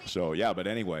 So yeah, but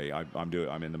anyway, I'm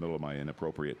in the middle of my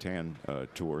inappropriate tan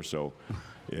tour. So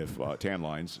if tan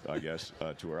lines, I guess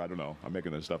tour. I don't know. I'm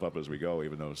making this stuff up as we go.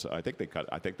 Even though I think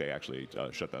they actually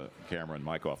shut the camera and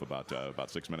mic off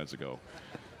about 6 minutes ago.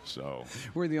 So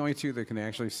we're the only two that can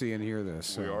actually see and hear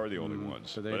this. We are the only ones.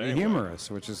 So they're But anyway,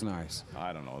 humorous, which is nice.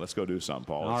 I don't know. Let's go do something,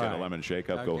 Paul. All Let's right. hit a lemon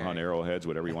shake-up, go Okay. hunt arrowheads,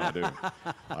 whatever you want to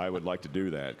do. I would like to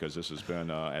do that because this has been,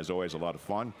 as always, a lot of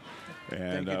fun.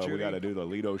 And Thank you, we got to Judy. do the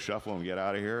Lido shuffle and get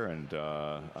out of here. And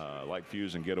light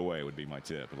fuse and get away would be my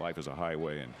tip. Life is a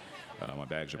highway, and my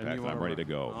bags are And packed, you and I'm wanna ready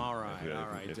to run. go. All right, If- all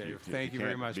right, if Dave. if Thank you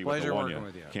very can't much. be with the Pleasure one working you-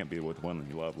 with you. Can't be with the one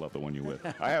you love the one you with.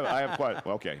 I have quite,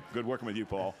 okay, good working with you,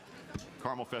 Paul.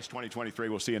 CarmelFest 2023,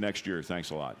 we'll see you next year. Thanks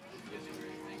a lot.